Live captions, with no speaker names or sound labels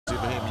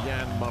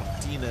Jan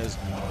Martinez,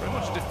 very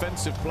much a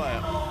defensive player.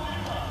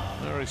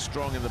 Very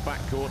strong in the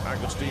backcourt.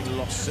 Agustin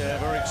Losser,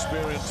 very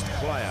experienced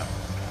player.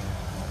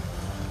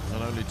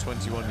 And only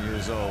 21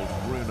 years old.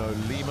 Bruno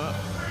Lima,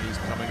 he's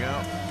coming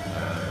out.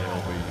 And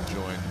he'll be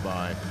joined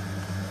by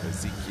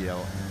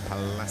Ezequiel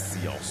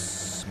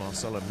Palacios.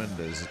 Marcelo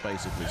Mendes has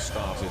basically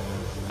started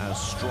as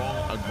strong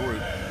a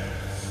group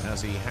as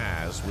he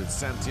has, with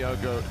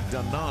Santiago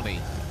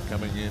Danani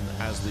coming in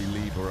as the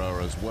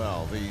libero as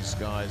well. These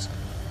guys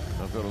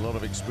have got a lot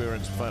of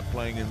experience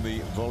playing in the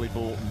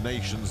Volleyball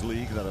Nations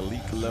League, that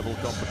elite level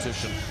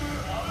competition.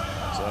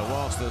 So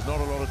whilst there's not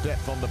a lot of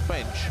depth on the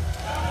bench,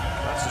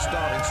 that's a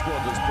starting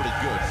squad that's pretty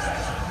good.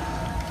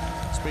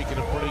 Speaking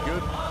of pretty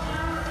good,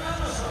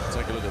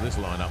 take a look at this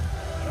lineup.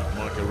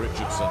 Micah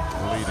Richardson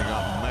leading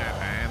up, Matt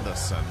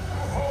Anderson,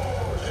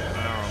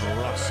 Aaron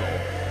Russell,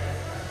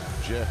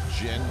 Jeff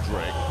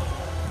Jendrick,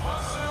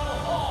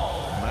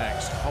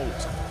 Max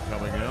Holt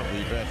coming out,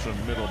 the veteran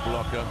middle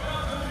blocker,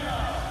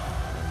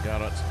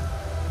 Garrett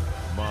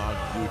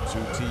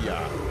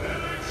Margututia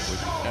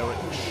with Eric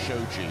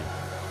Shoji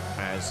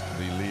as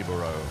the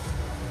libero.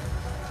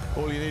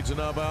 All you need to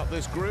know about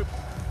this group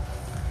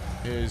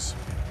is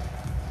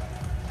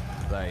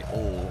they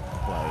all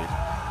played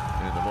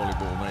in the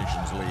Volleyball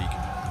Nations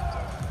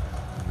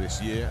League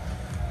this year.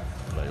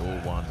 They all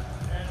won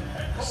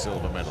a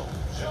silver medal.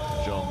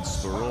 John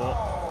Sparrow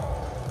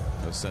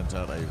has sent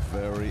out a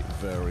very,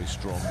 very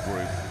strong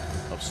group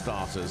of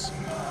starters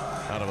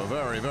out of a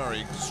very,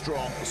 very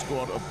strong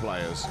squad of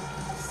players.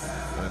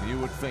 And you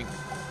would think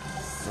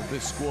that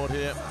this squad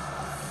here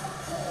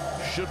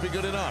should be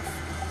good enough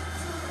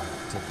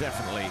to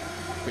definitely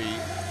be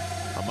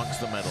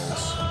amongst the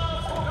medals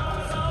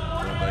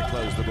when they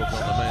close the book on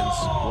the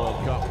Men's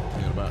World Cup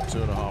in about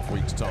 2.5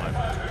 weeks' time.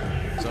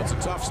 So it's a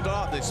tough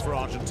start, this, for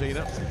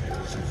Argentina.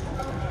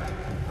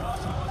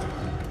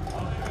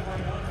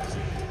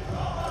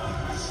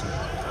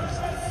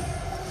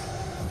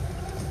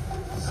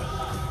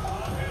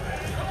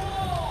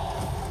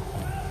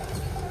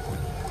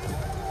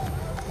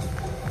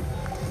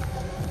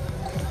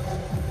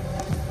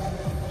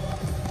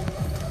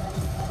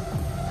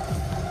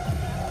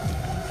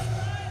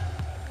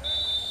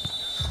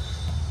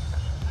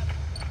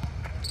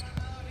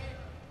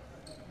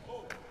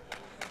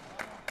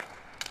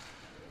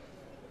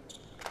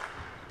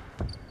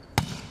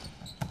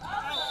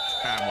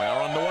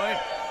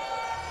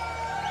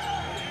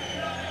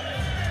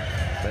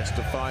 Best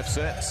of 5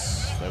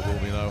 sets. There will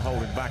be no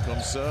holding back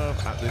on serve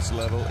at this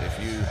level. If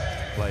you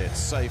play it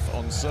safe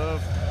on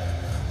serve,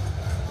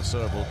 the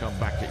serve will come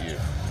back at you.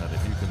 And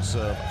if you can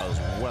serve as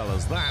well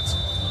as that,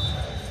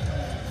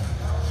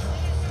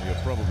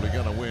 you're probably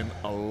going to win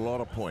a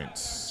lot of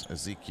points.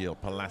 Ezequiel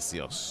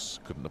Palacios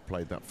couldn't have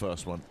played that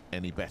first one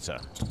any better.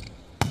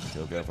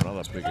 He'll go for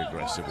another big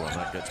aggressive one.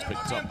 That gets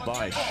picked up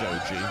by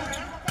Shoji.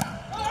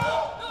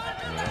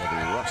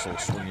 Russell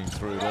swinging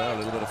through there. A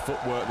little bit of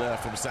footwork there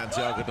from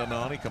Santiago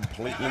Danani.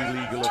 Completely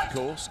legal, of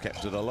course.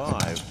 Kept it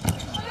alive.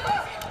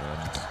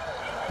 And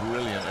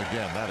brilliant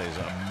again. That is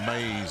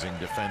amazing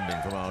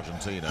defending from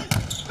Argentina.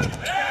 Well,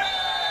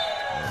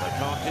 they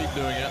can't keep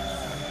doing it.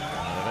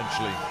 And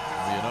eventually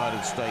the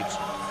United States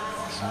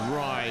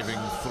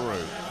driving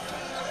through.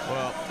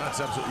 Well, that's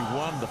absolutely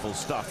wonderful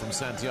stuff from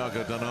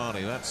Santiago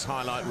Danani. That's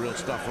highlight reel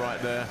stuff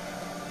right there.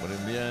 But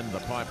in the end, the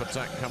pipe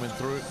attack coming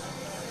through.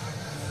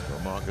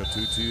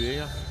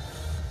 Margututia.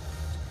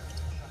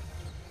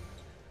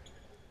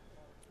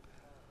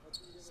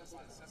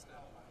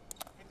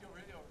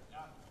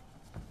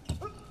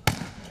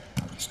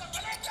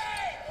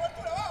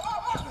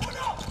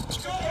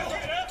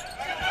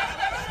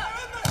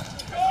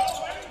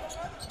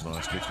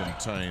 Nicely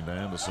contained.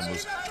 Anderson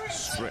was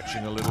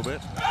stretching a little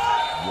bit.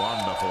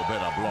 Wonderful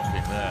bit of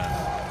blocking there.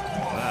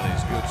 That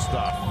is good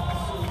stuff.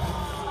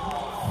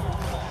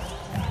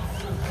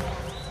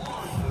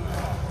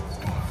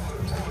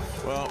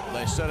 Well,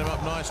 they set him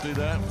up nicely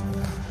there.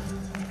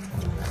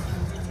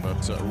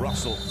 But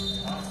Russell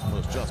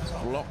was just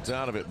blocked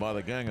out of it by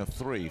the gang of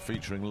 3,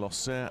 featuring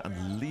Losser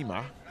and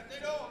Lima.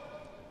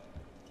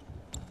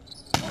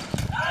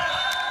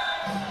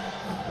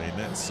 A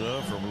net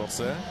serve from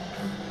Losser.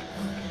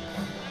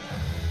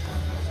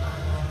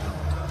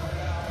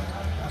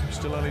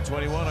 Still only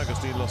 21,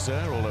 Agustin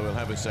Losser, although he'll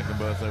have his second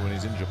birthday when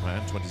he's in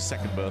Japan,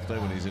 22nd birthday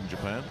when he's in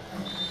Japan.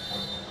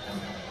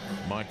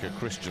 Micah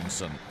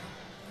Christensen,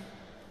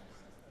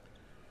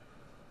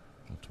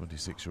 a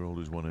 26-year-old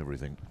who's won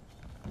everything.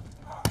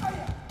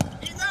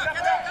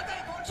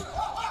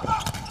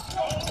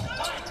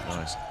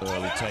 Nice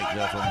early take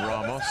there from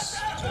Ramos.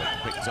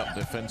 Picked up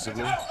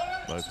defensively.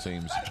 Both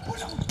teams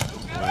really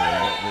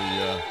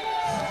got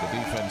the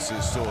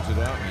defenses sorted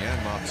out.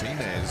 Jan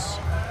Martinez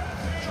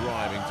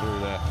driving through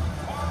there.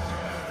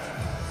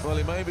 Well,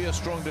 he may be a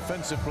strong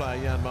defensive player,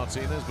 Jan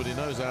Martinez, but he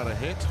knows how to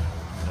hit.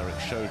 Eric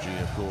Shoji,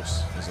 of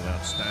course, is an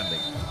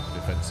outstanding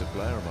defensive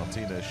player, and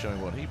Martinez showing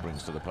what he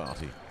brings to the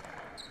party.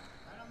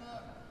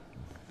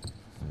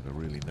 With a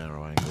really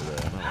narrow angle there.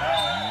 Another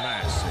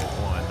massive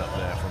wind up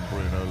there from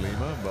Bruno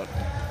Lima, but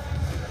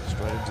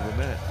straight into the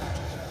net.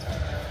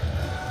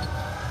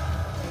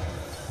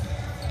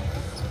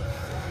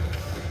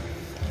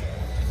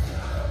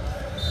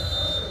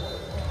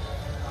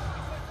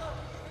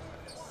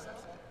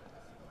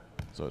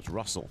 So it's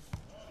Russell.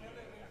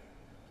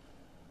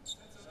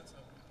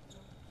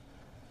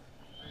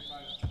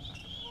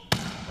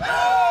 And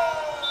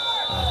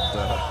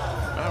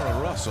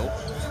Aaron Russell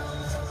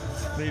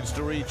needs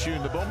to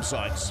retune the bomb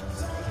sights.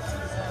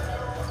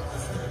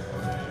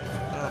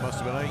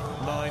 Must have been 8,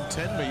 9,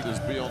 10 meters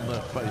beyond the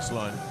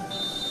baseline.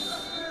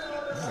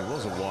 It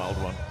was a wild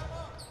one.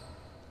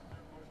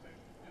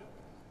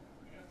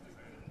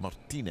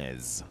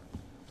 Martinez.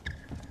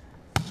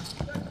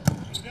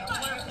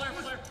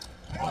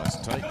 Nice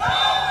take.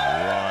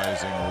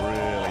 Rising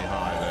really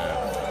high there.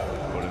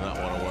 Putting that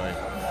one away.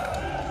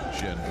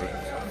 Jendrik.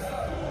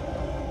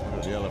 Look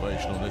at the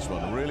elevation on this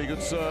one. Really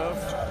good serve.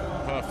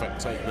 Perfect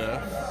take there.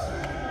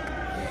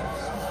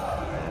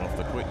 And off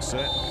the quick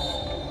set.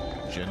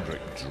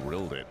 Jendrik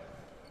drilled it.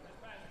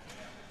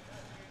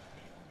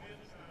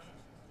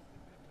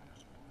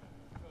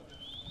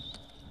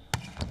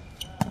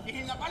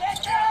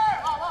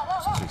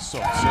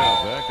 Soft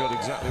serve there, got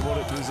exactly what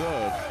it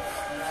deserved.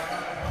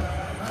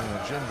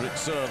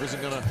 Jendrik's serve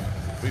isn't going to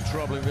be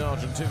troubling the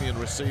Argentinian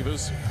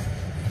receivers,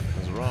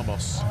 as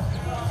Ramos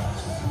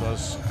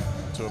does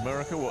to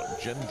America what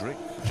Jendrik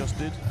just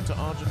did to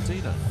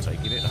Argentina,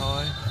 taking it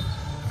high.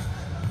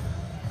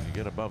 You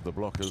get above the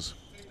blockers,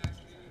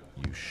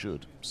 you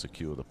should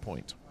secure the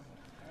point.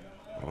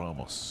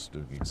 Ramos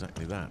doing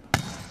exactly that.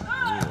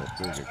 Real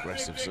big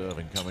aggressive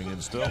serving coming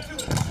in still. Nothing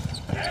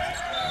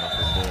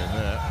doing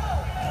there.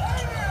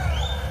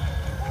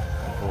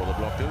 For the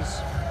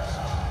blockers.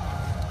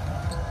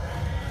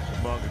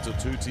 Margaret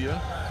Tutia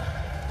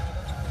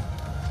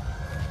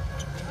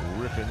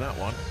ripping that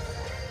one.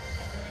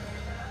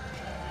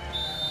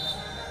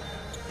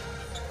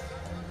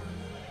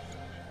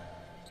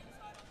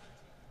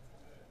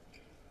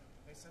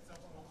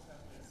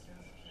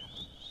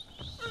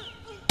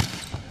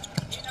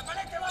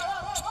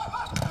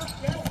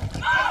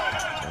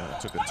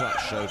 Took a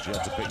touch, showed you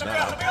had to pick that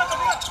up.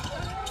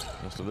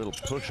 Just a little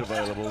push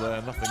available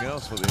there, nothing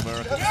else for the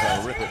Americans.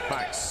 They'll rip it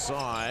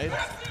backside.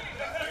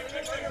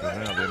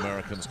 And now the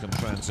Americans can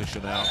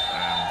transition out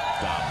and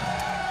done.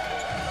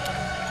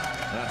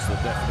 That's the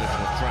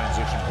definition of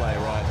transition play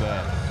right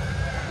there.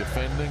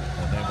 Defending,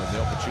 and then when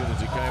the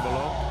opportunity came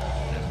along,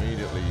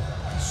 immediately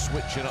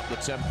switching up the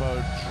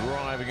tempo,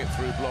 driving it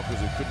through blockers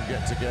who couldn't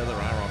get together.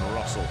 Aaron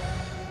Russell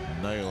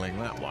nailing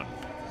that one.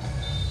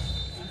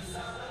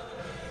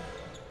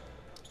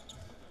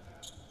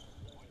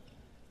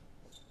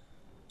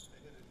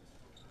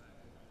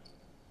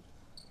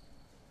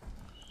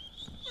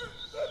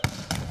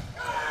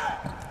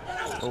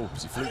 Oh,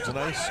 he fluked an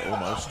ace?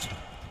 Almost.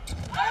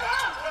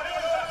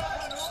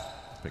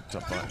 Picked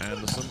up by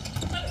Anderson.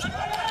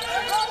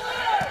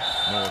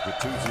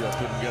 Tutia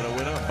couldn't get a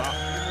winner, but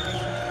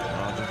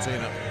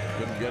Argentina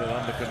couldn't get it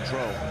under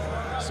control.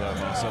 So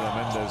Marcelo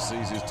Mendez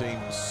sees his team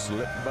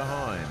slip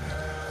behind.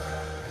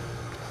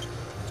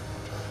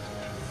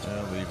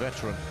 Now the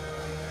veteran.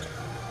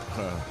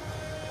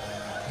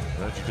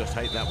 Don't you just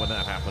hate that when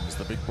that happens?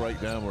 The big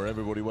breakdown where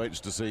everybody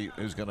waits to see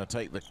who's going to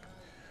take the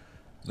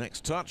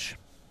next touch.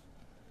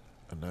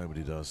 And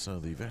nobody does, so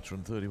the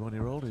veteran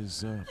 31-year-old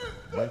is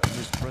making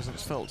his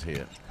presence felt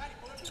here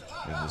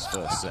in this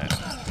first set.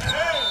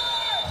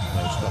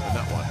 No stopping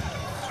that one.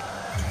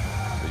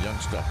 The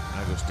youngster,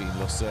 Agustin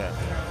Losser.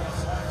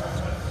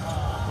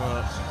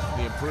 Well,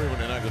 the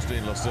improvement in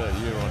Agustin Losser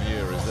year on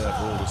year is there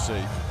for all to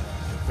see.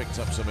 Picked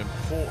up some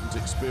important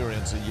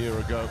experience a year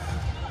ago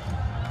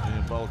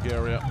in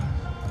Bulgaria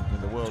in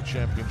the World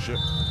Championship.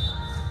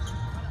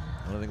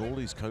 And I think all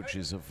these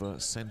coaches have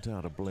sent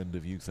out a blend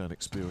of youth and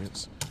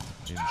experience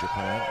in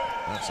Japan.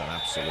 That's an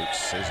absolute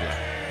sizzler.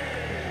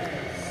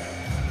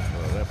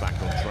 Well, they're back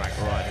on track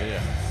right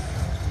here.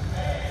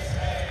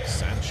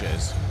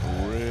 Sanchez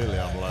really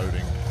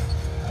unloading.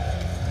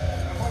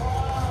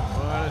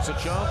 Well, it's a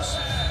chance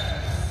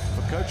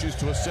for coaches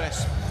to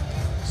assess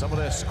some of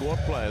their squad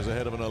players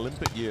ahead of an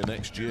Olympic year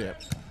next year.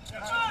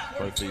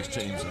 Both these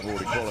teams have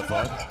already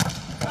qualified.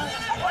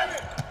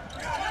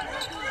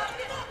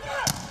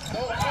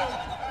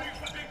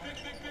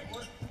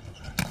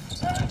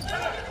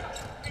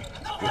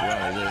 Good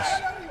run of this.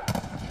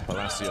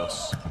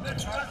 Palacios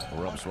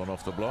rubs one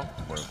off the block.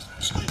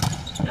 It's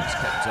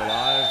kept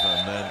alive,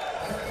 and then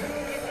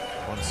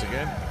once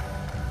again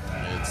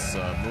it's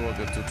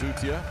Margaret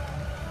Tutia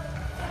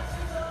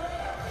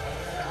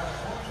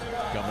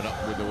coming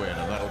up with the win,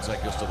 and that'll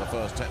take us to the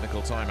first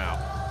technical timeout.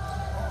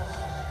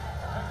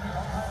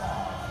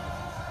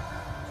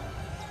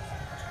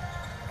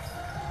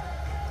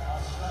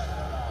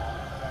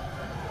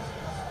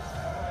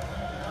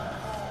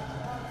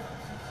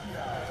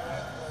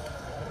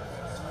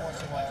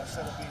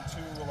 Instead of being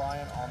too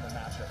reliant on the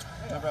matchup.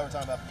 Remember I was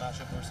talking about the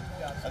matchup versus,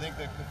 I think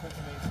the quick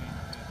to me feed.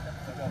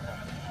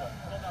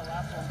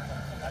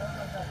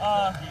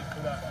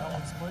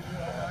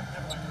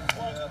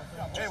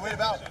 Hey, wait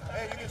about.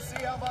 Hey, you can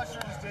see how much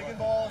they're just digging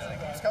balls and it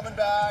keeps coming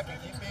back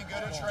and keep being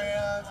good at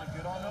trans and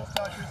good on those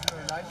touches.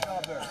 Nice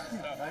job there.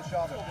 Nice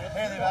job there.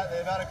 Hey,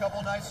 they've had a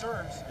couple nice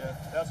serves. Yeah.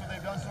 That's what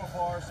they've done so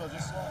far. So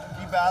just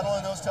keep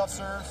battling those tough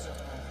serves.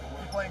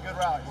 playing good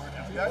rally.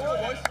 Okay?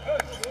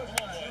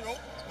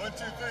 1, 2,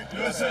 3.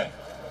 USA.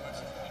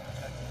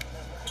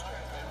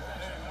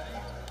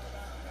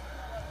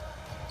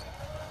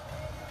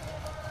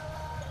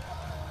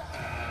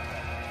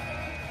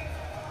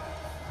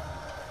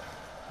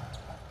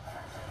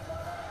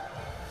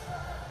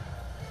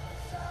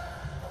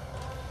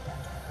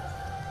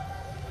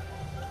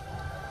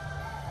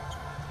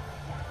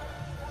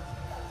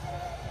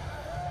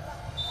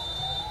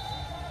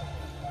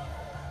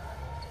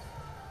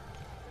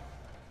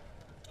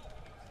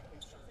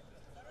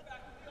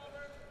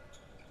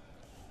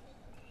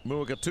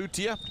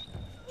 Tutia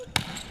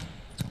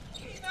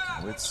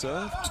with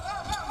serve.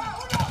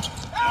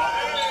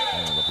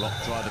 And the block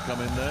tried to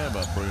come in there,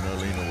 but Bruno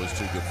Lima was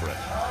too good for it.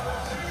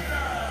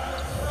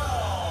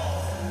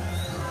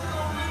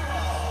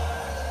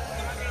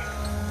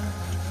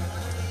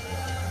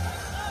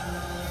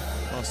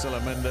 Marcelo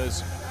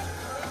Mendes,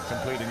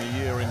 completing a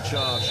year in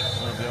charge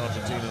of the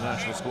Argentina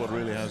national squad,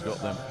 really has got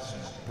them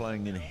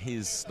playing in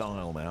his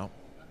style now.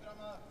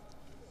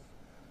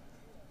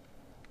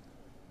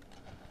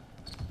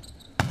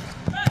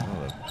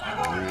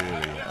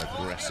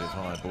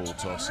 High ball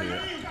toss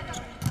here.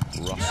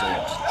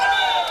 Russell.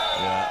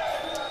 Yeah.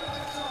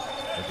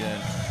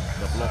 Again,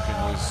 the blocking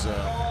was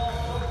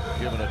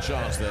given a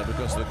chance there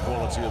because of the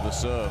quality of the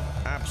serve.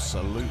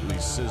 Absolutely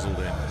sizzled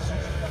in.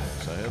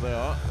 So here they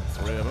are,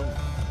 3 of them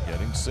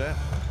getting set.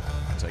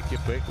 Take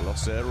your pick,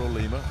 Loser or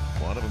Lima.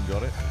 One of them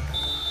got it.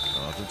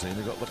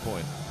 Argentina got the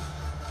point.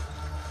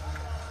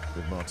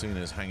 With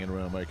Martinez hanging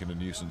around making a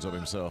nuisance of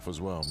himself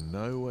as well.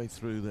 No way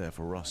through there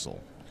for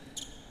Russell.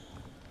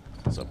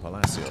 So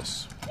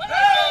Palacios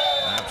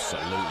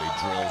absolutely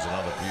drills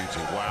another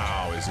beauty.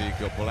 Wow,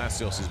 Ezequiel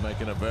Palacios is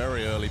making a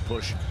very early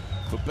push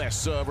for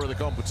best server of the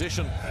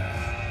competition.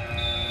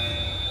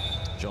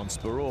 John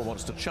Speror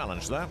wants to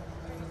challenge that.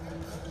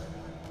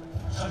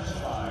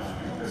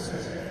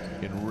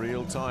 In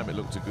real time, it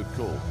looked a good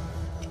call.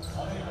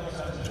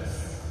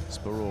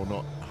 Speror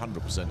not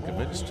 100%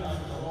 convinced.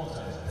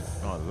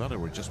 Either that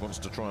or he just wants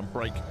to try and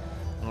break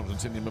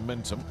Argentinian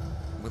momentum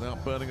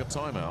without burning a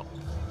timeout.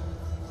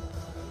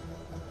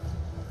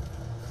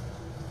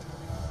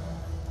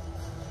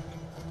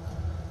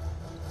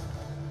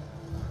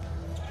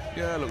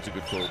 Yeah, looked a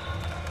good call.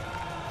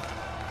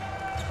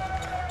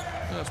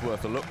 That's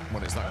worth a look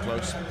when it's that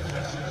close.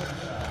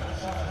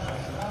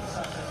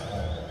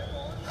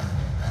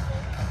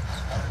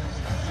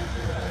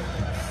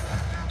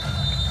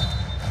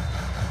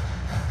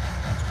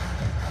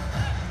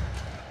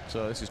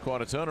 So this is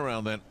quite a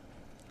turnaround then.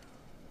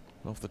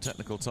 Off the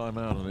technical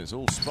timeout, and it's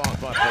all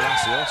sparked by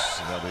Palacios.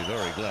 And they'll be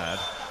very glad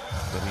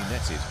that he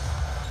netted.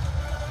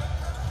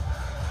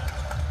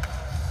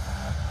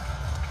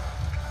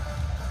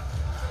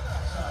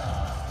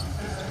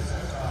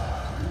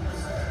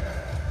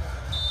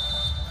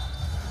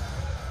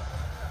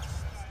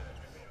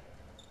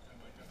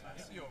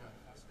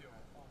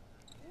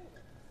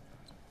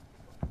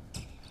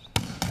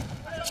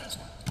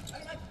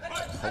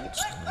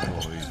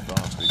 All these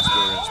vastly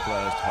experienced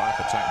players, pipe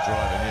attack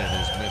driving in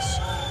is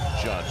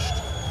misjudged.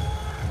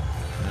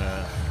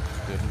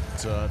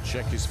 Didn't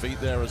check his feet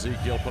there,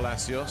 Ezequiel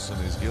Palacios,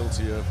 and is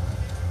guilty of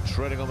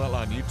treading on that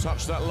line. You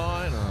touch that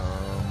line,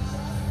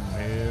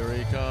 here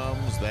he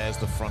comes. There's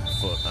the front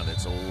foot, and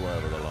it's all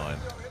over the line.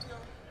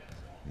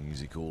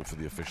 Easy call for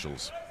the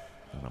officials,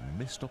 and a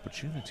missed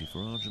opportunity for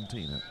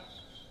Argentina.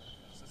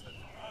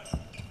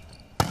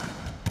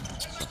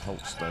 So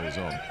Holt stays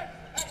on.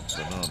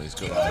 Bernardi's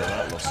got under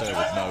that. Loser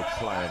with no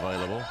play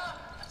available.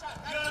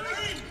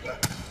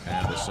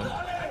 Anderson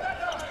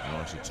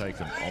nicely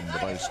taken on the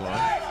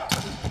baseline.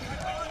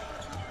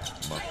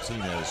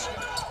 Martinez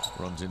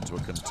runs into a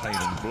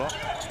containing block.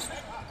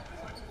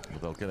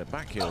 But they'll get it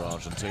back here,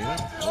 Argentina.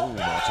 Oh,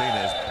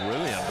 Martinez,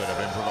 brilliant bit of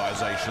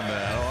improvisation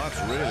there. Oh,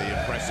 that's really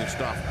impressive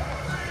stuff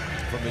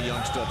from the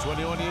youngster.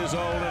 21 years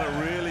old and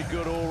a really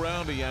good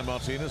all-rounder, Jan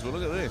Martinez. But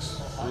look at this.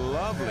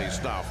 Lovely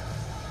stuff.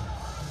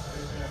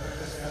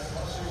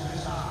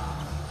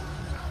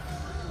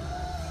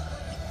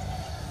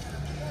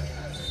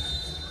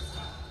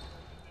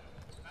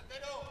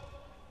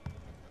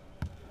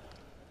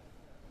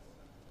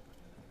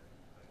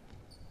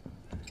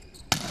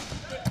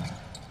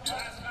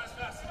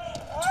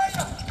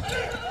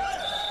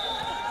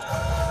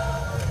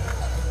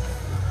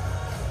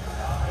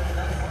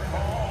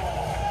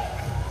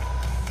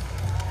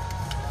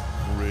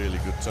 Really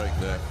good take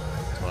there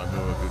by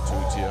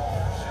Tutia.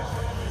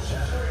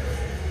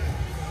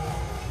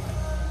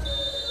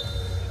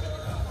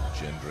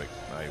 Jendrik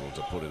able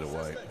to put it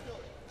away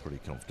pretty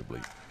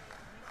comfortably.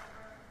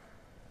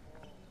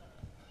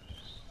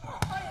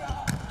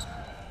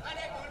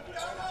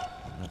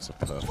 That's a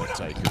perfect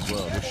take as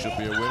well. This should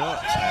be a winner,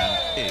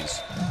 and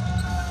is.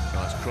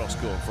 Nice cross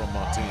court from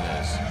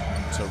Martinez.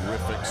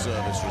 Terrific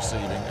service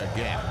receiving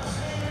again.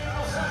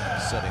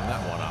 Setting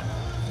that one up.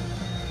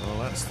 Well,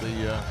 that's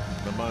the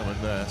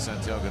moment there.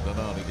 Santiago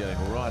Donati getting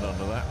right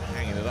under that,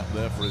 hanging it up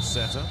there for his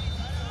setter.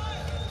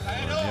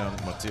 And young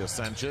Matias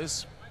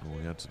Sanchez, all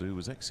he had to do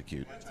was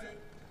execute.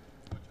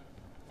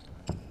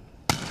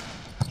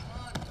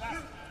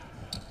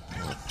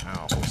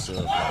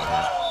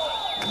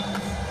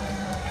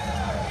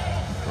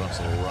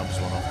 Russell rubs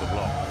one off the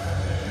block.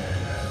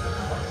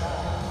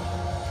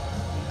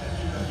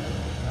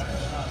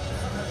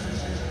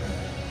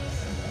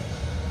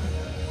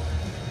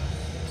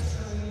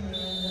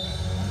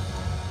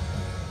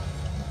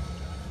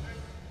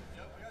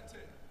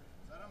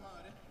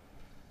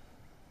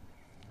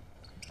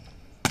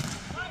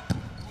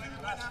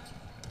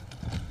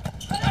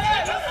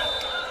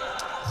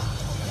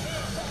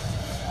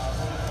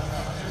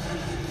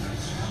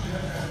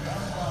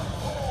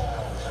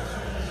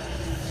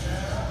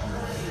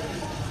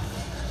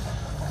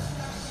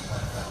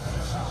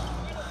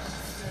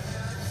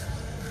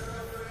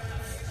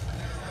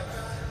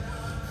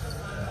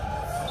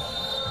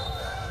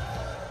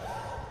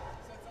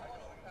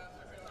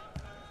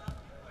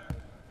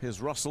 Here's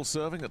Russell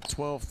serving at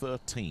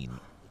 12-13. Might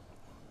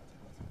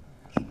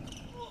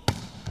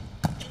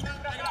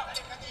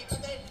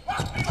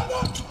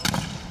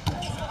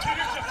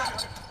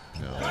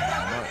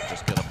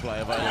just get a play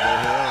available here,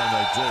 and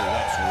they do.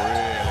 That's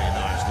really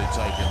nicely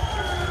taken.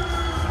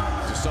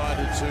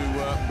 Decided to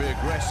be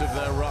aggressive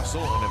there,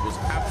 Russell, and it was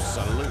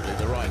absolutely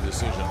the right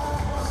decision.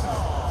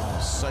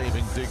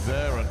 Saving dig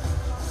there, and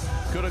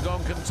could have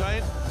gone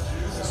contained.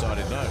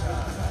 Decided no,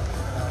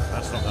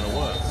 that's not going to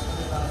work.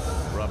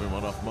 Rubbing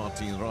one off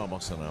Martin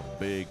Ramos, and a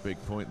big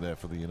point there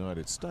for the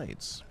United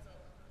States.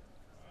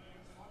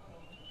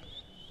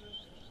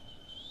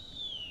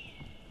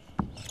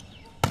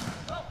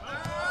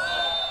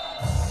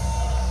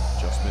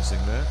 Just missing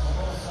there.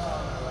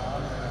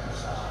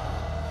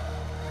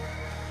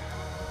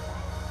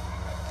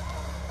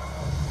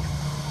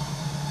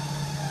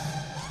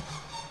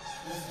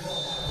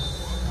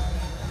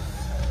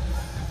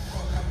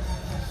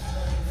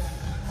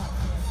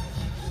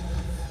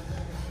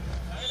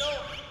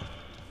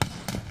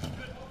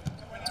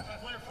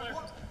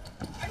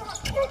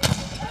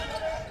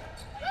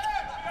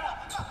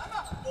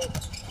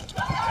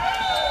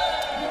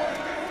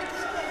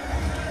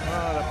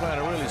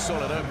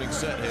 Solid opening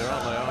set here,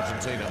 aren't they,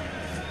 Argentina?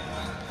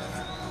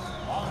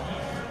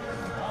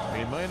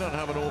 He may not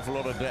have an awful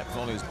lot of depth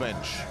on his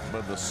bench,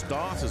 but the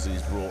starters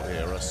he's brought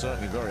here are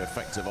certainly very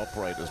effective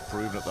operators,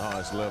 proven at the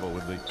highest level,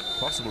 with the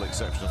possible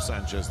exception of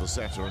Sanchez, the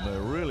setter, and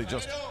they're really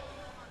just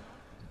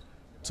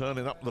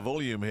turning up the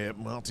volume here.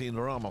 Martin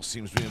Ramos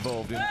seems to be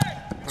involved in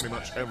pretty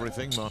much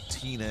everything.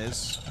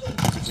 Martinez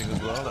contributing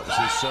as well. That was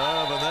his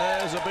serve, and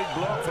there's a big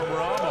block from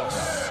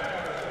Ramos.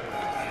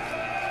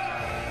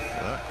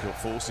 That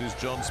forces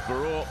John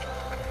Spirot.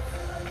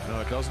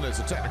 No, it doesn't. It's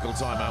a technical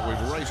timeout.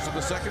 We've raced to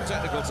the second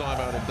technical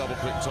timeout in double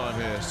quick time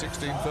here.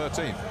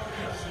 16-13.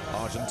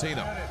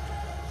 Argentina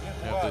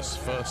have this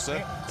first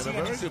set in a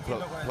very good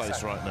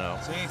place right now.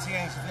 Sí,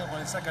 siguen insistiendo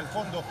con el saca al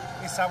fondo.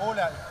 Esta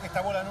bola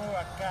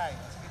nueva cae.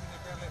 Así que tiene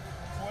que darle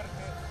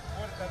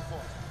fuerte al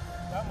fondo.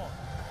 Vamos.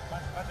 Va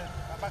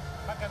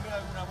a cambiar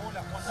alguna bola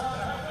cuando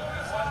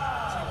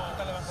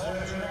está el levantador,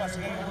 pero si no va a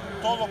seguir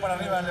todo para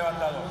arriba del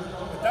levantador.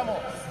 ¿Estamos?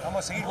 Vamos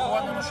a seguir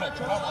jugando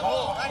nosotros.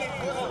 Vamos.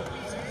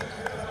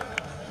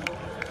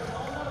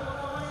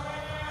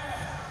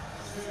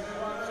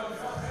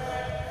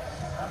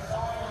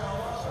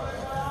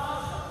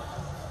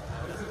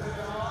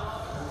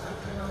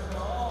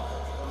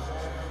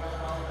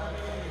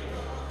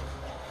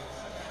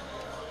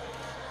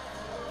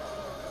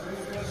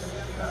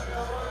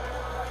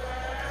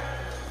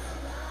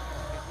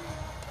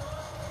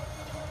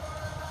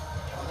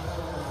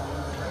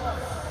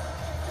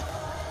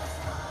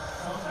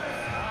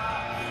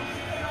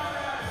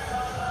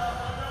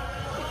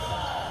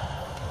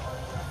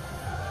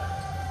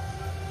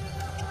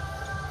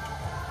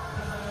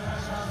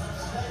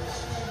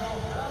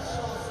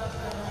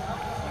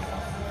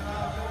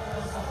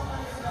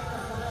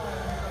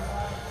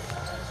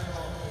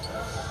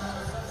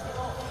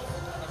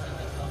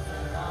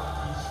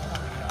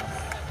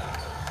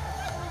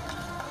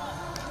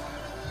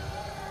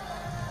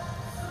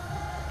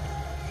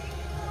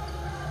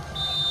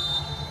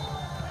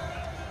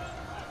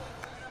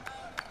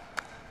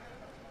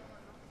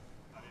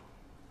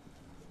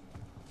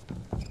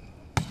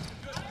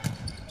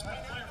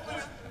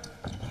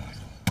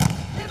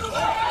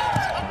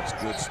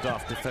 Good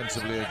stuff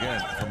defensively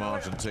again from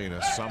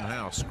Argentina.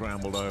 Somehow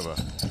scrambled over.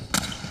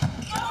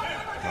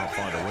 Can't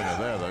find a winner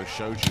there though.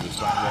 Shoji was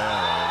back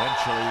there, and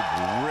eventually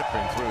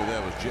ripping through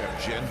there was Jeff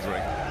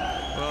Gendry.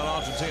 Well,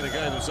 Argentina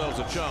gave themselves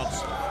a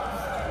chance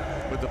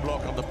with the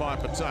block on the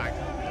pipe attack.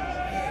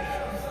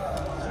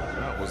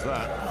 That was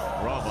that.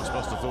 Ramos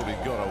must have thought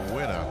he'd got a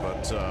winner,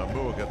 but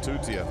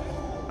Muagatutia,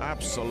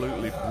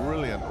 absolutely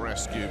brilliant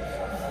rescue.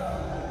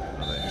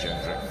 And then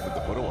Gendry with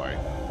the put away.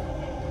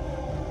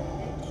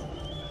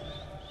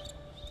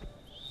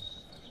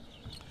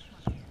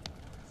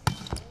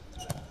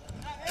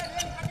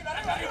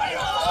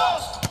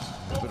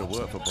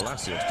 Work for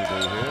Palacios to do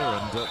here,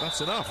 and that's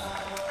enough.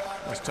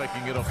 That's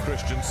taking it off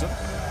Christensen.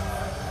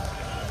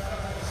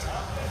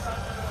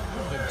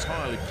 Not an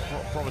entirely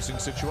promising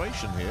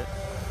situation here,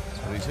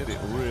 but he's hit it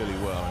really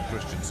well, and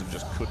Christensen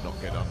just could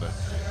not get under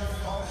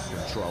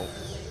control.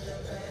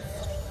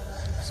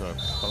 So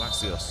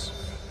Palacios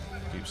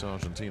Keeps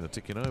Argentina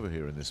ticking over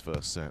here in this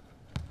first set.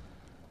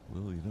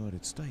 Will the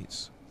United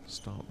States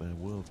start their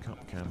World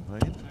Cup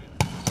campaign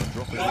by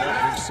dropping the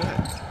opening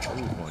set? Oh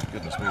my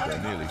goodness me, they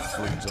nearly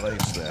fluked an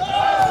ace there.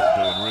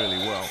 Doing really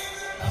well.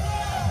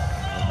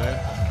 And then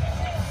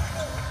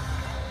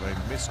they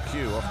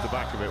miscue off the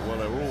back of it. Well,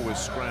 they were always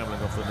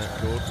scrambling off the net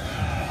court.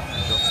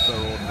 John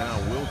Speror now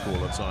will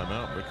call a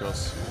timeout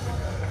because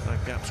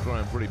that gap's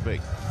growing pretty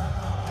big.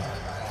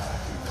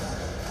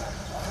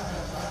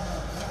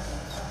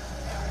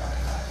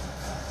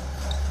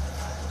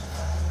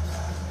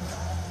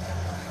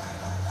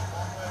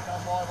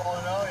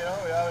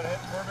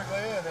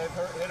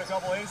 Hit a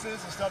couple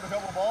aces and stubbed a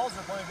couple balls.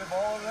 They're playing good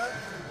ball over there.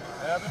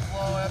 Ebb and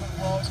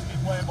flow, just keep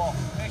playing ball.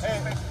 Hey,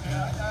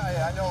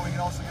 I know we can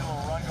also get a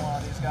little run going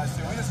on these guys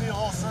too. We just need a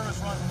little service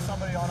run from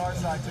somebody on our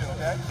side too,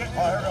 okay?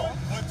 All right, here we go.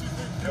 1, 2,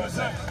 3.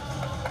 USA.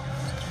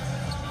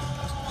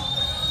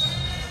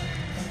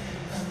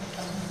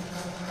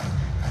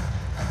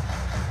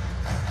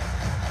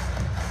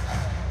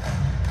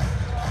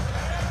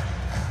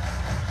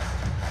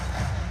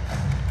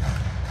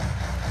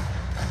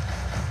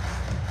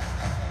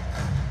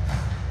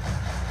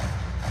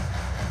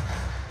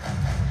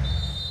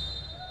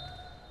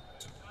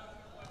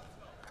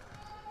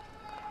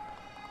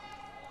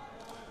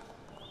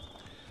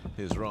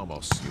 Here's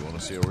Ramos. You want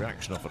to see a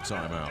reaction off a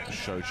timeout.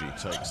 Shoji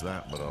takes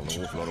that, but an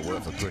awful lot of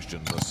work for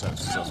Christian. The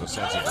sense to do there.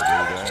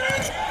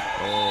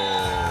 Oh,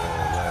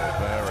 they're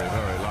very,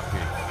 very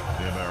lucky,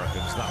 the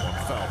Americans. That one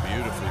fell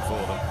beautifully for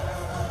them.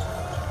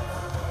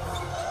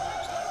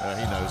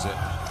 He knows it.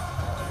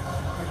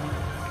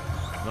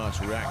 Nice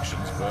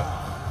reactions, but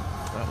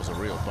that was a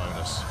real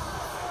bonus.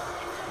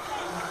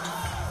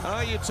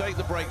 You take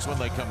the breaks when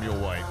they come your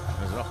way.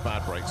 There's enough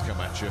bad breaks come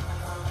at you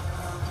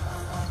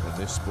in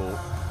this sport.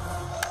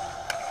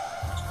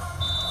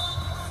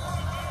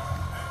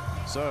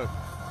 So,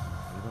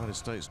 the United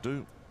States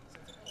do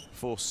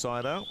force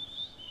side out.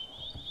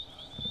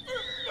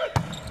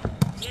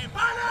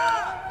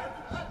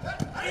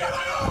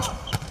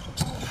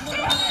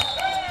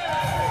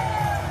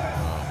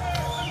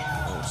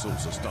 All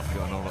sorts of stuff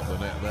going on at the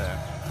net there.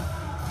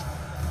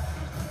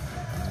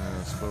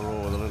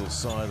 Speror with a little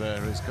side there.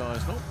 His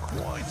guy's not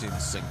quite in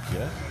sync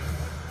yet.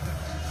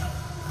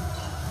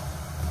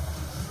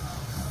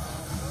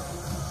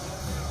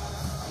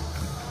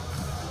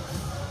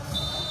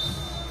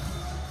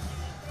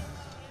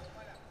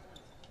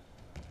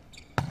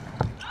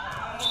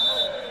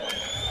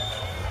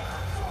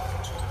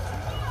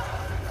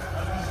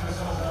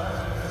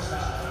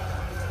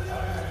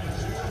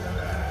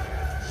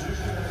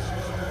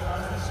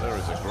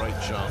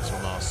 Chance for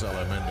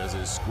Marcelo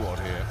Mendez's squad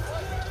here.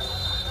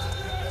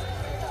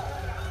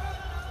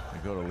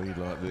 You've got a lead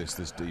like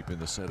this deep in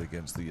the set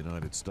against the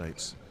United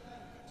States.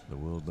 The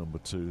world number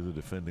 2, the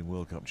defending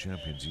World Cup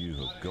champions. You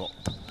have got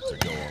to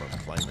go on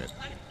and claim it.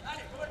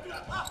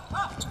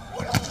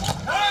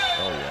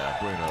 Oh yeah,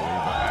 Bruno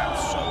Lima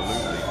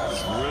absolutely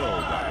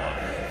drilled that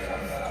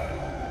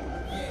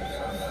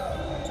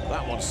one.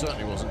 That one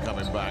certainly wasn't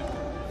coming back.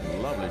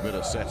 Lovely bit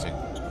of setting.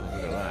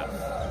 Look at that.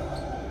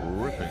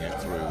 Ripping it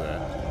through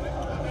there.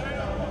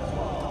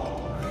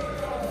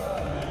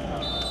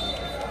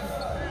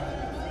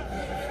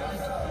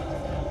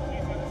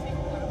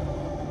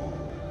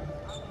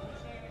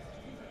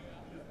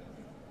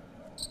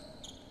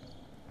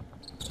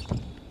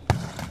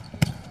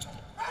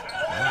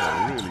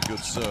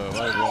 Serve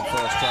over on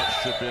first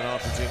touch, should be an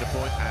Argentina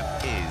point,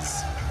 and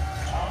is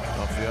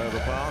off the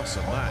overpass,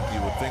 and that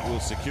you would think will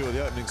secure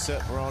the opening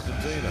set for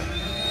Argentina.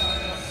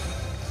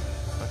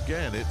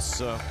 Again,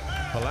 it's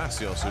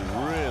Palacios who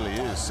really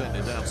is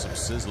sending down some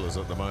sizzlers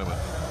at the moment.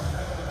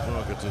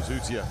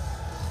 Tutia,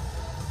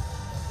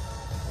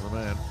 the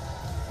man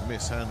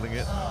mishandling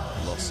it.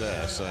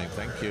 Losser saying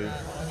thank you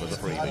for the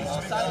freebie.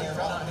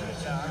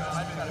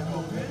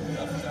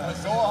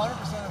 Go 100%.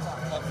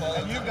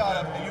 And you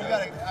got to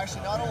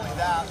actually not only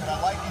that, but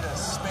I'd like you to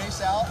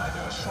space out and do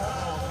a short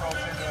little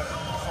approach into it,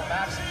 so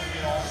Max can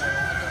get all the way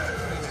over.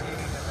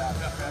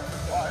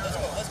 All right, let's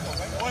go.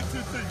 1,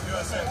 2, 3,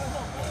 USA.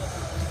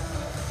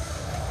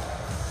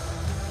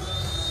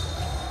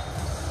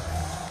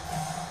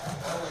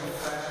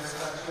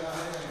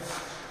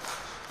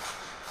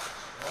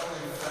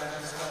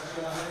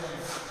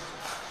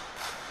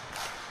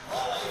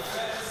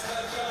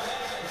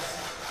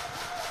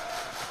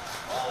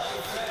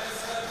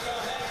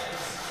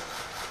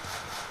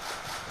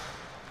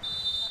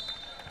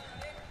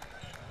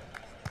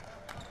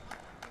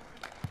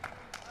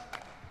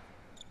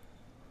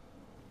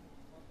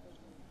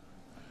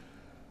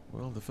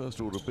 Well, the first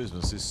order of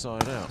business is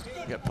side out.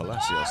 Get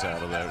Palacios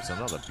out of there. It's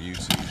another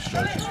beauty.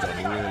 Shoji's done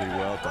really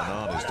well.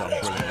 Donani's done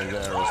brilliantly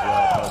there as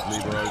well. Both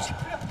liberos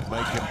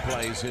making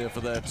plays here for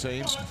their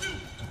team.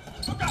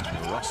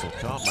 Russell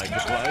can't make a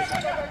play.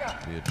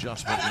 The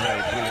adjustment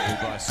made brilliantly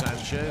by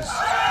Sanchez.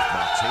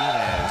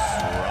 Martinez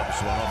rubs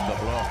one off the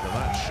block, and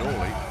that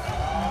surely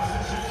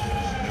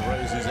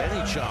erases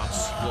any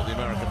chance that the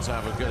Americans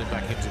have of getting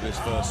back into this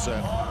first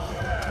set.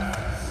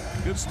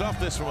 Good stuff,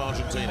 this from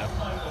Argentina.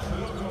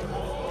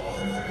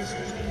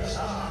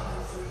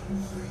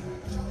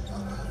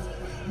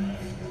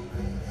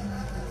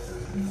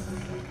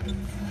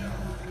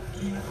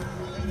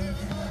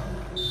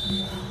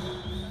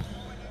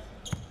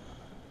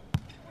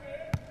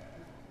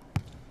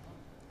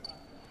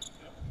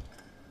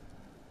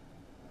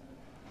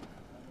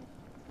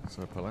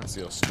 So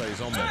Palacios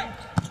stays on there.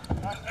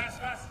 That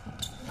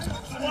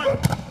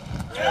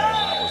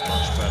was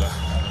much better.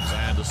 That was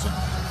Anderson,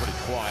 pretty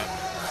quiet.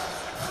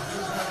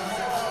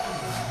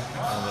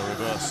 On the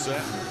reverse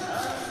set.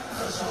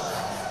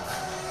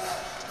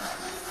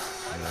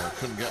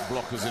 Couldn't get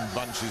blockers in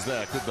bunches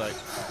there, could they?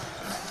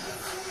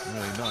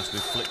 Really nicely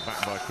flicked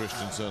back by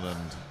Christensen,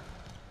 and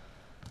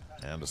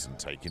Anderson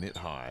taking it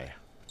high.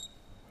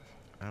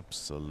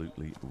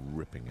 Absolutely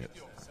ripping it.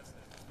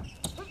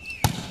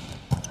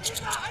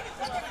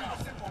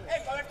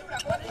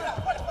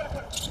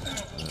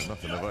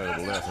 Nothing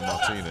available there for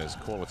Martinez.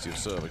 Quality of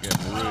serve again,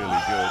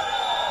 really good.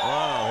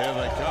 Wow, here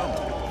they come.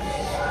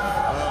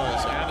 Well,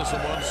 it's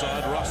Anderson one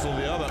side, Russell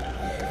the other.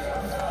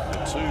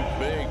 The two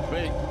big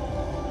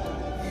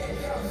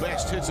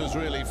best hitters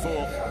really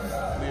for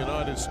the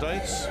United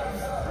States.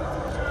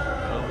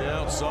 On the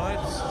outside,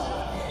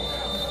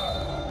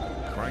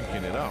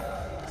 cranking it up.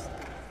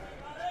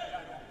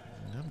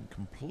 They haven't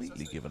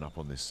completely given up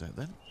on this set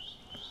then.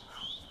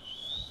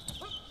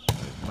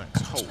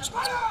 Max Holt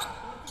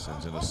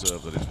sends in a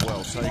serve that is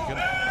well taken, and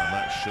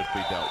that should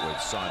be dealt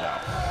with side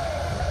out.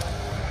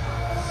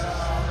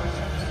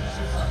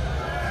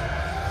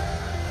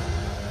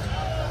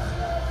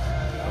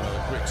 Well, the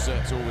quick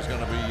set's always going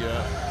to be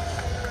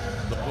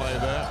the play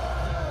there.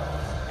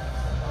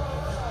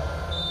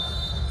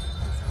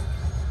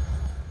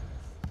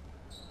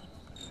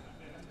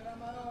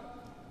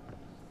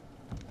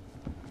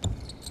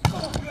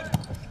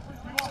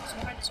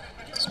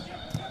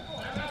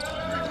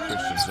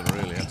 Christensen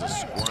really had to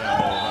scramble.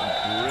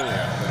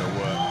 Brilliant bit of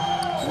work.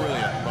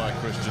 Brilliant by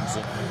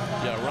Christensen.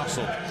 Yeah,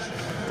 Russell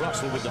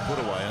with the put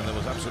away, and there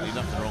was absolutely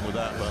nothing wrong with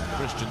that, but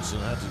Christensen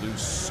had to do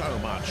so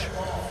much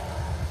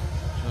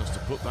just to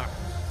put that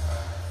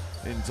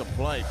into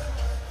play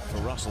for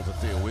Russell to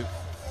deal with.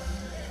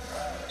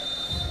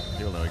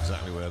 He'll know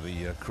exactly where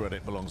the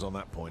credit belongs on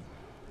that point.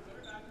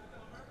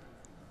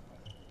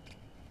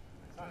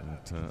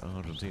 But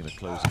Argentina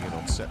closing in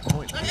on set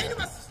point.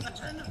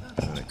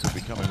 And it could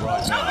be coming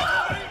right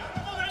now.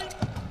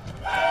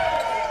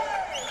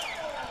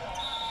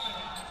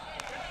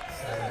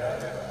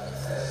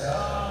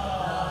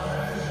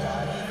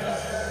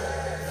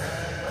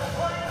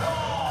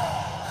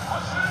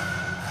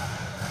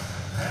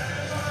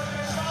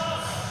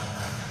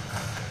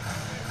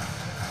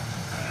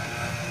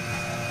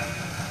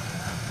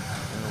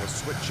 Well, a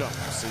switch up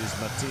sees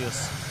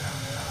Matias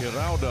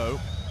Giraldo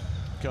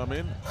come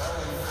in.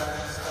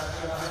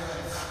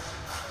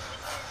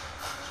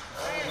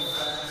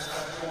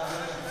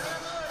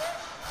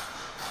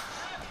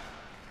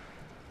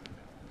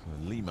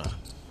 Lima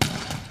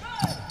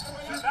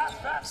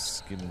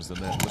skims the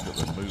net. Look at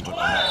the movement on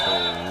that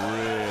ball.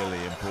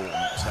 Really important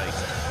take.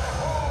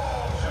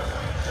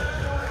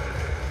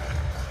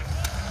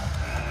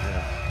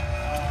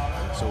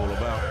 Yeah. It's all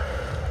about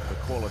the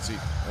quality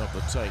of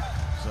the take.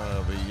 So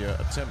the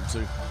attempt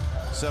to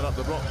set up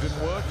the block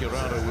didn't work.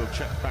 Giraldo will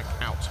check back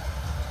out.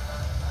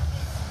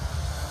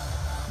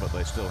 But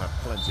they still have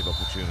plenty of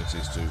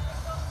opportunities to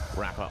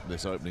wrap up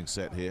this opening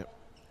set here.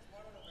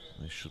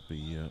 There should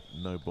be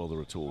no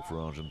bother at all for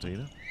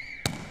Argentina.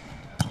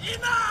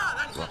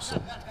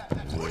 Russell,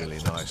 really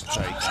nice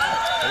take.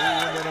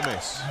 Oh, and then a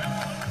miss.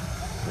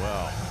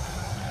 Well,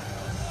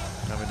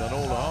 having done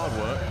all the hard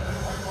work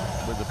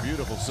with the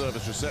beautiful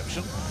service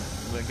reception,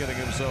 and then getting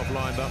himself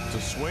lined up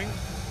to swing,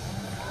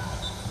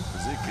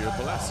 Ezequiel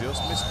Palacios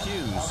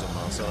miscues, and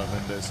Marcelo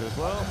Mendez says,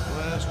 well,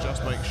 let's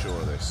just make sure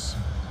of this.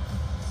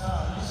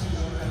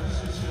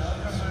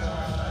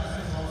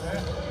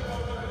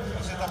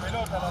 Esta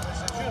pelota, la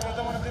recepción,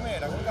 tratamos en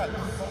primera, con calma,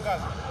 con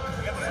calma.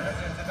 Fíjate que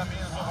se están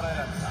pidiendo para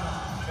adelante.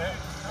 ¿Sí?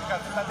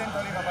 Fíjate, está atento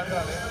Lima para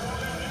atrás,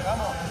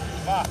 Vamos,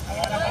 va,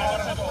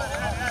 ahora con todo.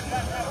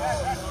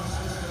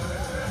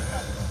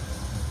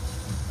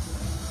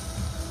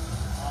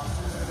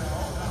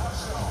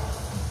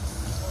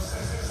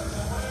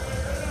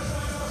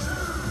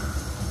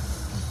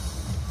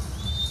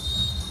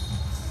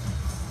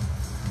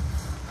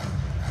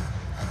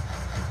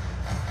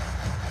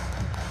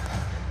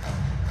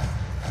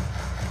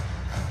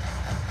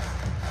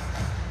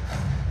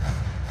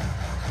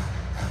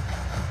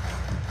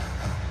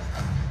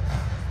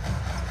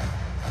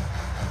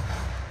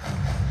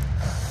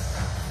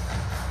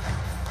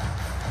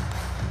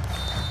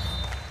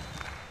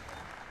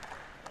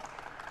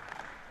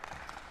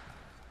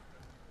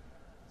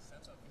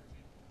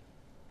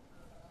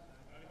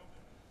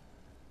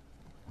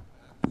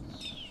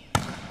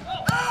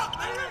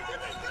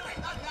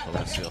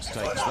 Palacios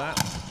takes that.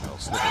 They'll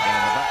slip it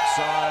down the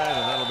backside,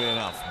 and that'll be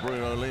enough.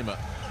 Bruno Lima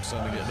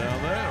sending it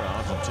down there.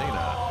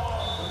 Argentina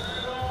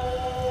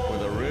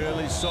with a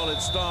really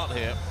solid start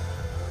here.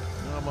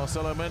 Now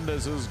Marcelo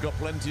Mendez has got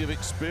plenty of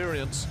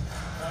experience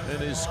in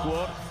his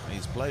squad.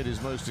 He's played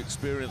his most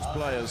experienced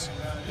players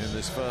in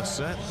this first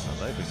set, and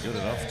they've been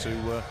good enough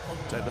to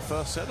take the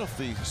first set off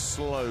the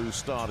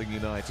slow-starting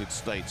United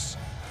States.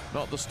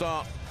 Not the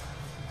start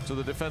to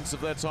the defense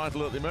of their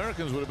title that the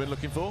Americans would have been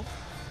looking for.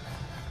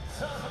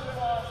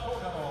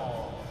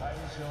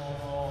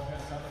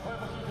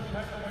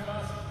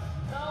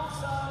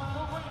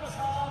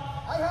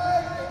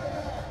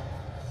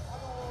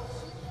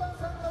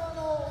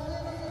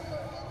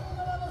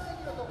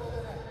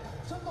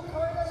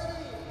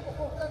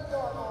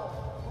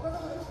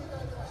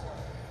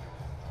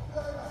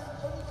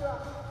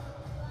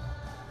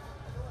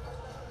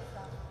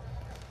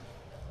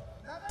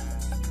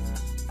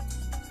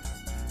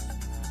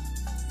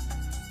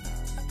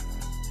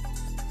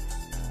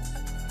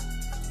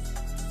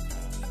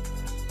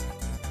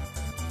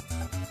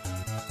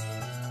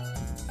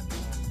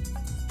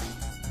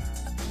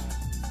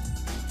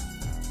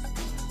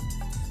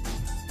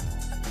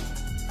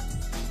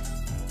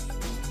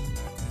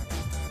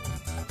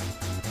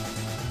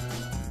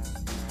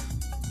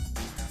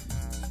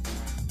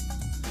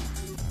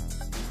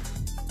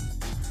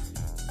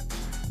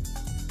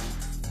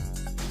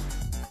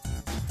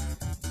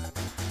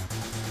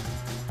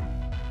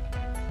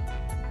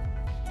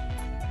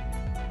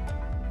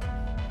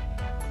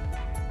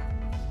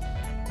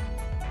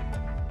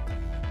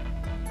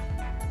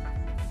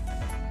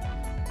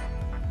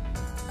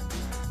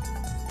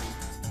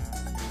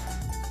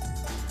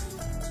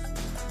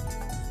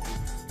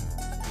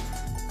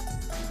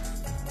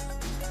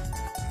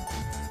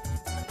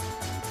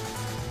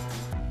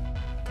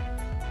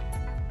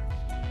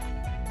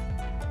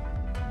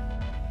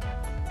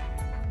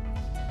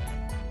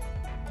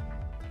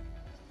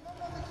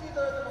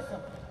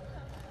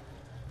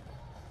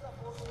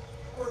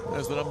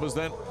 There's the numbers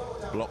then.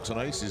 Blocks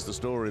and aces, the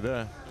story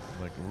there.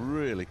 They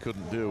really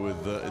couldn't deal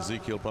with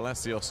Ezequiel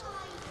Palacios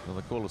and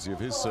the quality of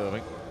his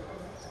serving.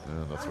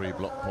 And the 3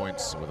 block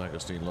points with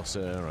Agustin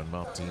Loser and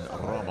Martin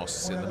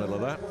Ramos in the middle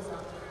of that.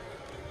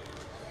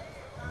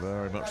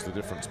 Very much the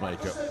difference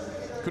maker.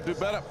 Could do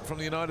better from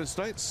the United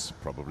States.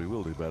 Probably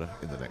will do better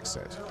in the next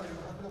set.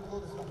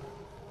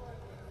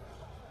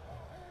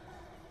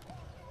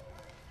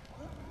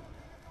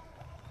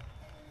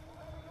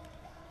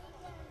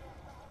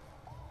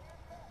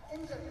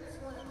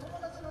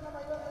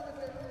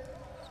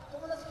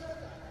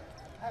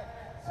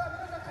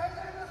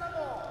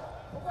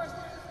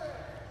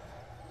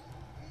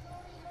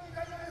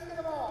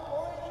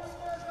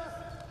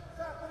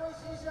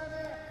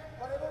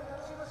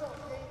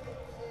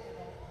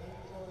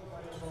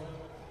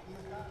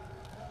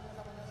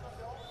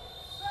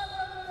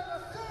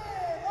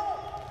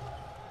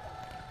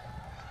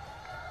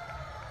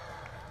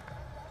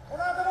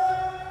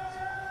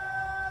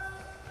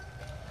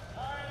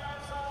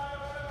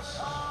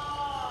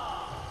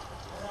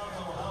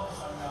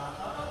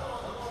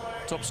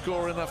 Top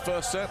scorer in that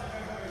first set,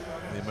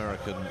 the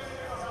American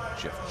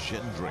Jeff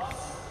Jendrick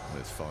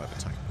with 5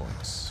 attack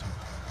points.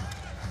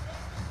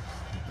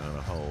 And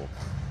a whole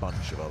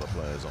bunch of other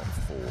players on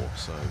 4,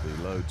 so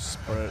the load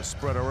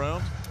spread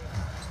around.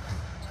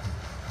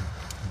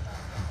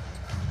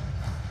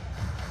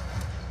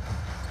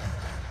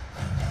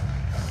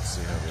 Let's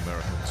see how the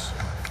Americans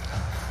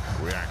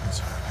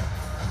react.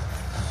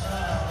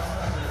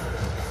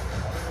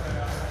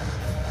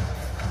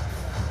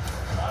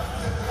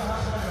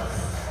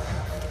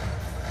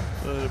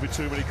 There'll be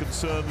too many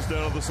concerns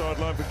down on the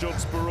sideline for John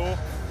Spirall.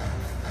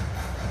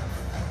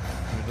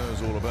 He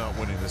knows all about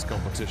winning this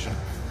competition.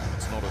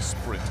 It's not a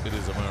sprint, it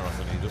is a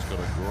marathon. You just got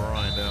to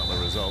grind out the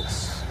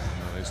results.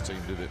 And his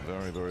team did it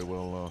very, very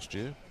well last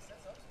year.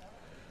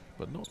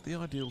 But not the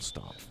ideal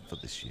start for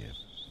this year.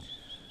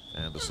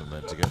 Anderson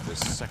then to get this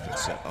second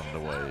set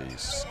underway,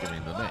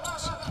 skimming the net.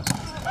 So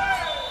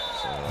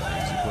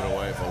an easy put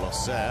away for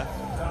Loser.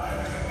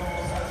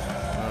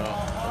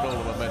 All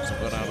the momentum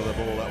got out of the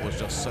ball. That was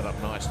just set up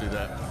nicely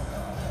there.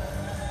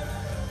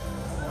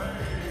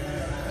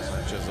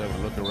 Sanchez able to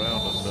look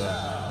around, and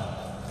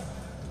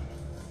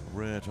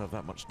rare to have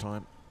that much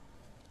time.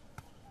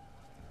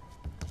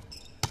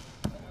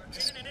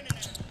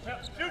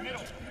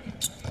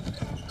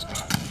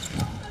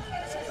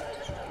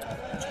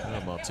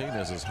 Well,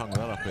 Martinez has hung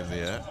that up in the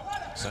air.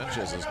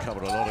 Sanchez has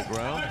covered a lot of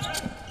ground.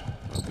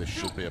 But this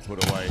should be a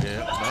put away here.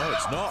 No,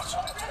 it's not.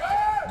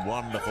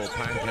 Wonderful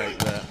pancake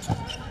there.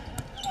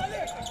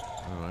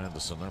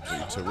 Anderson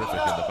absolutely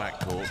terrific in the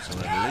backcourt, and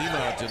then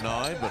Lima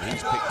denied, but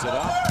he's picked it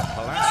up.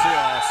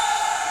 Palacios.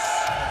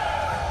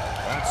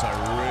 That's a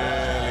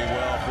really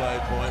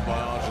well-played point by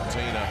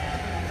Argentina.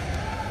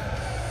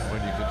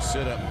 When you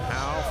consider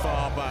how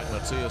far back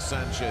Matias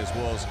Sanchez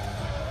was,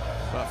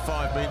 about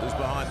 5 meters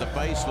behind the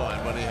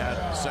baseline when he had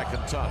the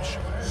second touch,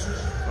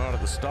 right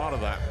at the start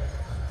of that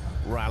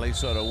rally.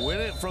 So to win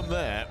it from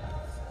there,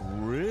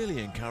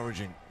 really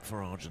encouraging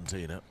for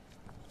Argentina.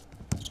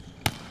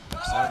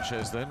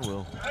 Sanchez then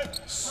will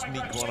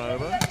sneak one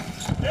over.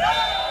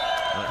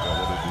 That got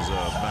what he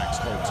deserved. Max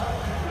Holt,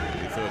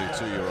 the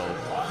 32-year-old,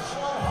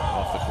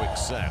 off the quick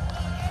set.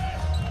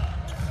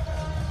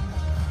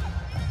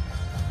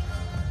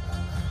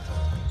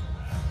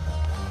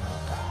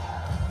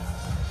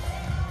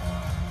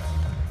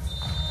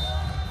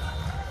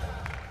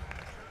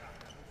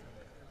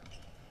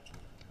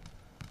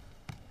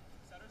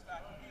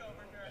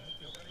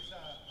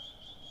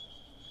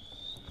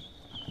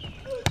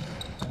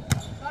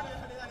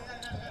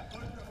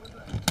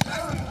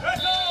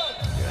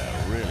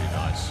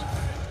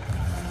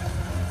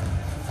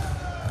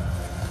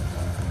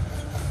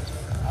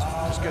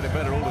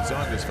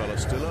 time, this fella.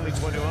 Still only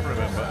 21,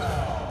 remember.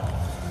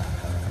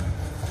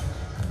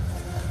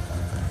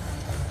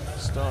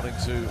 Starting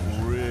to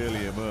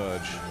really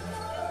emerge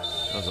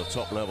as a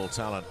top-level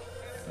talent,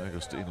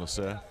 Agustin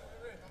Lasser.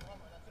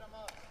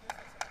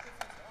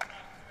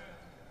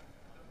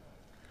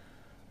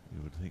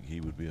 You would think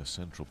he would be a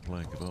central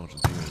plank of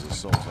Argentina's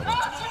assault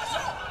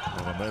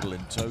on a medal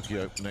in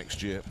Tokyo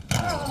next year.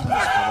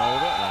 That's come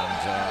over,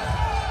 and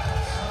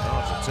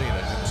Argentina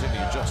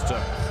continue just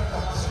to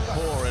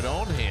pour it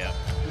on here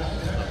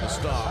at the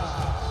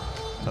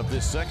start of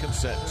this second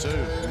set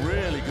too.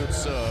 Really good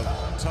serve.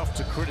 Tough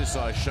to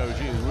criticize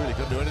Shoji, who really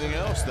couldn't do anything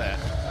else there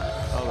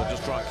other than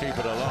just try and keep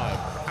it alive.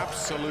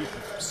 Absolute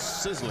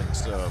sizzling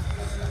serve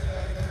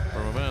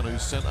from a man who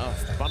sent a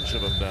bunch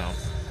of them down.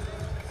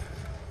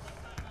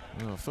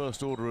 Well,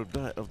 first order of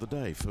the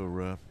day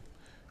for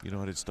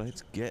United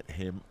States. Get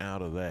him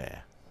out of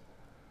there.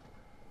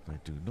 They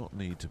do not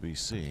need to be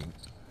seeing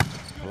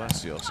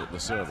Palacios at the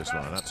service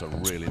line. That's a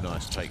really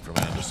nice take from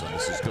Anderson.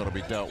 This has got to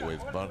be dealt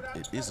with, but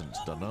it isn't.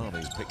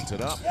 Danani's picked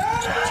it up.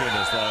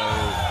 Martinez,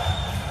 though,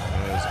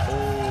 is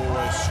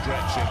always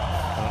stretching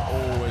and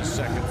always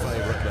second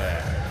favourite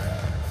there.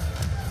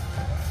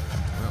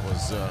 That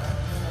was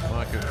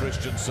Micah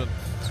Christensen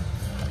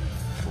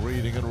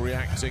reading and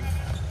reacting.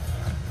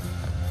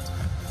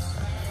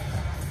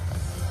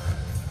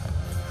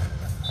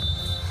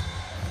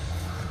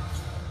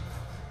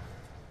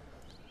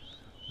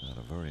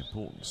 Very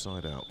important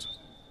side out.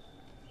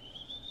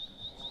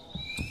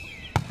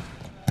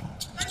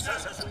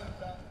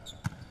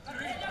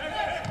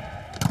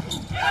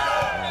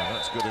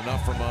 That's good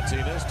enough from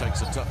Martinez.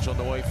 Takes a touch on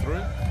the way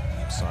through.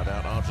 Side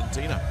out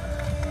Argentina.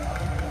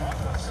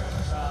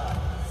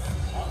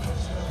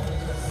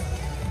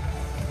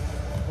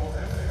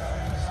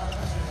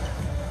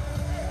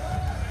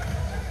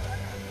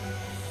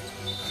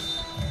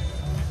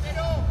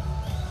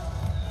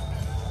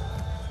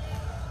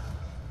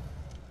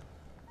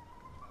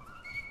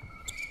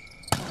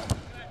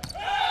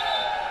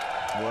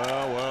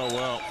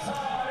 Well.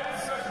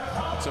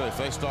 So if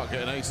they start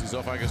getting aces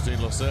off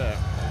Agustin Lasser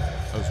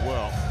as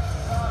well,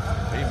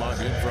 he might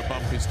be in for a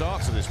bumpy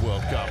start to this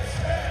World Cup.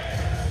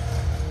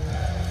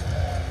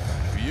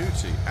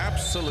 Beauty,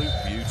 absolute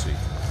beauty.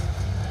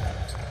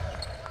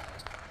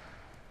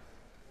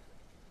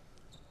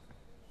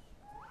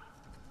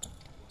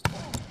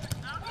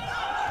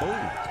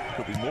 Oh,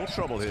 could be more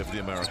trouble here for the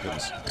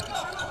Americans.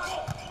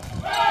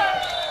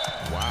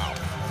 Wow.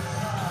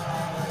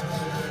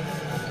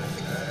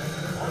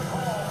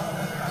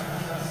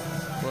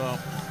 Well,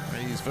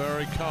 he's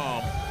very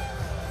calm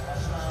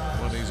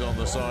when he's on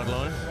the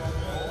sideline.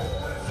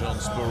 John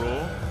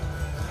Sparrow,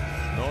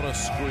 not a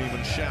scream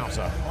and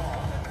shouter,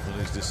 but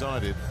he's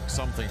decided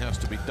something has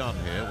to be done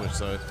here, which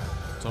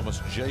Thomas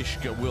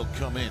Jejska will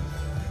come in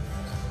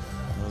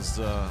as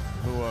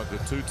Mua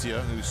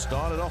Gatutia, who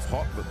started off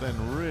hot but then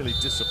really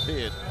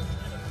disappeared,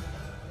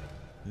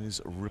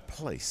 is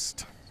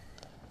replaced.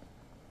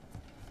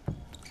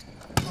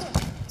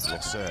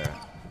 Lasser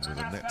with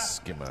a net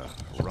skimmer.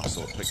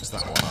 Russell picks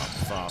that one up,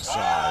 far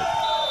side.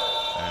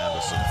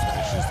 Anderson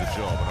finishes the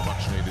job, and a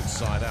much-needed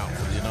side out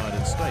for the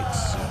United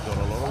States, who've got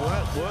a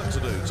lot of work to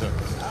do to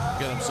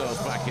get themselves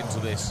back into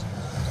this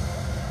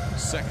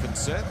second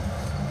set,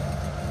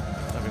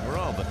 having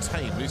rather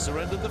tamely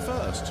surrendered the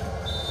first.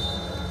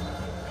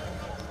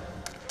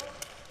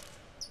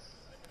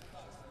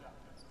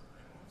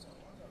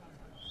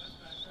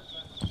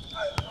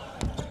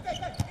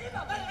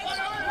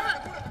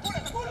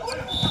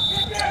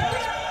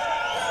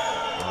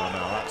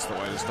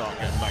 Start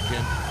getting back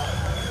in.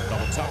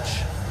 Double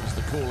touch is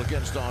the call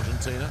against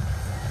Argentina.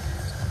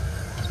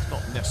 It's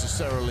not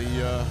necessarily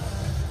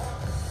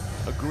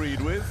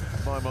agreed with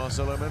by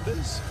Marcelo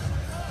Mendes.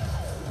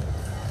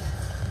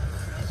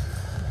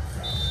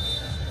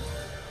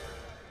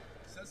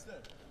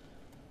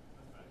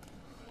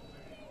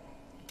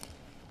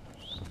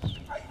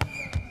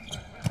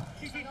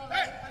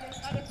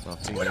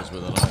 Martinez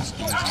with a nice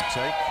easy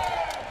take.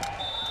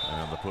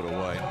 And the put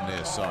away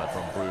near side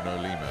from Bruno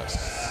Lima.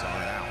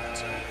 Side out.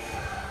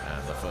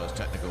 And the first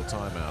technical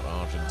timeout,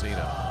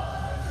 Argentina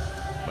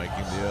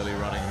making the early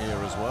running here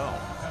as well.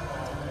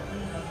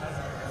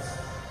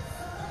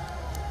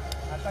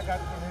 Ataca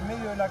en el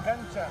medio de la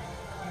cancha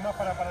y más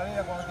para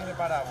paralela cuando tiene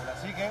parábola.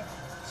 Así que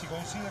si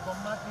coincide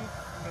con Mati,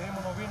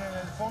 quedémonos bien en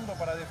el fondo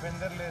para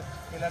defenderle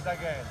el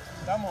ataque a él.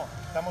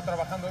 Estamos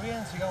trabajando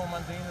bien, sigamos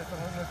manteniendo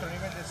nuestro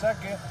nivel de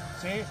saque,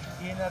 ¿sí?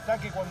 Y en el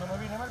ataque cuando nos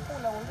viene mal,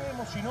 pum, la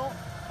volvemos, si no,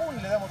 pum,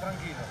 le damos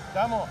tranquilo.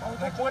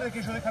 Recuerden que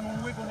ellos dejan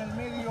un hueco en el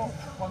medio,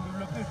 cuando el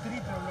bloqueo es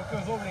triple, el bloqueo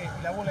es doble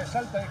y la bola es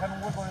alta, dejan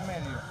un hueco en el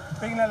medio.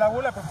 Peguen a la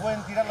bola, pero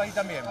pueden tirarla ahí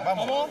también.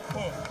 Vamos.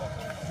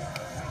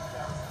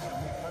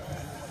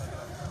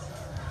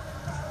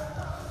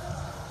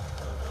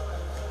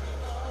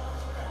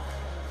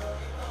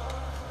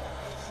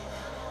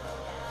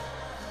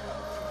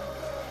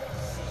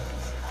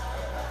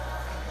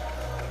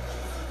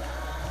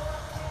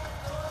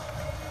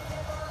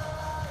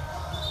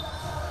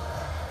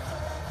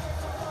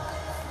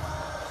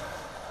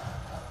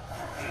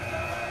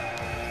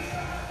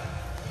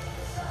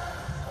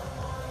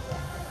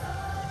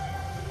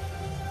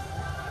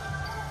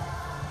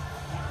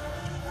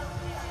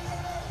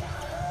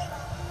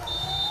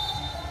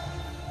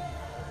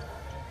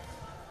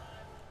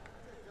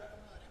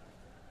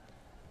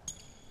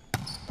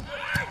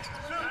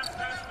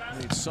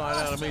 side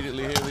out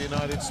immediately here in the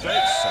United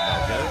States, and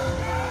they'll get it.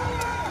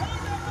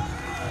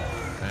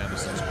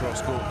 Anderson's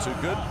cross court too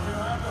good.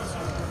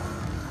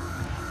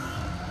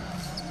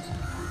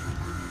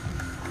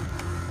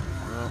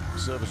 Well,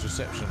 service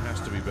reception has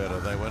to be better.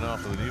 They went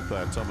after the new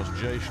player, Thomas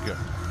Jejska,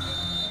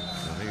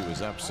 and he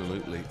was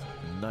absolutely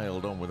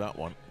nailed on with that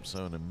one.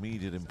 So an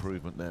immediate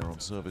improvement there on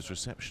service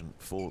reception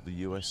for the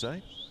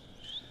USA.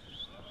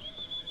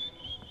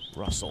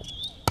 Russell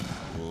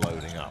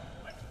loading up.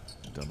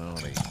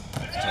 Donani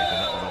taking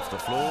that one off the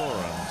floor,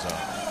 and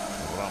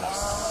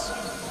Ramos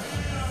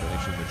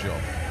finishing the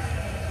job.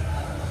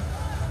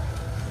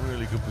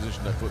 Really good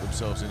position they put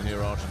themselves in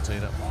here,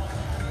 Argentina.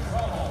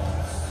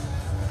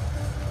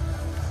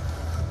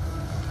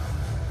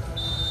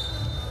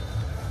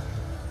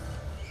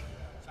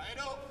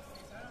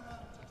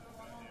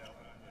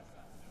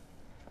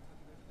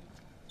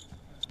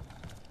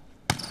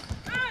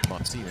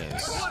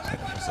 Martinez,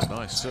 it's a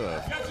nice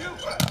serve. A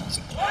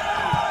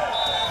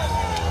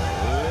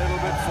little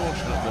bit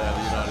fortunate there,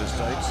 the United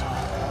States.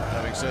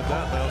 Having said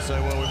that, they'll say,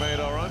 well, we made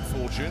our own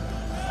fortune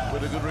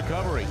with a good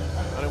recovery.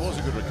 And it was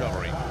a good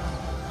recovery,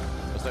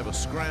 as they were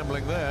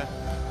scrambling there.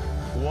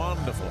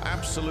 Wonderful,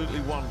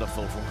 absolutely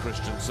wonderful from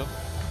Christensen.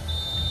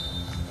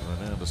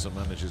 And Anderson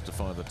manages to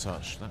find the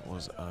touch. That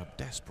was a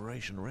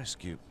desperation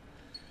rescue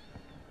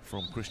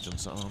from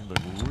Christensen under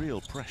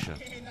real pressure.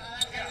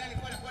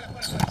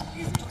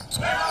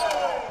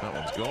 That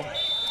one's gone.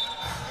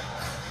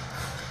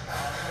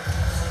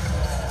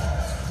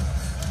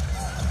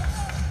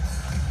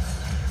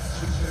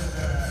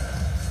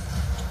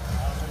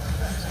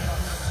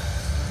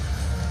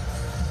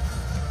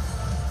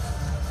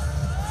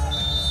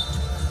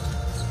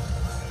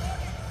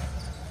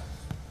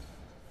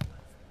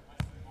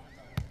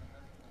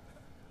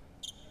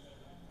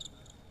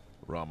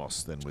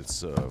 Ramos then with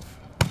serve.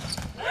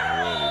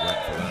 Really went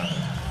for that.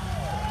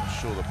 I'm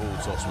sure the ball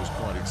toss was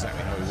quite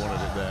exactly how he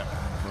wanted it there.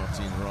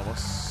 Martin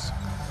Ramos.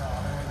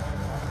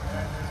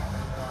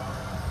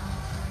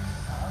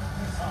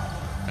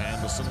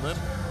 Anderson then.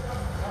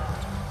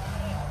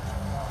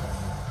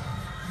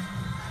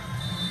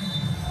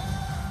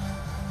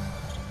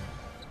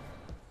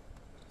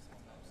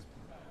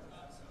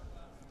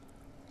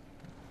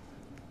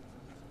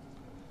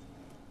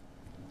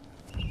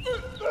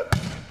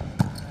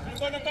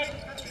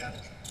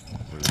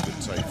 Really good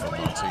take from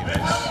Martinez.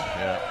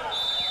 Yeah.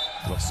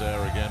 Losser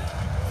again,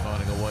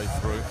 finding a way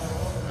through.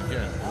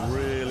 Again,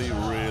 really,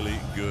 really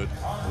good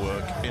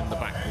work in the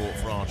backcourt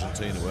for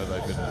Argentina, where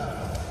they've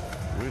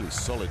been really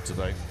solid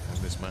today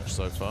in this match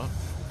so far.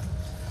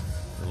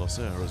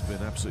 Losser has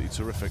been absolutely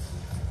terrific.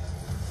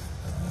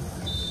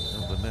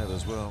 And the net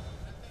as well.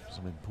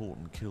 Some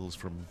important kills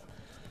from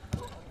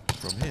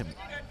him.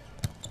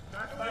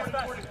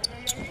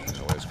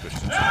 Where's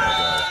Christensen going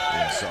to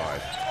go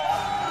inside?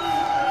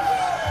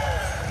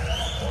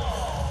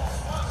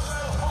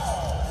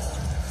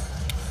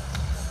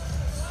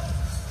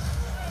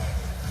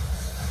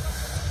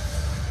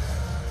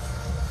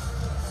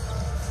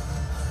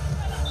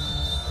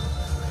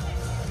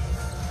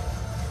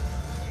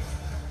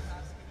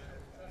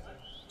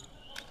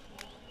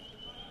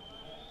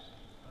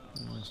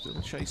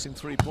 Still chasing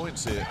 3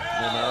 points here,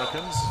 the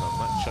Americans, and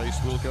that chase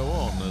will go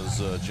on as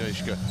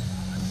Jejska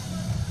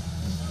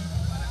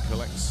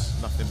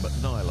collects nothing but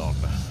nylon.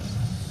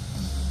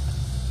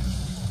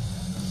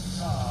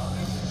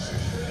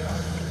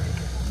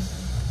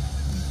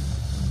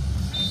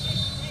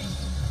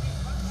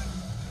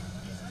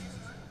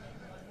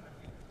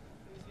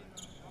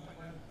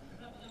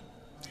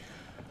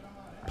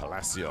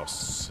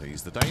 Palacios,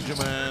 he's the danger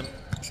man.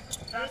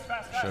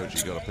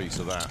 Shoji got a piece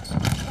of that.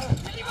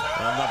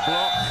 And the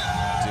block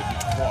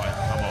didn't quite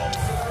come off.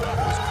 That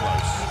was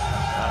close.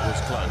 That was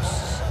close.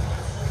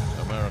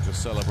 America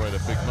celebrate a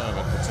big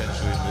moment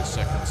potentially in this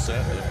second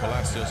set. If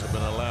Palacios had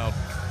been allowed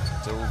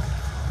to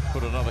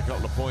put another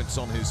couple of points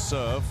on his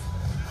serve,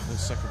 this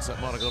second set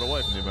might have got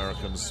away from the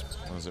Americans.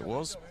 As it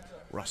was,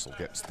 Russell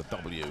gets the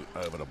W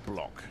over the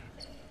block.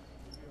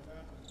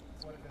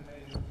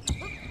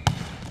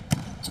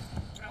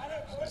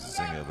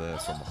 Zinger there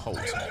from Holt.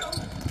 And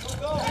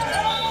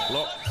the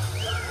block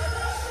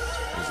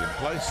is in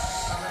place,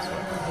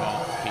 but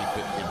can't keep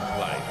it in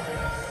play.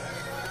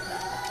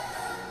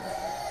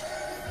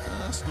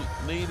 That's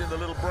needing the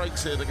little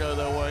breaks here to go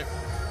their way,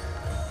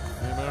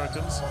 the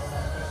Americans.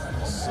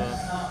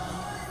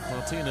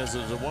 Martinez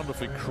is a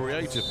wonderfully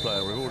creative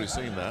player, we've already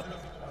seen that.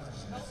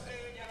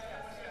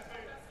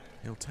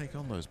 He'll take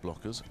on those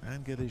blockers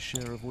and get his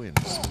share of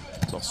wins.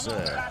 Losser.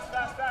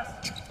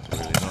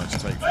 Really nice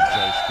take from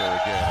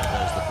Jejska again, and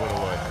there's the put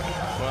away.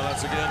 Well,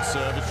 that's again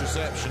service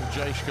reception.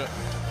 Jejska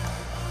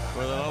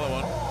with another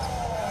one.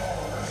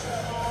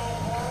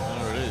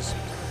 There it is.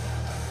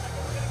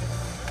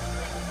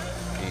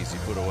 Easy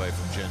put away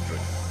from Gendry.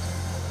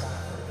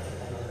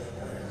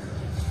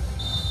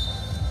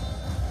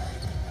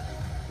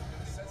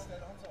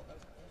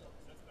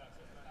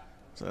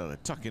 So they're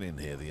tucking in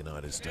here, the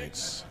United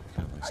States.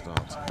 Can they start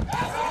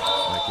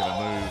making a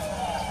move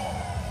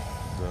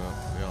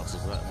the answer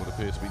to that would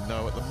appear to be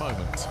no at the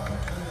moment.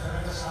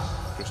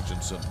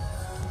 Christensen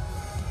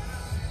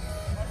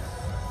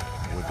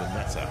with the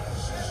netter.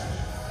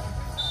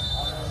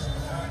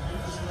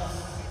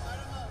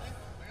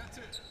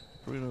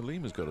 Bruno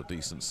Lima's got a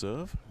decent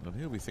serve, and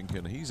he'll be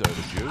thinking he's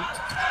overdue.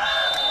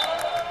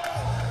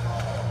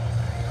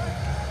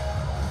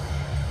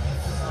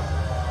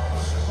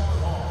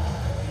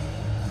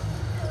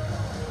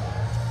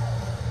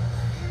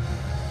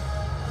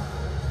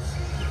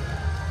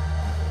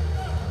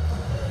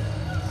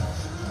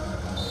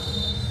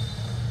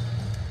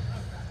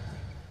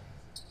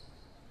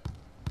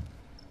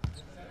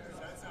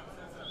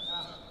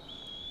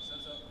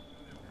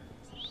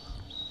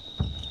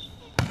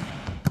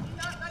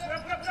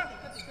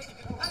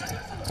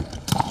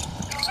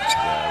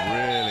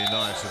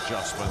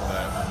 Adjustment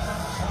there.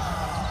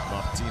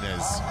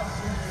 Martinez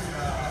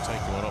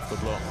taking one off the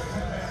block.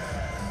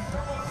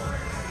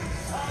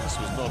 This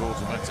was not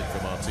automatic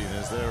for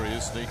Martinez. There he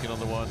is, sneaking on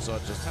the wide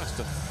side. Just has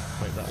to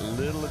make that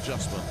little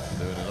adjustment.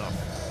 Doing enough.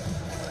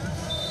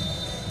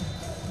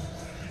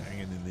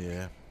 Hanging in the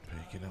air,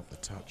 picking up the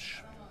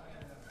touch.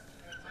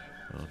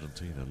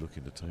 Argentina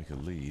looking to take a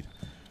lead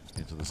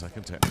into the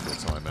second technical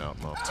timeout.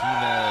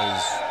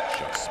 Martinez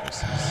just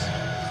misses.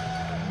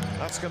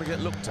 That's going to get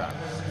looked at.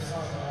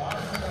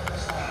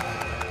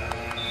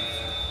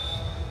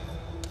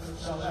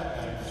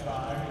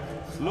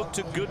 Looked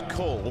a good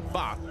call,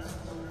 but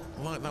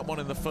like that one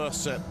in the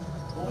first set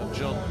that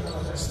John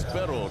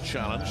Speror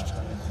challenged,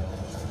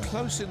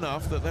 close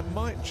enough that there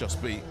might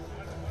just be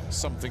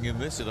something in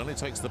this. It only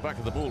takes the back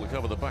of the ball to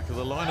cover the back of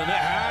the line, and it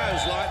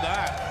has, like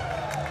that.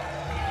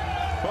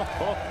 Ho,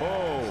 ho,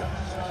 ho.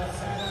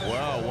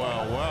 Wow,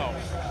 wow, wow.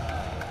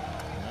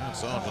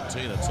 That's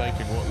Argentina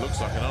taking what looks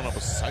like an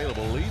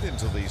unassailable lead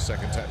into the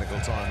second technical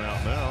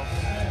timeout now.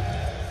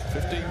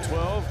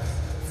 15-12,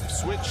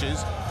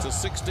 switches to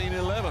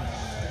 16-11.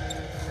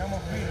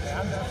 Sigamos firmes,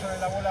 Anderson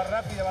en la bola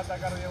rápida va a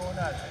atacar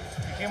diagonal.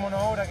 Fijémonos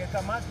ahora que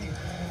está Mati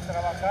en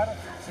trabajar,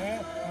 ¿sí?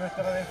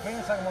 Nuestra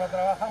defensa como la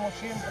trabajamos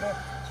siempre,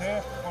 ¿sí?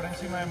 Por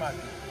encima de Mati.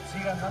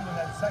 Sigan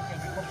dándole al saque el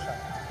mejor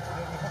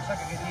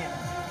saque que tienen.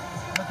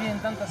 No tienen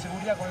tanta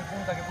seguridad con el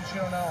punta que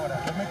pusieron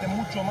ahora. Les meten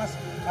mucho más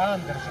a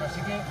Anderson,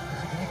 así que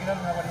si tiene que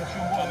darle una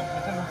variación buena,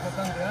 meterle un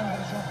flotante a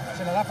Anderson,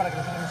 se la da para que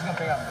los otros no sigan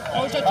pegando.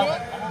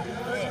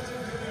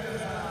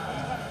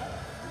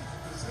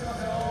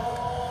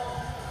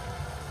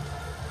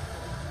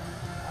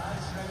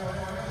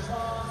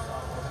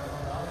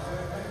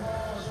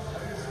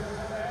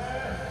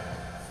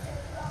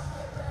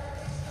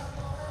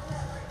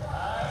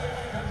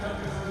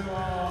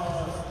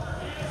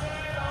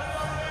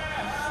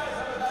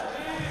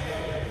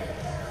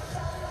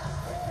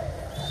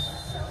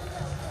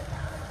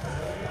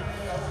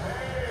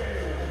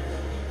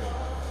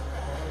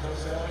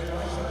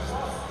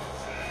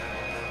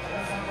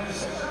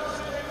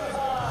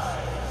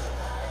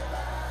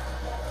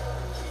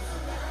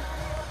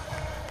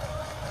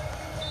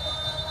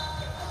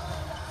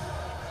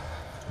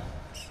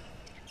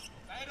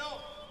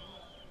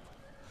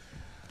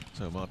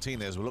 So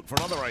Martinez will look for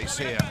another ace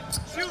here.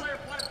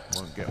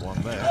 Won't get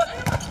one there.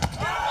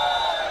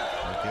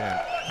 Again,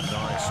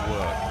 nice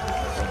work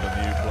from the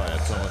new player,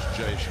 Thomas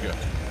Jejka.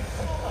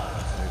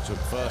 He took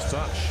first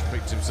touch,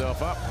 picked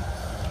himself up,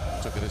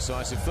 took a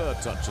decisive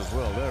third touch as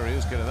well. There he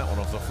is, getting that one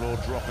off the floor,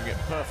 dropping it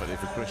perfectly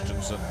for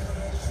Christensen,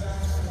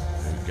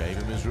 who gave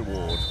him his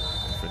reward.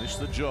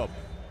 Finished the job.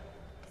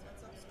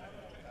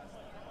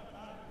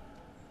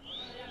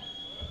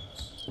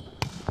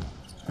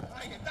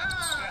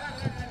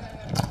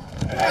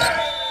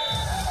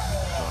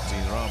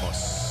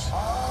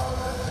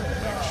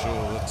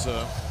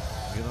 The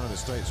United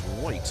States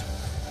wait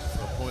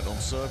for a point on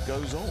serve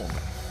goes on.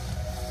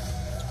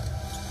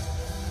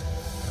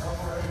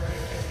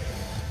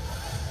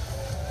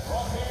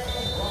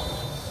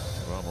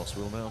 Ramos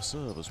will now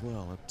serve as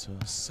well at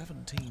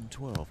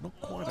 17-12.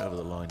 Not quite over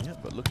the line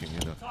yet, but looking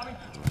in a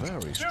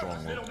very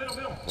strong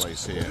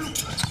place here.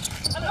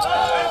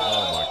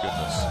 Oh my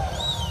goodness.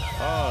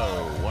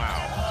 Oh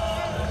wow.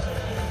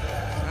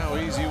 How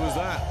easy was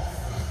that?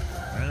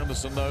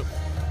 Anderson though,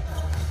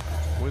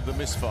 with the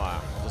misfire.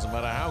 Doesn't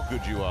matter how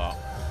good you are,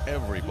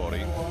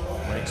 everybody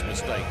makes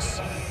mistakes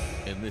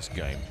in this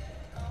game.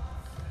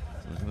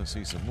 We're going to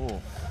see some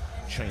more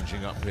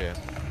changing up here.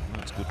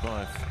 That's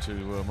goodbye to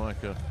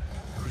Micah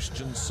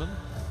Christensen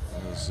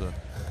as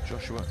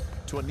Joshua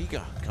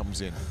Tuaniga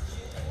comes in.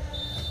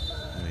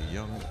 A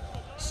young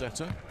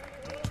setter,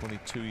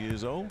 22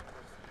 years old,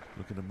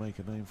 looking to make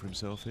a name for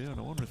himself here. And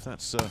I wonder if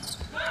that's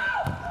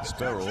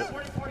Speror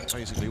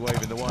basically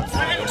waving the white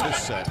flag on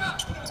this set.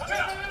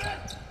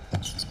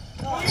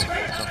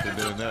 Nothing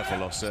doing there for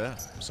Losser.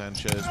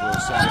 Sanchez will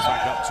send it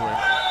back up to him.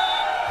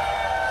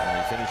 And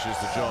he finishes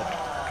the job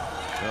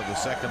of the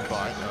second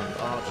bite. And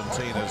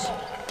Argentina's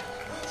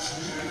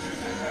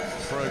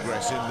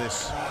progress in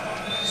this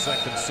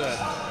second set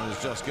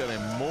is just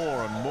getting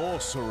more and more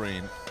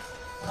serene.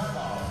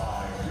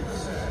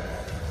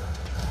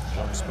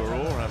 John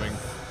Speror having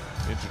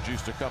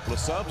Introduced a couple of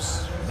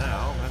subs,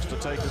 now has to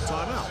take a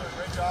timeout.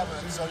 Great job,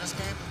 so just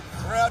keep,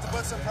 we're gonna have to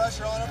put some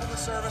pressure on them in the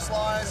service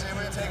lines, and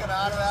we're gonna take them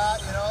out of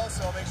that, you know,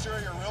 so make sure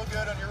you're real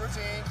good on your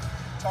routine,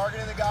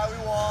 targeting the guy we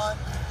want,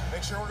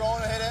 make sure we're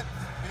going to hit it,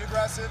 be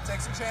aggressive, take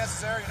some chances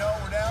there, you know,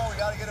 we're down, we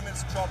gotta get them in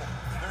some trouble.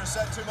 They're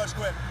setting too much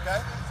quick,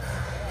 okay?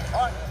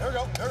 All right, here we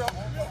go, here we go.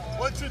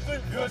 1, 2, 3,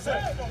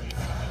 USA.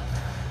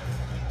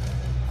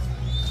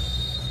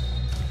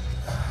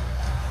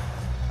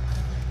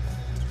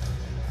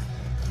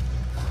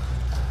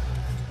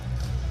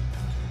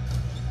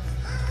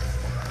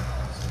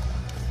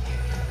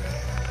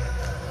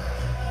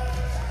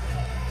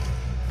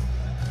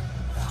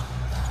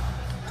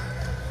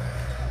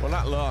 Well,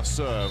 that last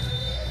serve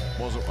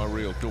wasn't a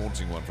real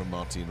daunting one from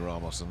Martin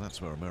Ramos, and that's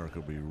where America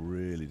will be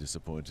really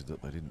disappointed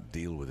that they didn't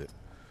deal with it.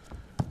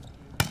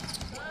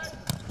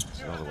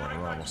 Another one,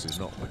 Ramos is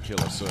not the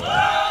killer serve.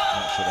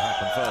 That should have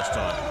happened first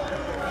time.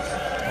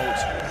 Holt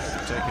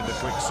taking the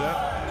quick set.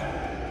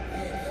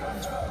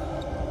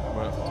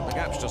 Well, the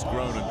gap's just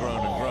grown and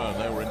grown and grown.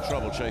 They were in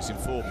trouble chasing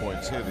 4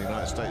 points here. The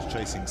United States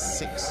chasing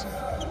 6.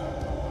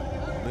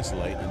 This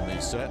late in the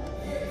set.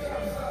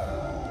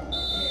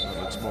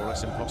 It looks more or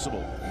less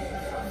impossible.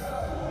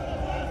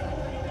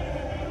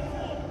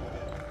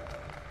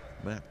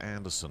 Matt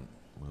Anderson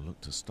will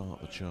look to start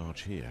the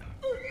charge here.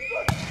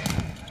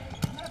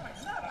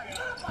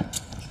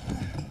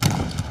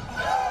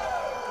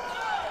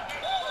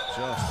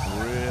 Just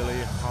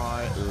really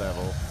high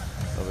level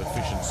of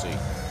efficiency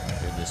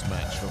in this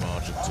match from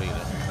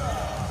Argentina.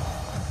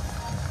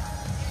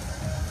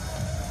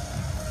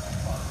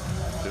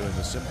 Doing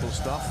the simple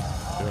stuff,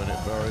 doing it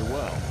very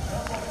well.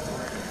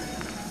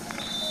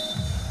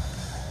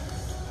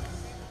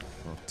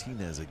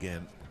 Martinez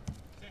again,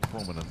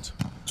 prominent.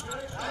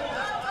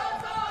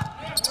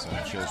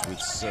 Sanchez with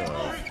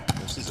serve.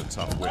 This is a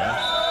tough winner.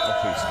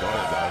 Oh, he's got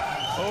it though.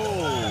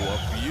 Oh, a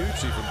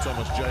beauty from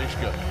Thomas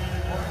Jejka.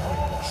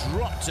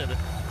 Dropped it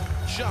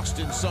just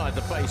inside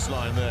the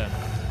baseline there.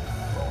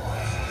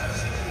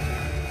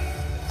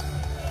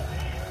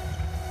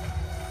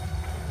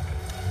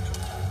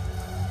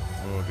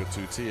 Oh,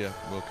 Gatutia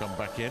will come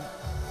back in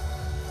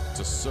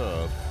to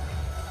serve.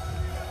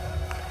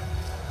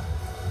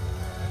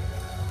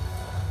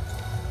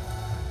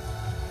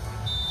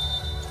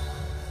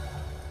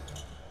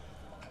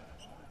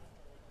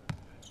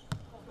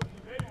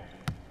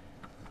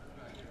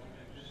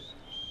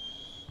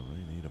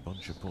 They need a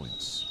bunch of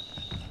points.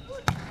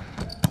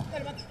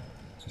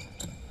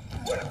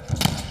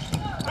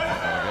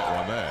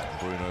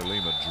 Bruno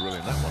Lima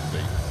drilling that one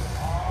deep.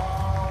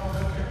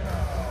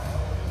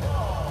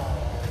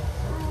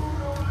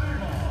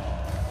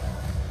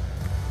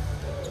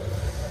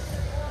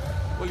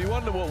 Well, you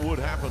wonder what would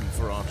happen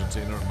for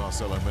Argentina and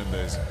Marcelo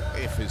Mendez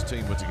if his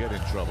team were to get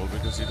in trouble,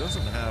 because he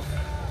doesn't have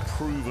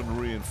proven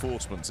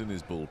reinforcements in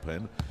his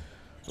bullpen.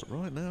 But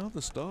right now,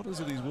 the starters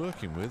that he's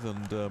working with,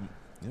 and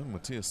young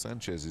Matias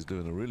Sanchez is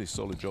doing a really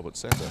solid job at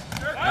center.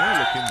 They're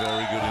looking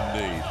very good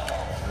indeed.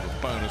 A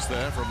little bonus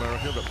there for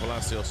America that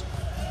Palacios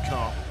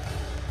can't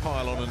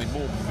pile on any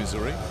more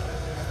misery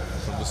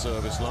from the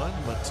service line,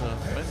 but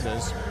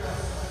Mendez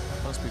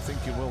must be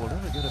thinking, well, we'll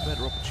never get a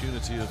better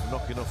opportunity of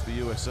knocking off the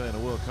USA in a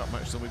World Cup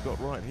match than we've got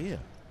right here.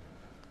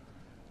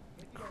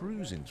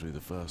 Cruising through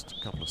the first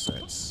couple of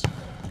sets.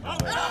 Can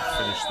they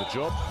finish the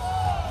job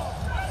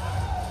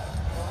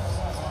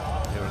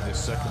here in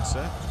this second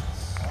set?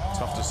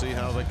 Tough to see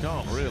how they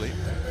can't, really.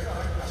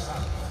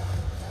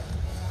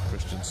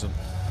 Christensen,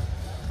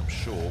 I'm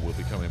sure, will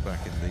be coming back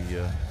in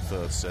the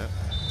third set.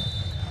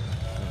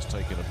 Just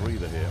taking a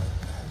breather here.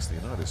 The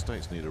United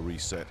States need a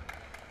reset,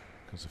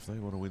 because if they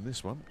want to win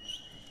this one,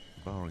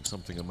 barring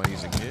something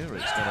amazing here,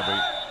 it's going to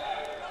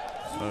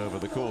be over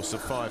the course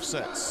of 5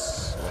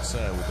 sets.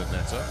 Lasser with the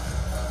netter.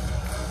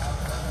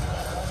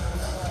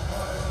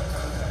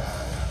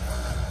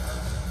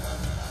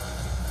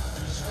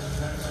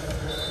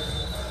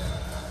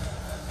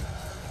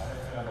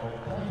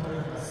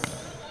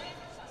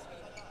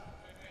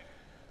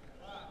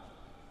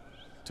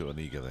 To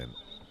Aniga then.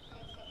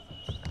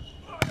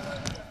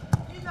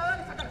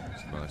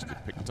 Nicely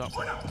picked up. So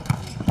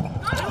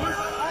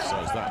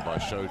is that by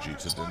Shoji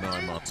to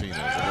deny Martinez. A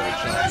little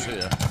chance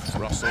here.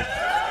 Russell,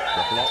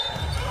 the block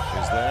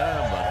is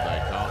there, but they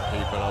can't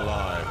keep it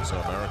alive. So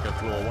America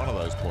claw one of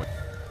those points.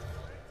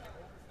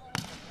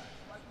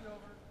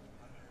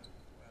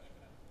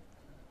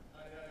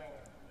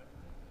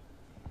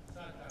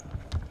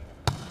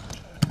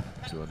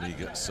 To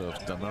Aniga serves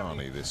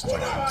Danani this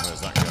time.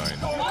 Where's that going?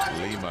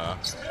 Lima.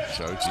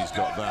 Shoji's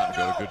got that.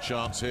 Got a good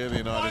chance here, the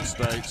United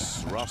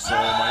States. Russell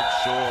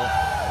makes sure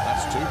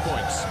that's 2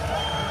 points.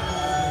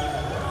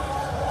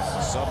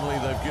 Suddenly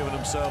they've given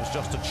themselves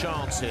just a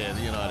chance here,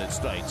 the United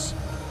States.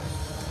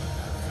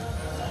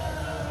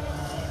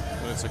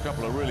 And it's a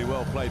couple of really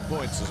well played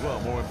points as well,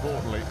 more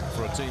importantly,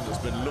 for a team that's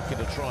been looking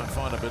to try and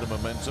find a bit of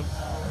momentum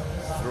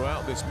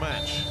throughout this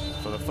match.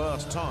 For the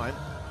first time,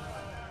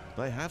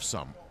 they have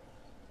some.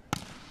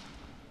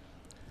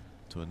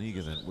 To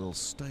Aniga then will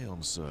stay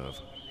on serve.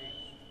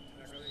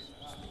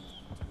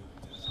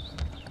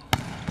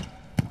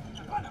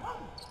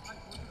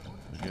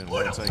 Again,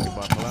 well taken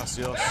by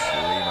Palacios.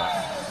 Lima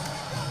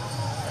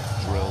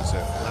drills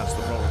it. That's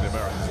the problem the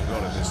Americans have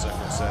got in this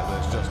second set.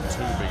 There's just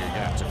too big a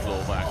gap to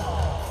claw back.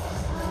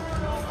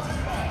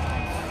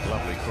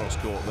 Lovely cross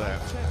court there.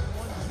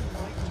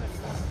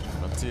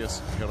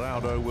 Matias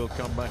Giraldo will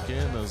come back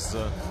in as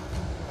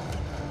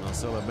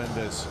Marcelo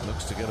Mendes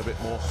looks to get a bit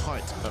more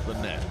height at the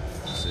net.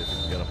 See if he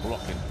can get a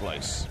block in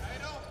place.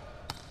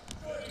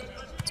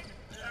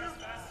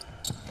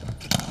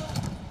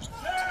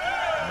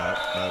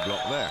 No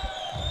block there.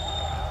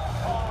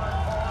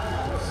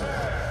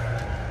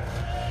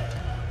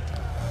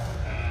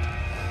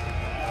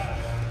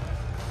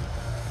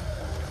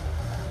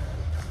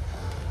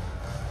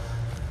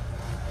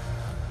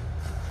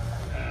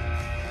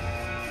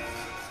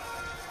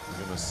 We're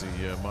going to see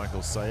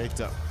Michael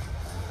Saeta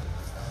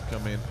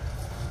come in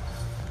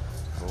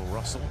for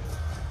Russell.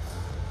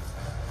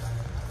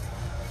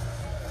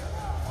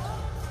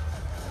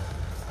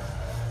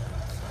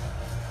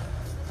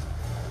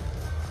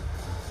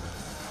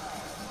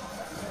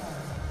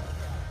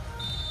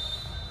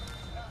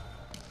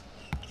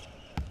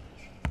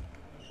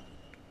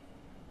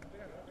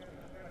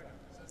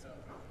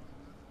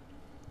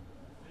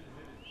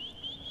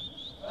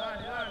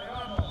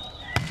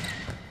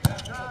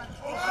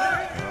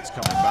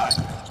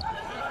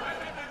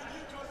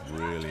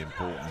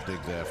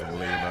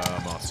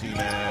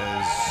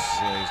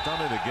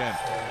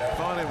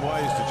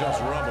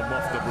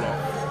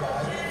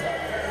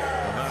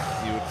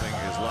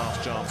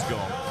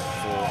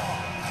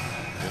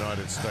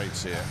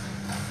 States here,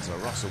 so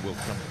Russell will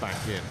come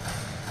back in.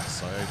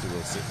 Saeta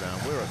will sit down.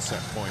 We're at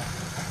set point,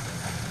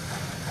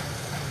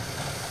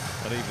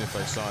 and even if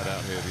they side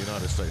out here, the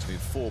United States need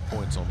 4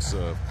 points on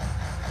serve.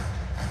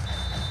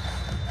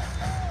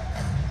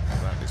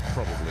 That is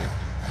probably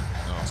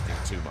asking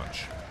too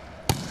much.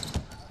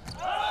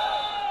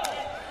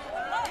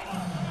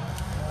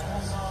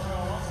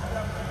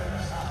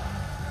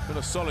 Been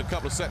a solid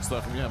couple of sets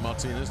though from Jan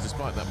Martinez,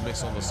 despite that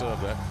miss on the serve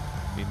there.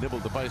 He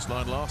nibbled the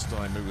baseline last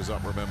time he was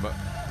up, remember.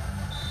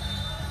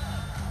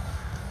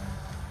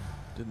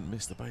 Didn't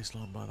miss the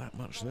baseline by that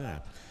much there.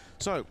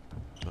 So,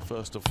 the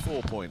first of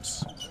 4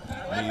 points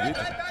needed.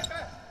 Oh,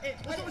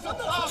 Lima's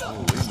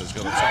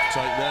got a tough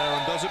take there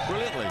and does it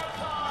brilliantly.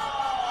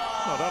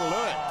 Oh, that'll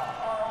do it.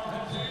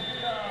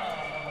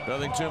 Don't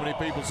think too many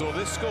people saw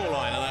this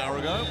scoreline an hour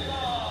ago.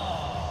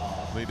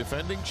 The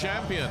defending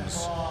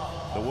champions,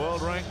 the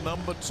world rank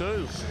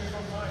 #2.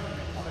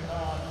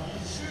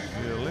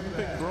 The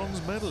Olympic bronze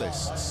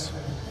medalists,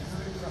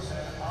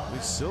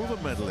 the silver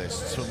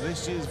medalists from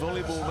this year's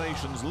Volleyball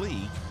Nations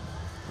League,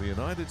 the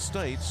United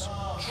States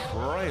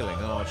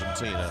trailing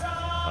Argentina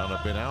and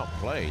have been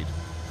outplayed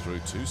through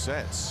 2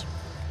 sets.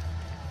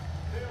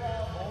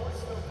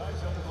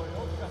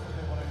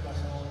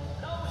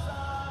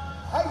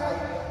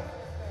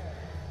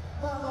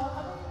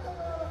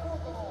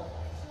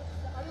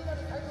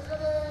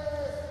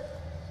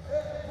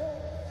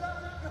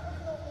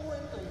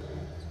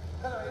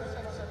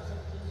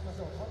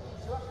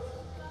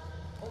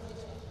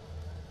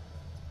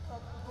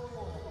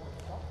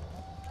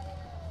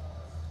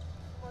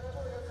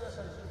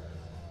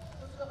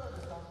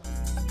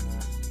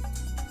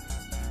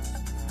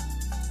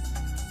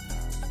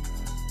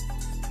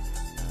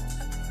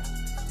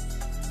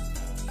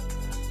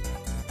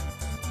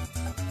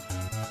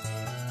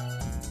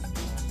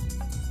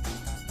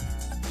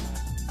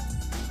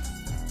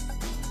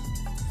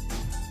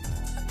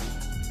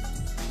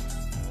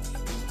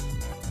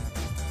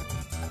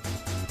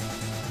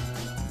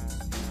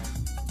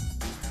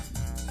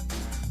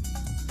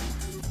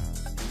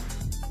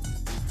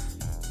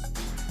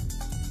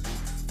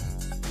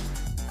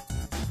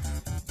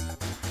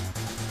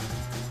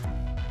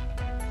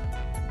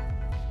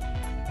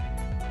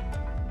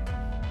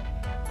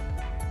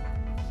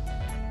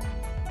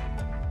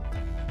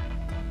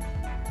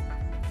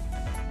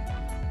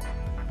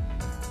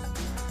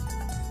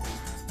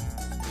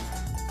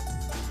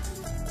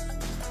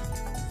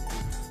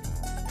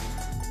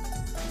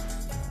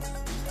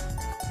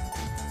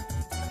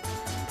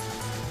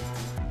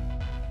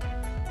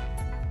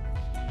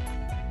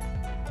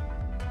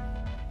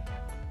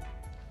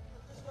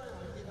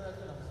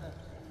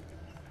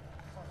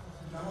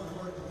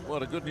 Well,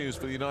 the good news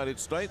for the United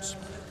States,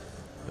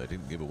 they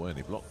didn't give away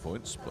any block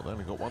points, but they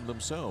only got one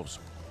themselves.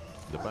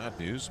 The bad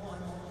news,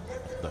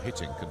 the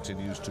hitting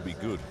continues to be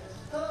good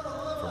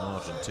from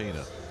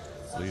Argentina.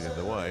 Leading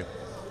the way,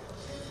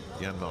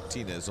 Jan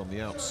Martinez on the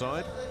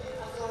outside,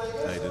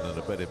 aided and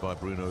abetted by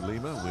Bruno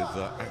Lima, with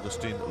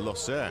Agustin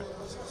Losser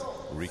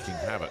wreaking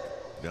havoc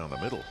down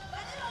the middle.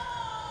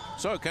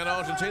 So can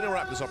Argentina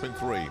wrap this up in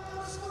 3?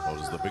 Or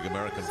does the big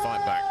American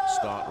fight back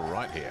start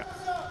right here?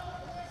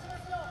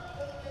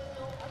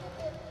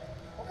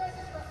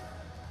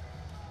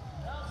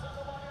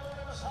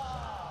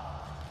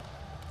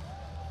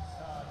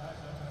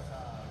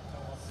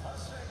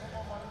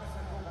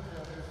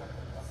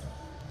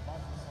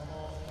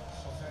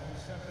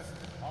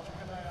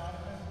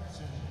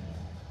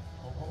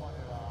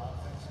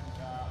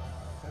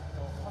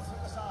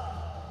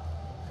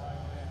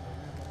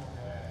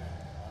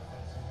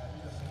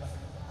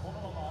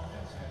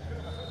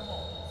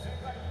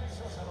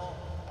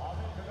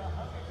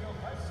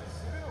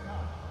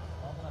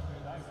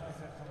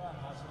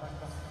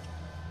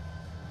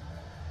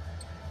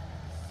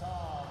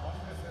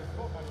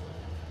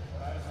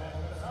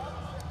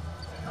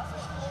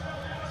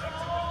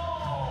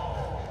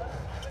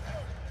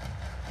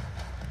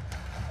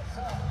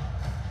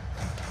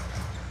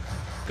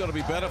 got to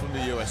be better from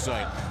the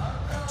USA.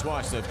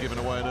 Twice they've given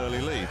away an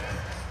early lead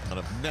and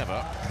have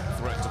never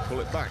threatened to pull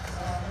it back.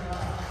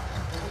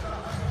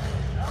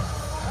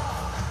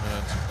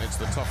 And it's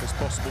the toughest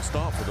possible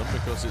start for them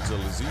because it's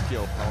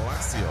Ezequiel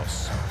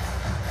Palacios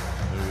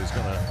who is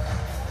going to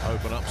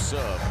open up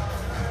serve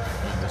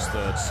in this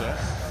third set.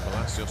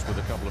 Palacios with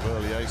a couple of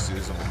early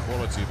aces, and the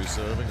quality of his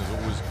serving has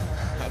always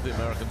had the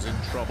Americans in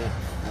trouble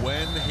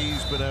when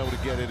he's been able to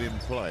get it in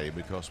play,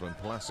 because when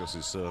Palacios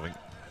is serving,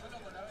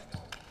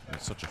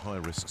 it's such a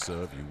high-risk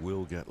serve, you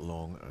will get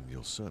long, and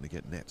you'll certainly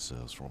get net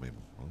serves from him.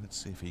 Well, let's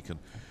see if he can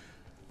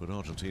put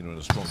Argentina in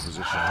a strong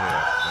position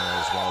here.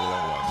 There's one of the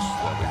long ones.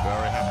 They'll be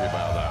very happy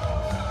about that,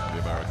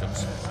 the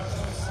Americans.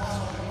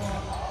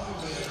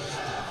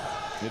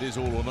 It is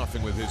all or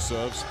nothing with his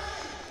serves.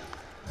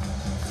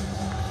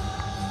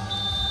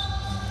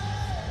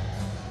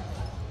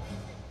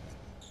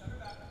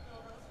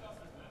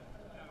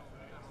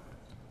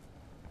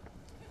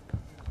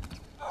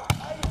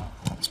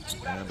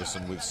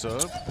 Anderson with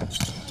serve.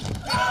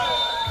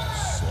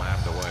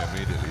 Slammed away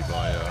immediately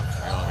by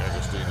young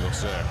Agustin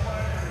Losser.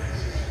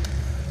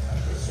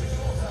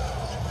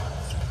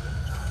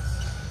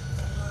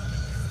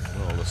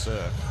 Well,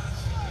 Losser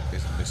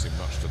isn't missing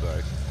much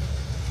today.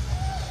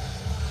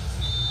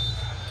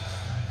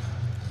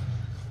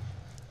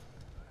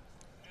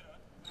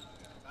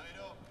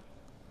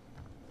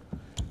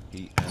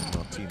 He and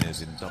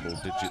Martinez in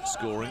double-digit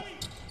scoring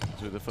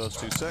through the first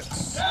two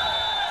sets.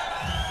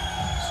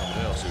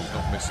 Someone else who's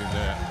not missing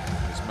there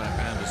is Matt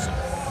Anderson.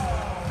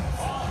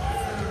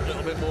 A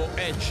little bit more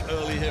edge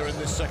early here in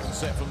this second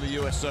set from the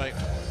USA. A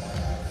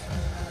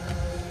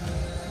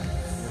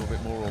little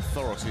bit more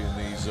authority in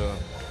these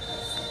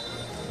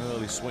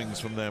early swings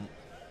from them.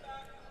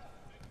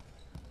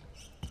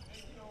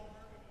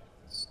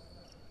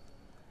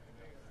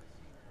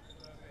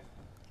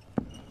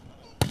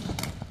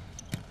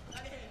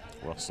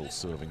 Russell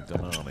serving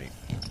Danani.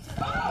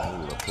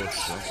 Oh, the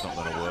push, that's not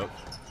going to work.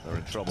 They're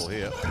in trouble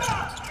here.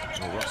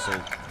 Well,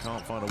 Russell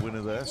can't find a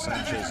winner there.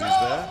 Sanchez is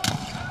there.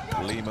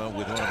 Lima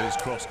with one of his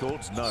cross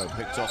courts. No,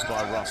 picked off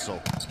by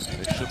Russell.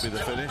 This should be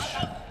the finish.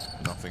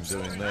 Nothing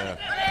doing there.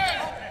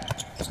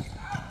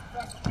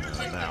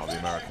 And now the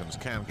Americans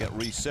can get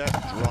reset.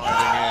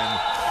 Driving in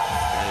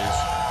is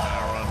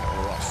Aaron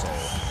Russell.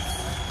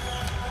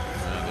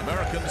 And the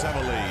Americans have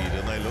a lead,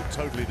 and they look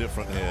totally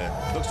different here.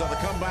 Looks like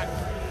the comeback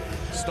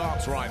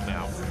starts right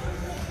now.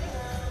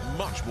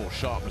 Much more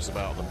sharpness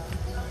about them.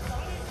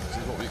 This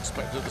is what we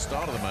expected at the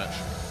start of the match.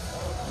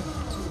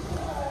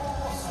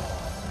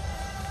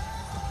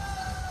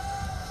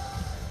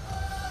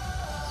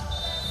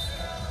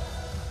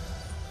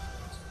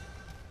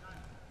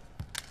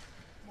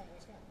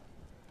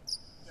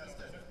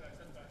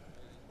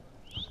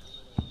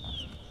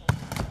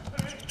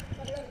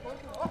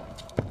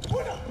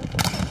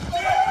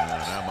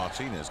 Now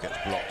Martinez gets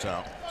blocked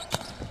out.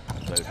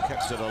 They've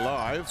kept it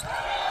alive.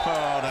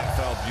 Oh, that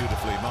fell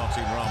beautifully.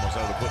 Martin Ramos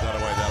able to put that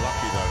away. They're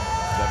lucky, though.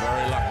 They're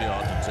very lucky,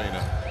 Argentina.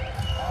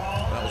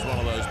 That was one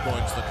of those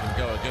points that can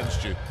go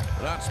against you.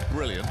 That's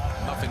brilliant.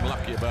 Nothing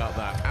lucky about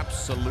that.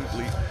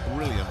 Absolutely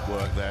brilliant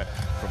work there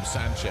from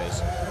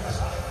Sanchez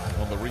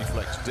on the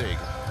reflex dig.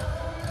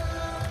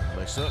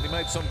 They certainly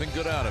made something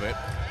good out of it,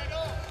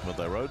 but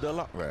they rode their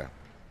luck there.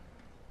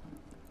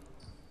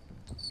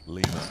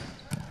 Lima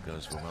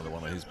goes for another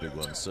one of his big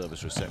ones.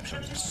 Service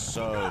reception,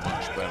 so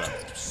much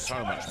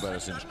better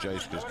since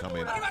Jayska's come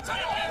in.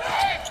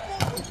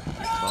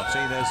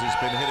 Martinez has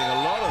been hitting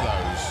a lot of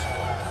those.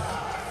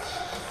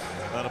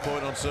 And a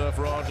point on serve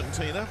for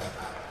Argentina.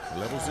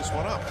 Levels this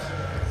one up.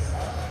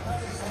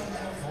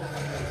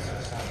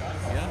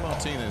 Yeah,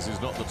 Martinez is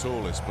not the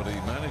tallest, but he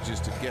manages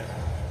to get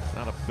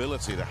that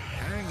ability to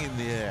hang in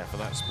the air for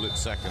that split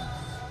second.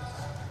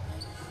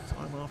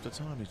 Time after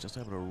time, he's just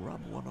able to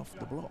rub one off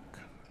the block.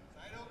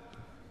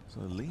 So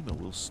Lima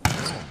will stay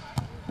on.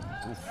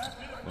 Oof.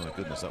 Oh my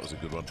goodness, that was a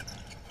good one.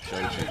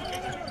 Shoji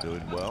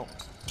doing well.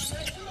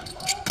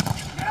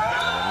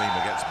 And then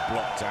Lima gets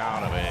blocked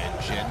out of it.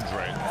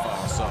 Gendron,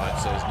 far side,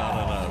 says no.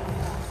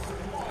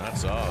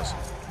 That's ours.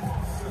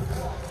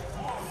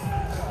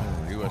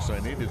 The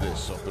USA needed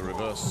this off the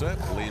reverse set.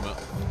 Lima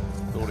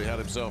thought he had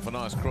himself a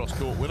nice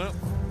cross-court winner.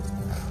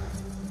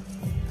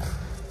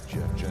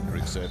 Jeff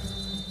Gendron said,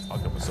 I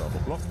got myself a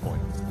block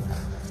point.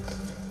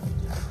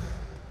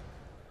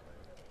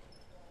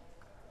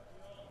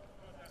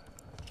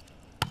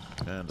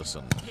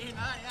 Anderson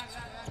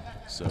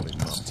serving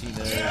Martinez.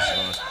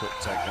 Nice quick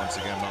take once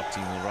again,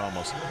 Martinez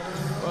Ramos.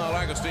 Well,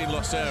 Agustin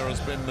Losser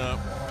has been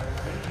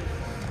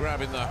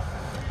grabbing the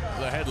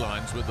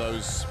headlines with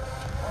those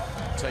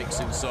takes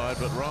inside,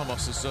 but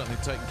Ramos has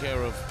certainly taken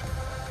care of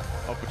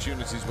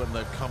opportunities when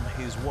they've come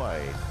his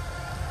way.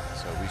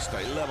 So we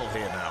stay level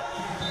here now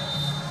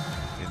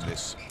in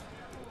this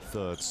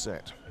third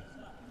set.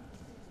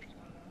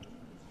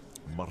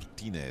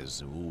 Martinez,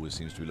 who always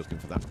seems to be looking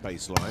for that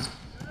baseline.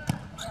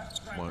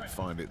 Won't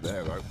find it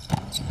there, though.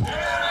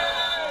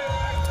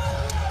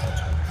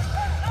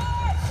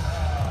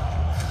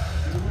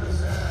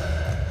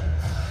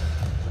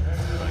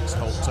 Thanks,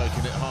 hold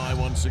taking it high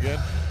once again.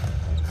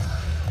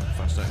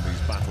 Fascinating,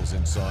 these battles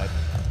inside.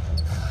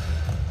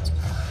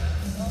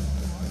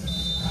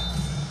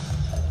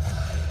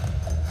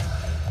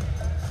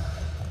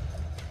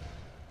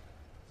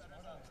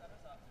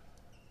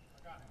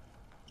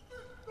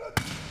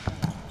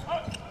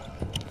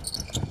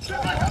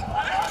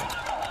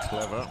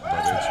 Clever,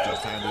 but it's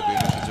just handed the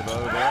initiative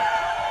over.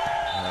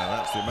 And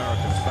that's the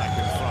Americans back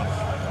in front.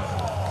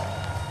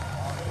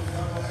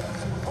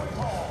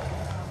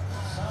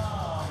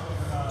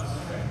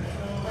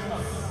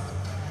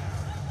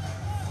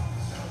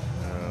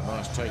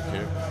 Nice take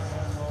here.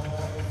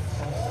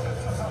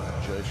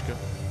 Jejka.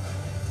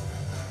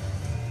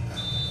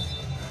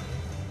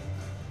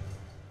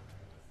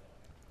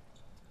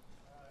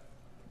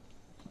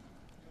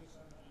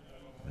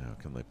 Now,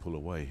 can they pull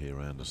away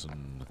here,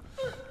 Anderson?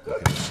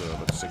 Looking to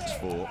serve at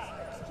 6-4.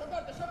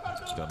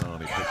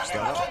 Danani picks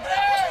that up.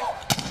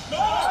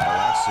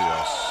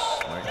 Palacios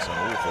makes an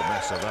awful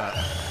mess of that.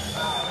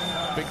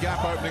 Big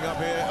gap opening up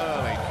here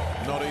early.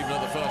 Not even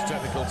at the first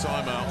technical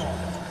timeout.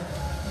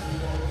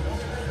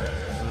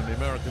 And the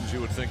Americans,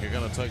 you would think, are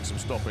going to take some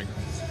stopping,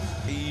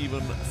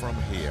 even from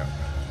here.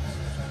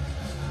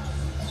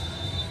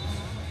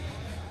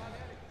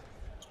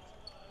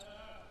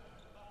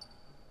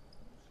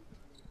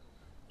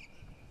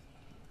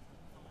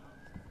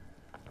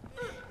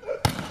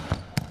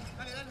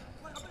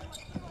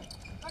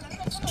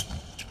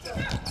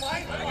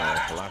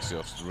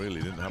 Palacios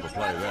really didn't have a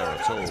play there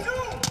at all.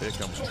 Here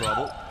comes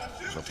trouble.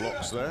 The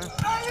block's there.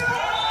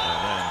 And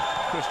then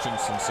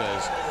Christensen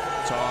says,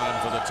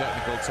 time for the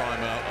technical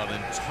timeout. An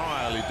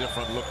entirely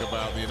different look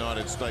about the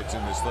United States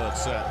in this third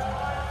set.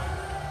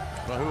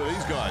 But who are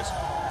these guys?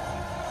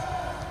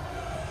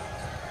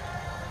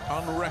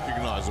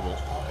 Unrecognizable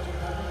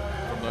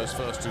from those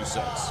first two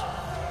sets.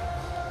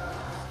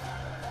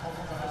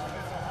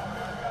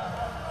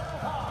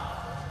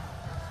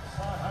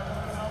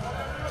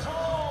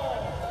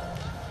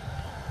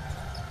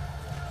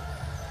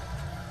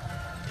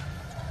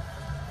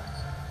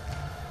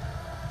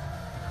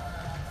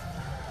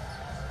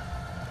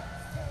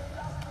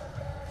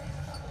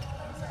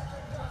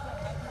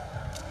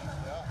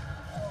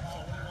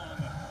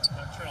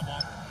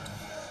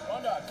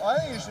 I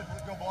think you should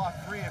go block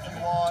 3 if you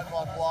want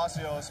on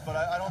Palacios, but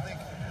I don't think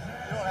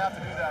you don't have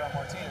to do that on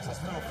Martinez. Let's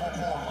do a full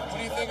pull on Martinez. What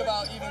do you think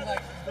about even like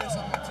this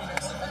on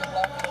Martinez on the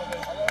block a little bit?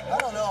 I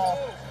don't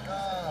know.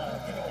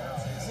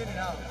 He's in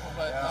and out,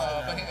 but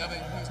I mean,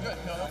 he's good.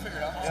 He'll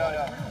figure it out.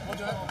 Yeah. We'll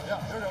do it.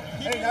 Yeah, there we go.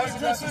 Hey, nice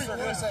aggressive serve.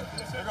 There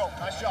we go.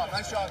 Nice shot.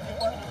 Nice shot. Keep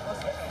playing.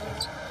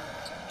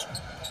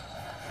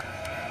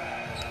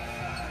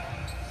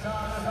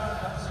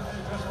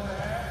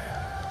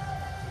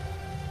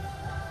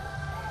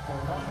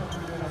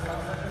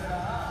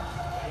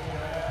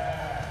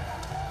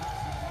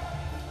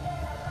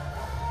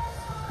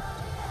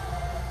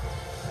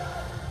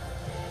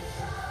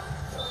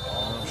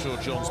 I'm sure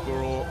John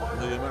Spurall,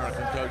 the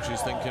American coach,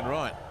 is thinking,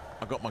 right,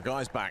 I've got my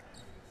guys back.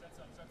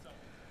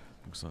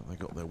 Looks like they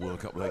got their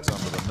World Cup legs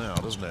under them now,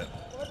 doesn't it?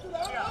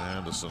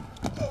 Anderson.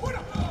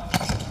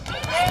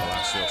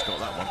 Palacios got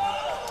that one.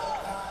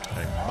 A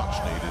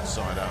much-needed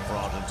side out for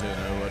Argentina,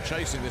 who are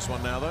chasing this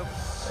one now, though.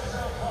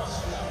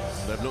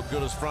 They've looked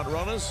good as front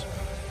runners.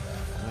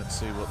 Let's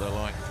see what they're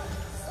like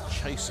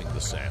chasing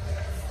the set.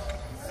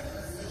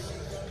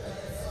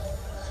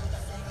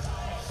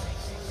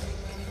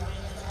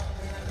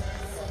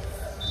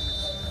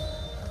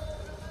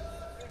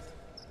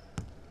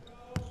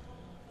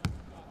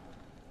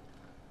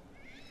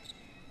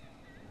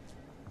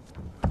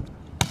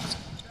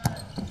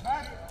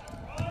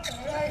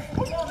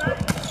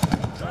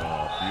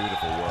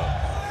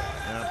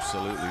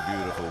 Absolutely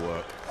beautiful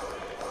work.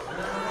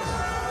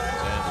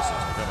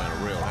 Anderson's becoming a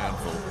real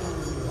handful.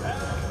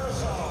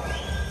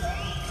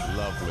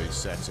 Lovely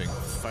setting,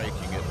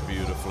 faking it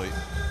beautifully.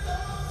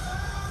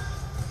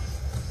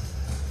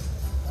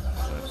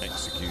 And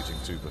executing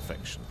to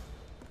perfection.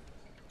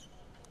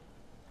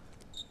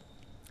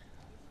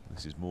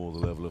 This is more the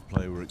level of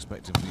play we're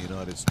expecting from the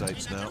United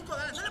States now.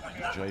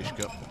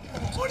 Jejka.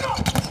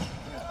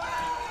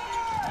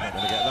 Not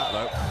going to get that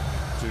though.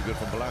 Too good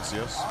from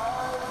Palacios.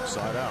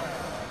 Side out.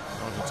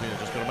 Argentina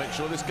just got to make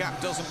sure this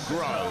gap doesn't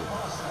grow,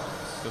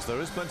 because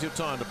there is plenty of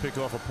time to pick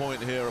off a point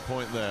here, a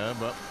point there,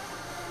 but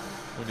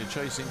when you're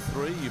chasing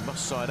 3, you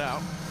must side out.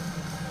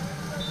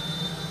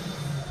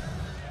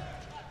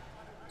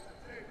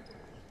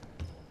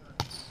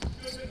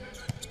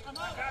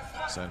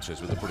 Sanchez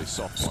with a pretty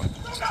soft one.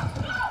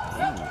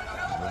 Ooh,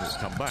 then it's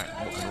come back.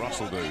 What can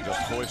Russell do?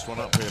 Just hoist one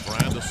up here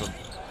for Anderson.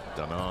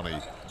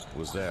 Danani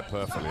was there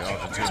perfectly.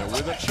 Argentina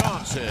with a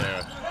chance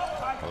here.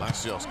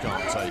 Palacios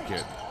can't take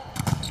it.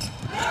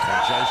 And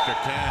Jejka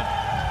can.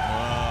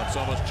 Ah,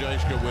 Thomas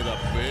Jejka with a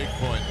big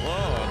point.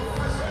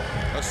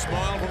 Whoa, a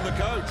smile from the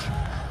coach.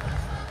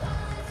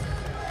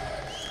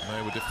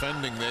 They were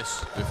defending it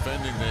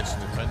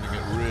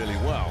really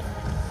well.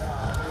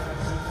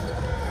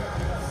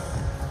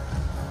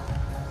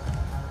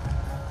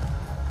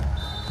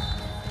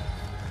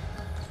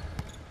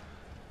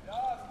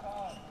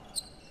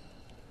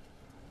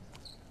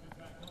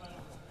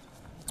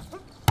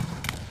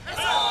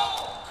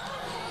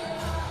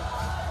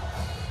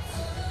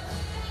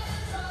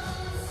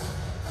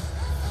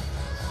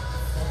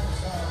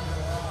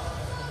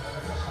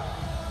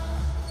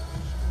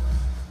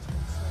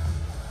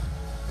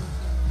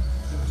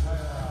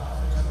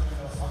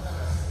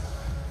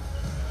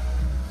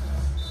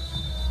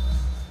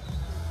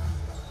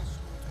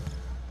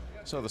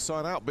 So the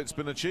side-out bit's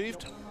been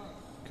achieved,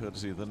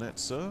 courtesy of the net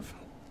serve.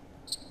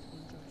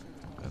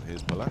 And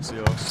here's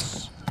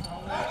Palacios.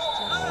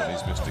 Oh, and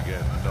he's missed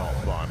again, not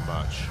by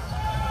much.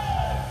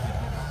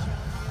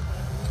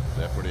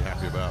 They're pretty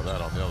happy about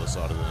that on the other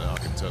side of the net, I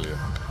can tell you.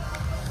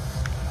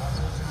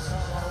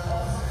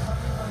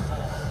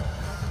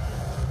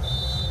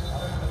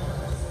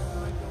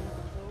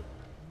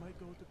 Might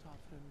go with the top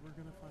fin. We're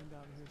going to find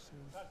out here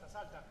soon.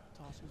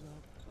 Tosses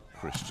up.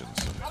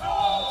 Christensen.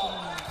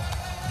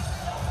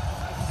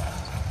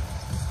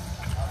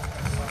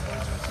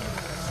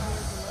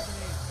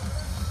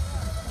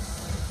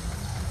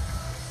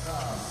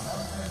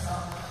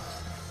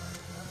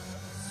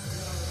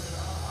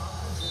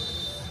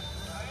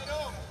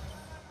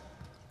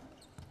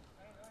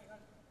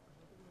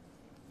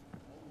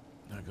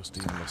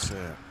 Agustin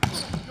Lasser.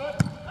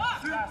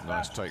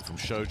 Nice take from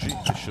Shoji.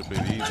 This should be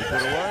the easy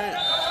put away.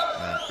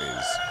 And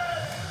is.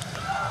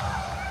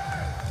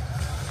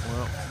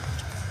 Well,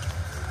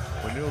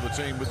 when you're the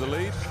team with the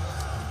lead,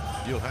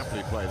 you'll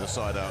happily play the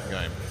side-out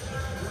game.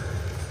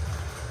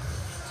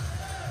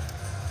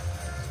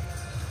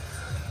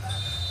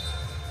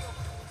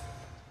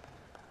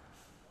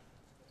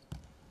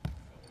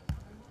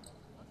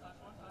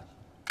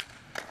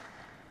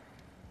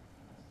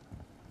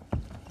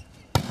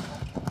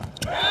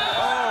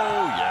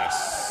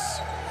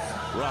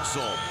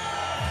 Russell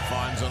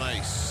finds an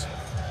ace.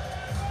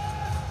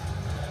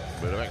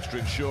 Bit of extra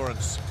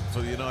insurance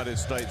for the United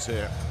States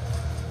here.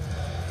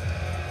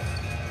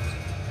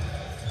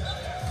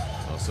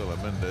 Marcelo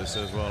Mendez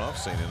says, well, I've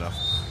seen enough.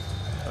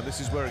 And this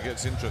is where it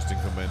gets interesting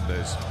for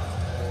Mendez.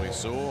 We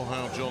saw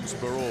how John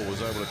Speror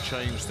was able to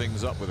change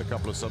things up with a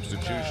couple of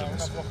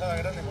substitutions.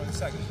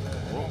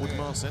 What would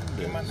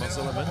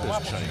Marcelo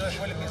Mendez change?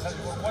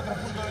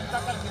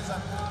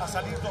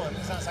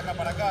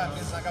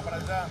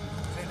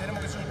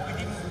 Tenemos que ser un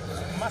poquitín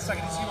más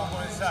agresivo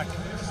con el saque,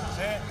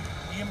 ¿sí?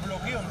 Y en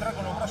bloqueo entrar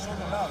con los brazos al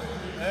otro lado,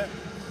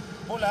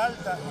 bola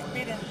alta,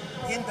 esperen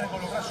y entren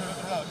con los brazos al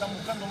otro lado. Están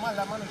buscando más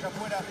la mano ya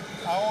afuera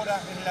ahora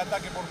en el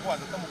ataque por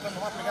 4, están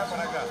buscando más pegar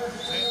para acá,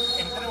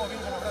 ¿sí? Entremos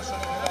bien con los brazos al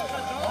otro lado.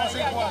 Vamos a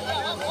ir jugando.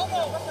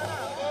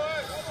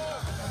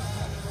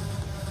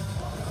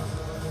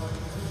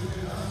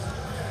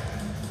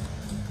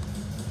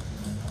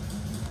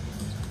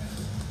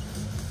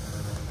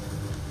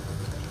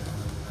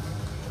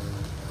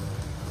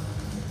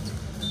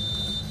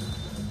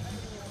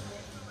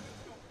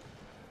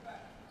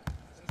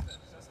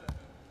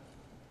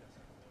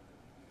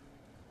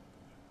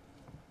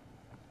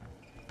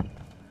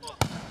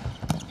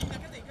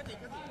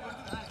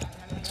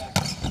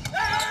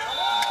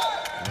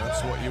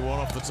 What you want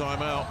off the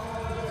timeout.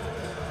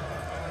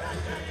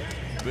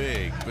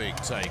 Big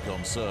take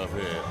on serve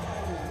here.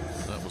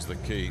 That was the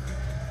key.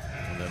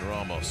 And then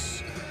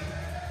Ramos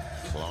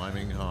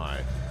climbing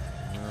high.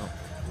 Well,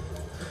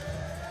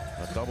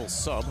 a double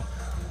sub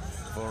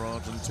for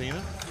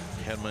Argentina.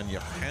 Herman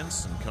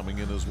Johansson coming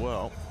in as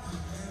well.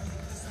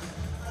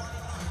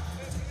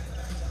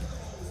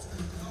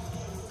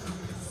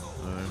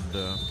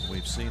 And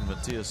we've seen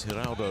Matias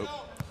Hiraldo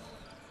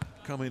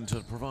come in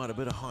to provide a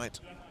bit of height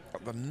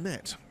at the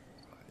net,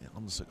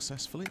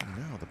 unsuccessfully.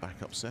 Now the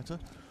backup setter,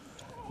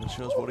 who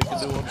shows what he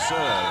can do on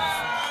serve.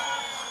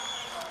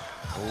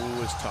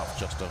 Always tough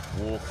just to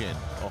walk in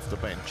off the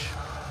bench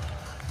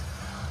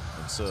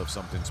and serve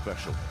something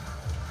special.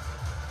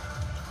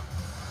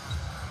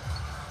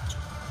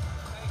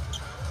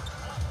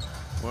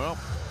 Well,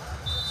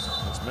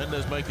 it's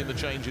Mendez making the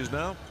changes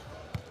now.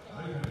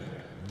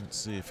 Let's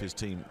see if his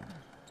team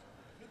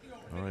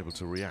are able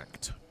to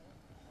react.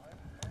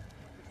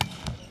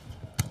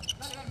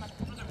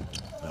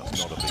 That's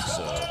not a big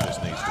serve. This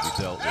needs to be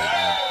dealt with,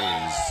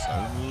 and is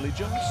only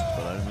just,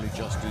 but only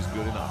just is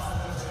good enough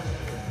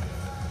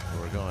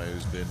for a guy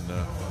who's been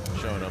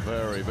showing a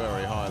very,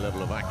 very high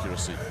level of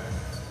accuracy.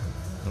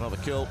 Another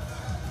kill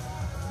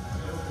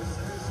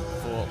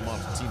for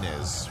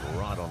Martinez,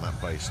 right on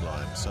that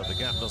baseline. So the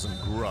gap doesn't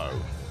grow.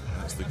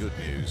 That's the good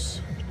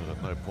news. But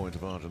at no point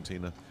of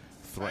Argentina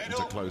threatened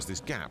to close this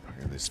gap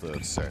in this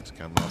third set.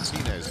 Can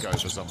Martinez go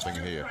for something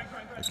here?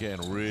 Again,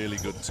 really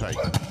good take.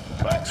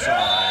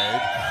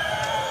 Backside.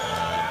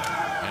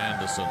 And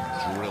Anderson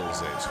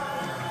drills it.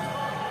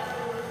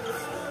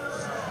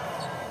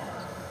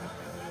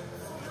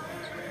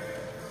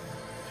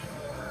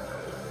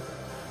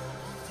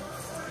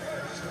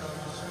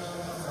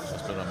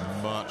 It's been a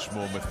much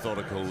more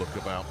methodical look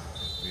about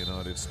the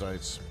United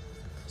States.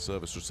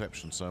 Service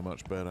reception so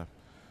much better.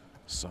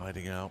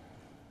 Siding out.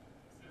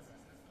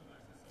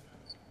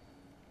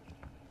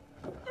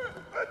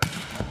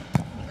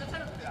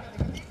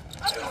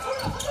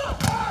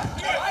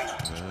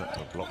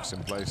 The blocks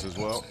in place as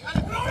well.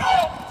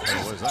 Oh,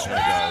 where's that going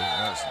to go?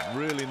 That's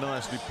really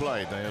nicely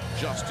played. They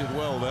adjusted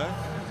well there.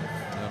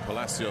 And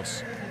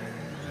Palacios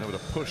able to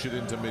push it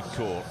into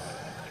mid-court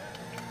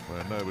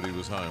where nobody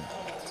was home.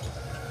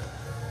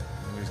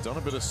 And he's done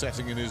a bit of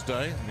setting in his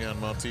day, Jan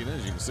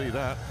Martinez. You can see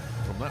that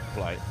from that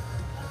play.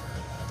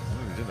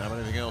 He didn't have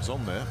anything else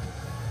on there.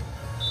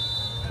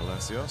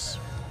 Palacios.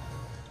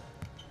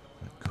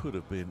 could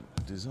have been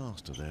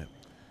disaster there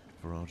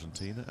for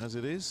Argentina. As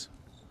it is,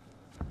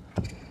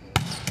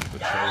 the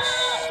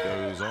chase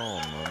goes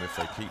on, and if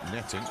they keep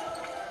netting,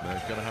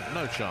 they're going to have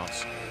no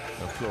chance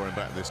of clawing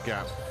back this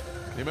gap.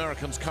 The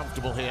Americans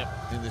comfortable here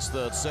in this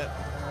third set.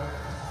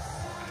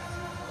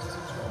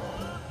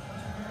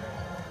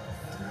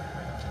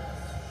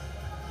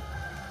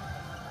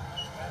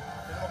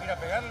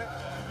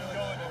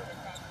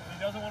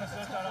 He doesn't want to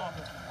set that off.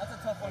 That's a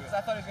tough one, because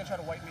I thought he was going to try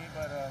to wipe me,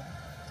 but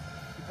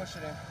he pushed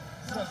it in.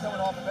 He's just coming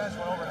off the bench,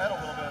 went overhead a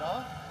little bit,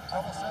 huh?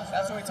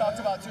 That's what we talked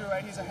about too,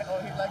 right? He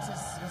likes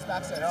his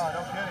back set. No,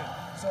 no kidding.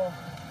 So,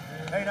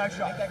 hey, nice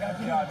shot. That guy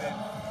man.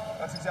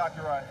 That's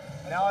exactly right.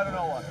 Now I don't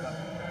know what.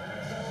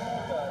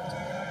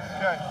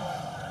 Okay.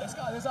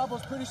 This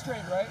elbow's pretty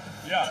straight, right?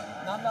 Yeah.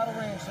 Not a lot of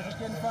range, so just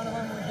get in front of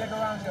him and dig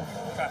around you.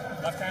 Okay.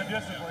 Left hand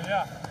discipline,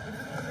 yeah.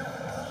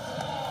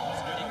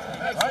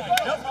 Right.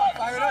 Yep.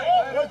 Fire it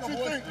up. What do you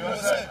think?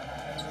 USA.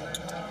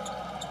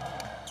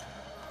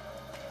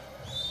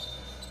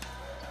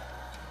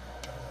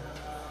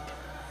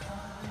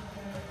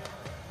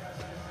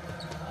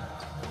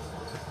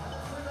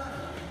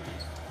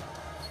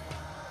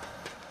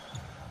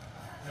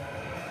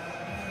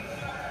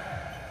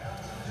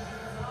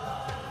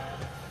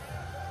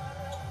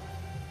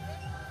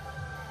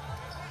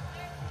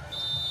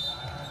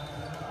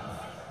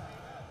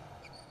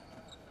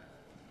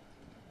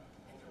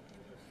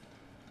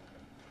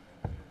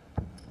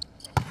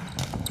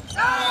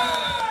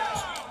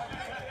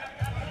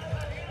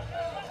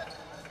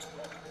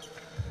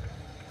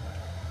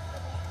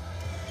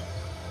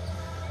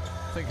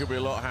 I think he'll be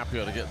a lot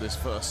happier to get this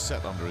first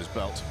set under his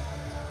belt.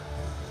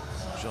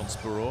 John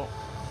Sparrow.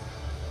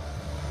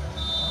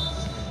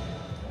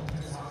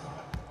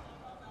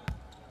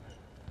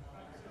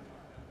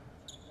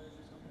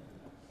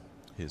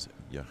 Here's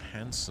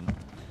Johansson. And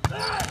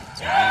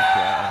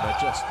they're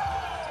just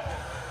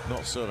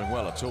not serving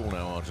well at all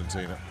now,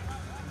 Argentina.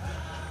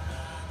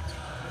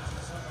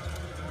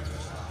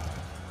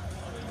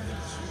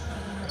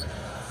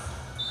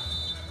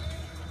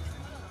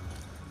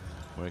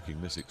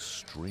 Making this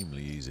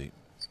extremely easy.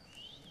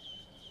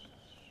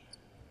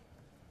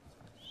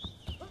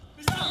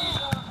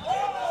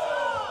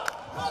 Oh,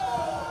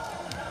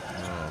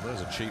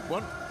 there's a cheap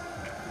one.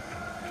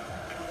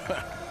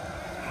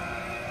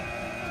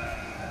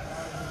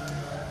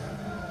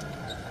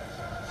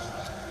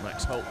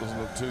 Max Holt doesn't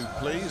look too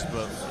pleased,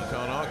 but you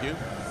can't argue.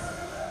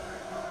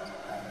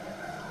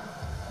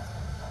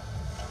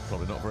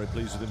 Probably not very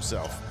pleased with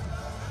himself.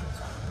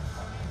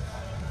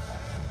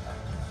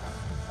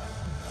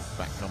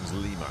 Back comes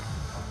Lima.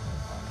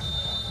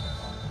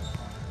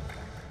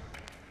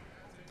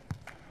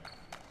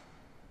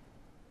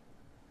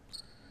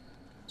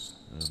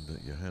 And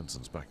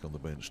Johansson's back on the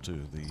bench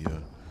too.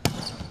 The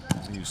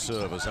new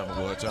servers haven't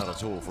worked out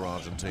at all for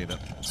Argentina.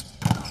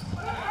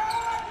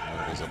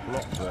 There's a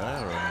block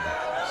there and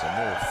some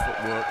more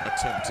footwork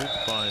attempted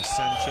by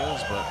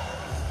Sanchez, but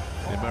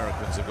the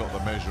Americans have got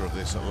the measure of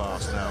this at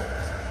last now.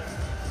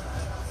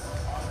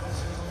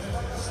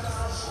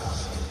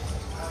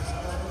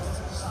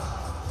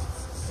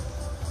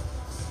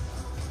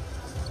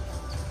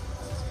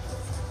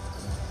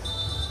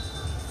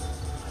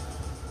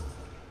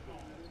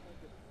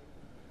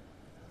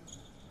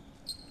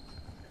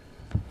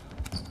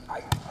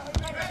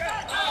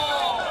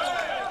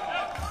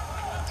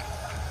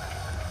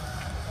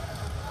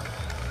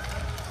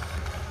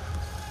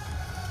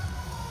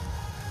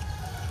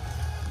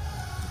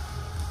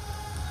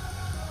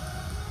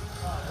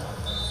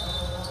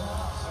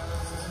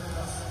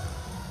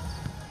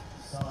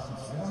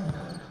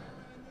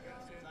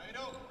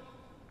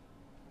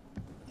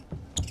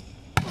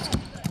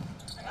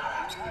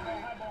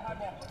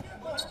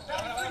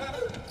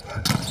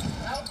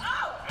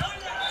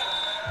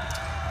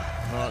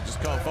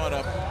 Just can't find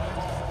a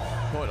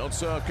point on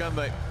serve, can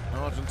they,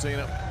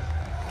 Argentina?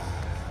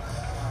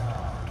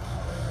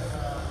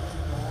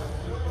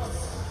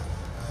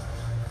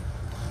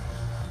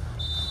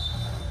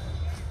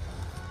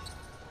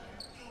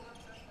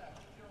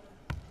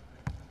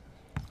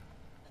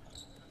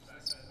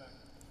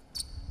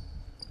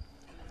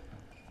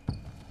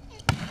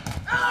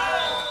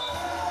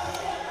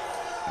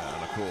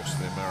 And of course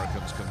the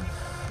Americans can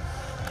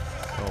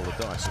roll the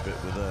dice a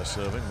bit with their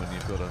serving when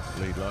you've got a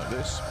lead like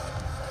this.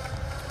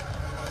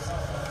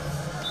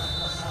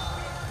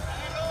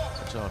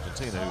 It's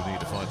Argentina who need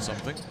to find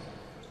something.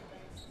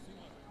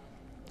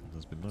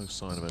 There's been no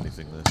sign of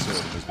anything. Their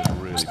serving has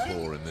been really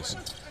poor in this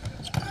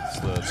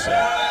third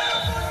set.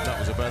 That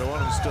was a better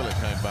one, and still it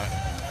came back.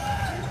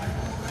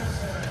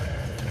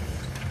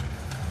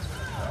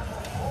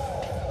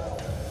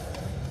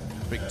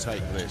 Big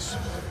take this.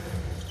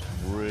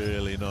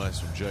 Really nice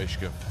from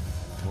Jejska.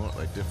 What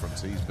a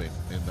difference he's been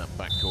in that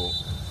backcourt.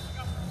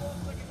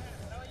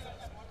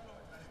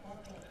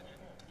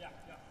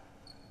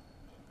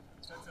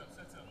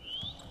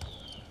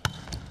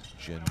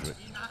 Jendrik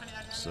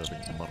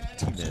serving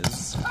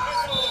Martinez. An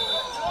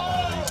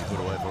easy put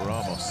away for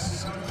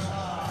Ramos.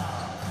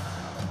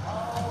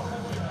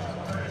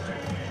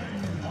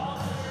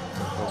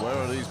 But where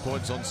are these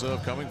points on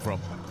serve coming from?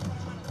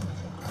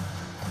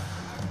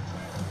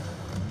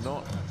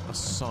 Not a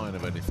sign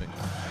of anything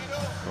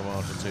from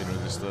Argentina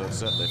in this third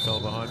set. They fell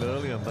behind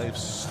early and they've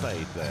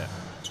stayed there,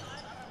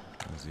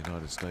 as the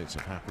United States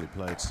have happily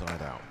played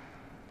side out.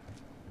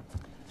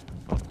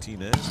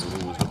 Martinez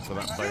will always look for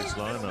that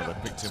baseline. Now they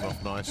picked him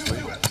off nicely.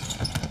 There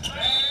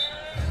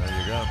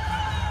you go.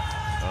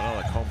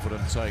 Another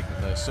confident take,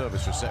 and their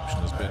service reception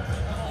has been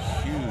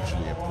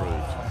hugely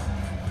improved.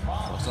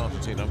 Whilst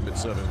Argentina haven't been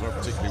serving very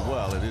particularly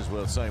well, it is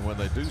worth saying when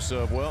they do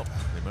serve well,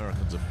 the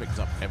Americans have picked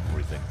up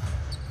everything.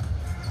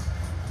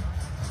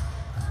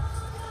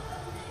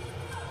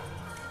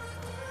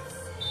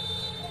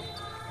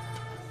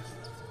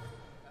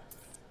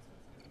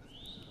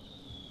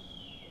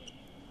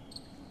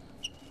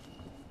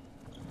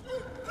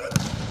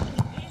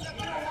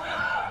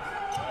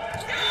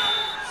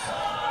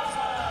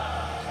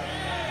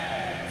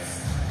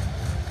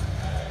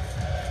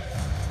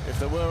 If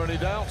there were any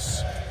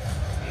doubts,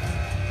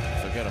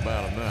 forget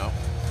about them now.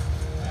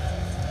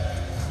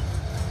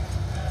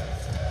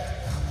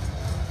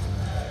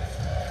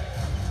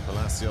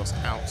 Palacios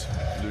out.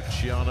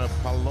 Luciano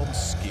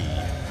Palomski,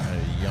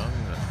 a young,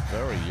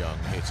 very young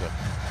hitter.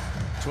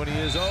 20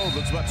 years old,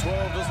 looks about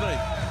 12, doesn't he?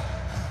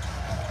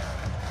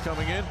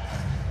 Coming in.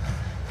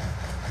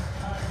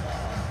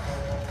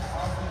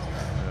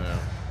 Yeah.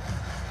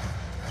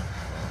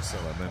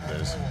 Marcelo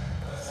Mendez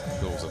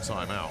calls a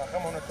timeout.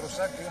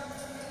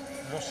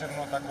 Loser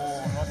no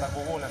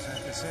atacó bolas en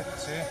este set,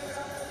 ¿sí?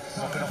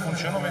 Lo que nos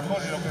funcionó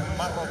mejor y lo que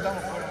más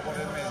rotamos fueron por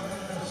el medio,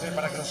 ¿sí?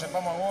 Para que lo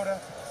sepamos ahora,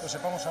 lo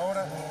sepamos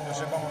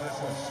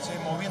después, ¿sí?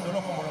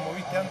 Moviéndolos como lo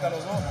moviste antes a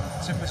los dos,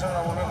 se empezaron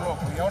a volver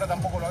locos y ahora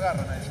tampoco lo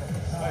agarran a ellos.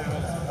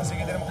 Así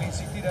que tenemos que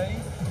insistir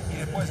ahí y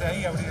después de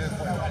ahí abrir el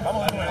juego.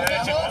 Vamos de nuevo.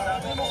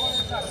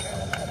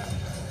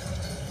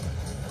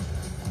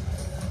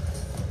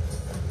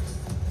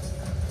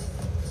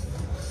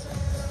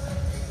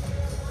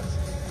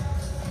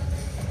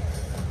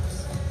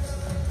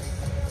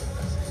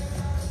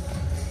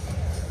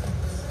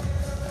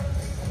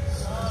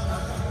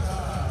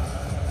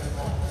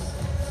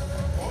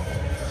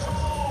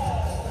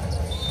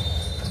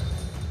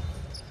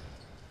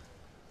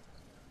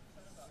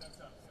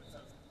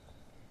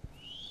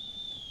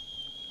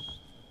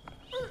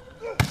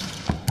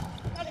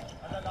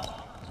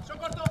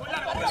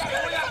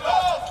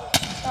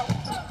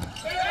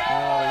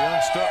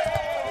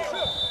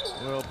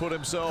 Put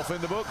himself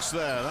in the books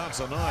there. That's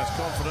a nice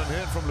confident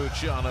hit from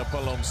Luciano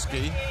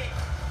Palomski,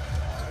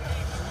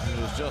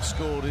 who has just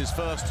scored his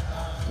first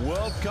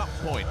World Cup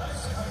point.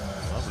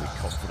 Lovely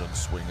confident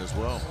swing as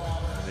well.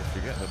 And if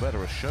you're getting the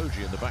better of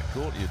Shoji in the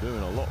backcourt, you're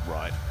doing a lot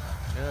right.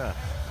 Yeah,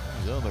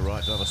 he's earned the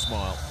right to have a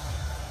smile.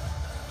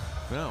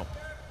 Now,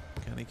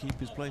 can he keep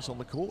his place on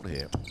the court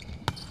here?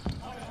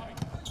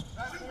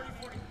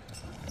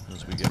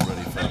 As we get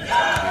ready for the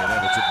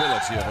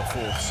inevitability of a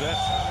fourth set.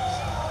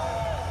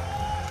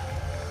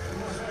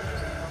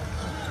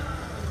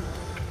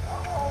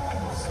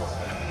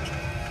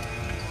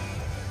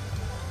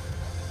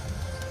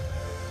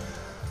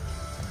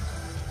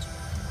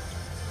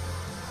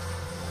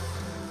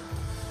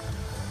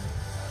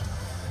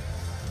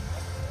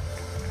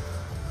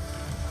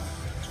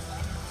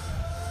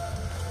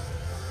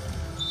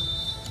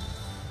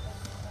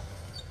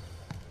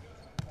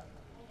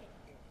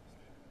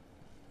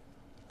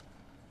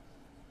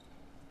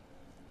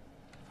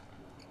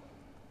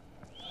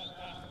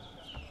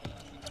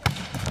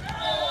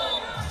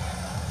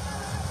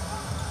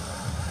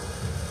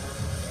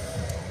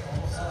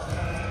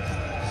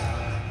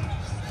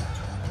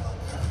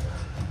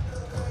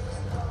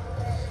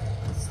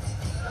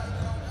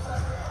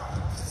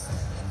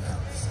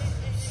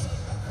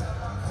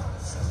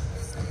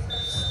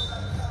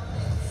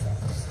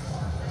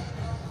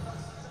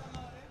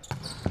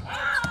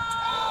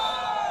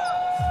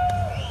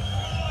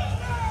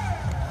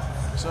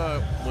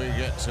 So we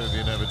get to the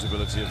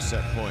inevitability of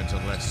set point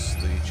unless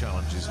the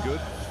challenge is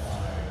good.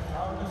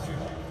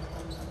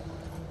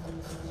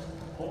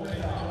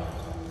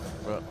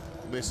 But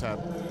this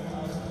had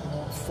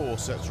 4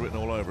 sets written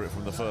all over it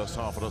from the first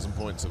half a dozen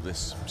points of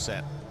this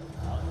set.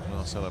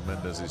 Marcelo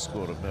Mendez's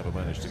squad have never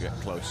managed to get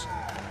close.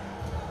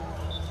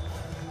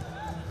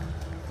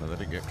 No, they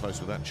didn't get close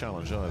with that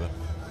challenge either.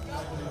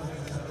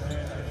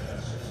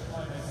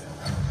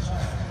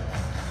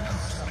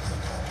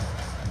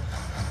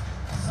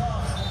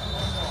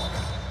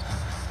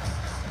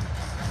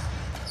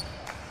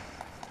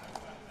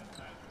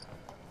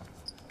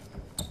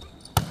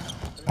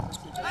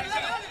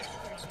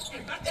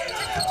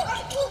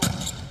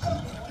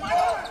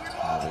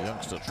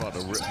 Tried to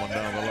rip one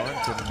down the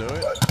line, couldn't do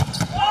it.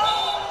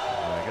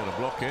 They get a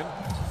block in.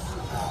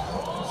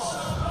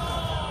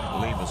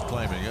 Lima's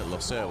claiming it.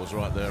 Loser was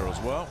right there as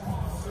well.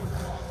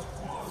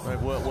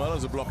 They've worked well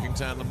as a blocking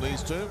tandem,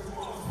 these two.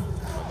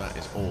 But that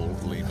is all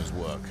Lima's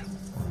work.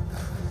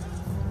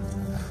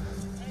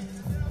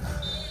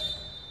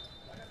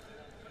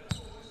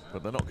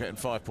 But they're not getting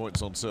 5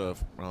 points on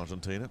serve,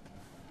 Argentina.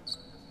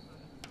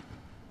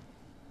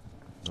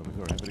 They'll be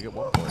very happy to get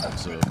 1 point on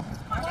serve.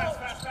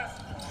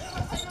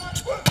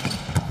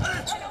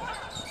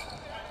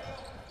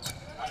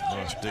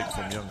 Nice dig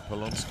from young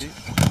Polonsky.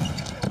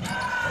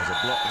 There's a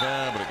block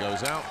there, but it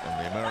goes out,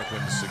 and the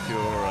Americans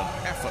secure an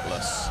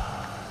effortless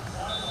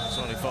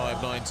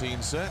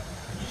 25-19 set.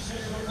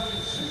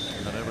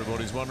 And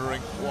everybody's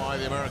wondering why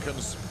the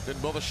Americans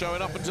didn't bother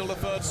showing up until the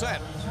 3rd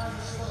set.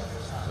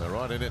 They're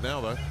right in it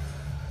now, though.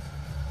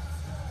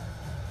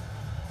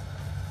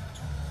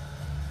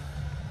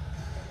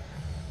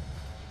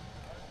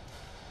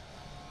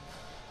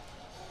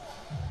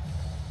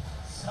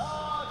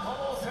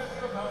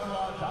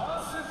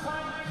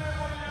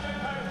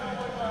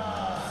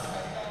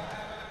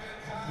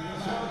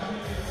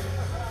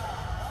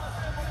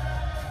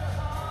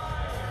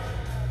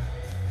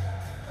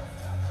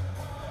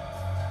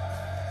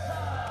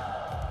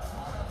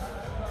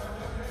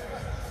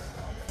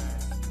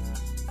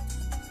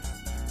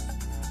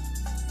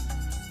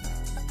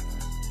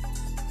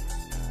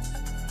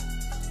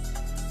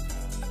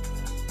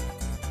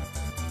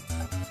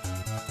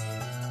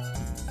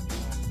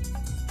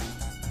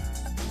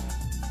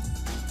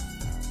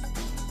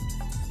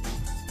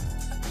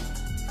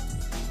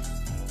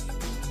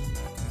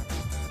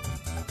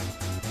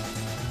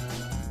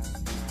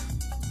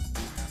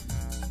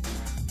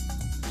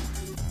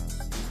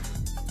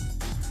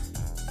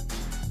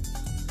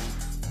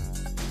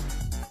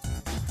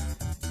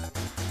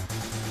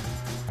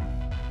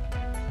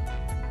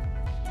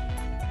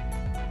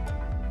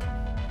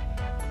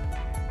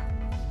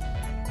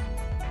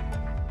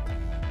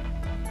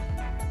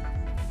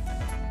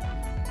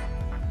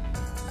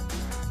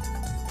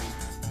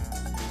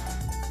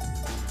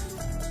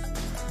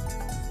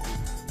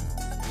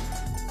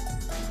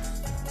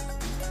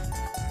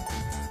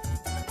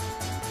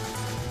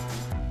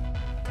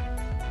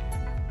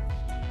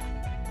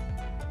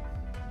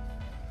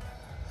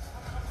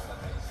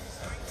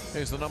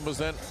 Here's the numbers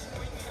then.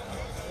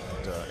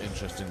 And,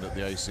 interesting that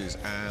the aces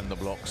and the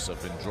blocks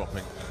have been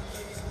dropping.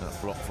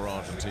 That block for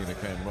Argentina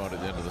came right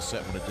at the end of the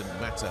set when it didn't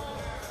matter.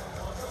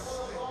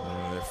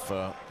 And if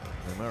the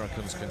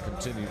Americans can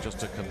continue just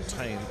to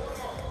contain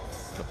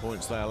the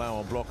points they allow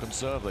on block and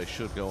serve, they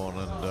should go on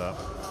and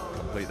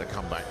complete the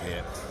comeback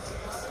here,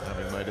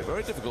 having made it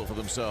very difficult for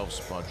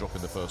themselves by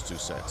dropping the first 2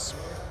 sets.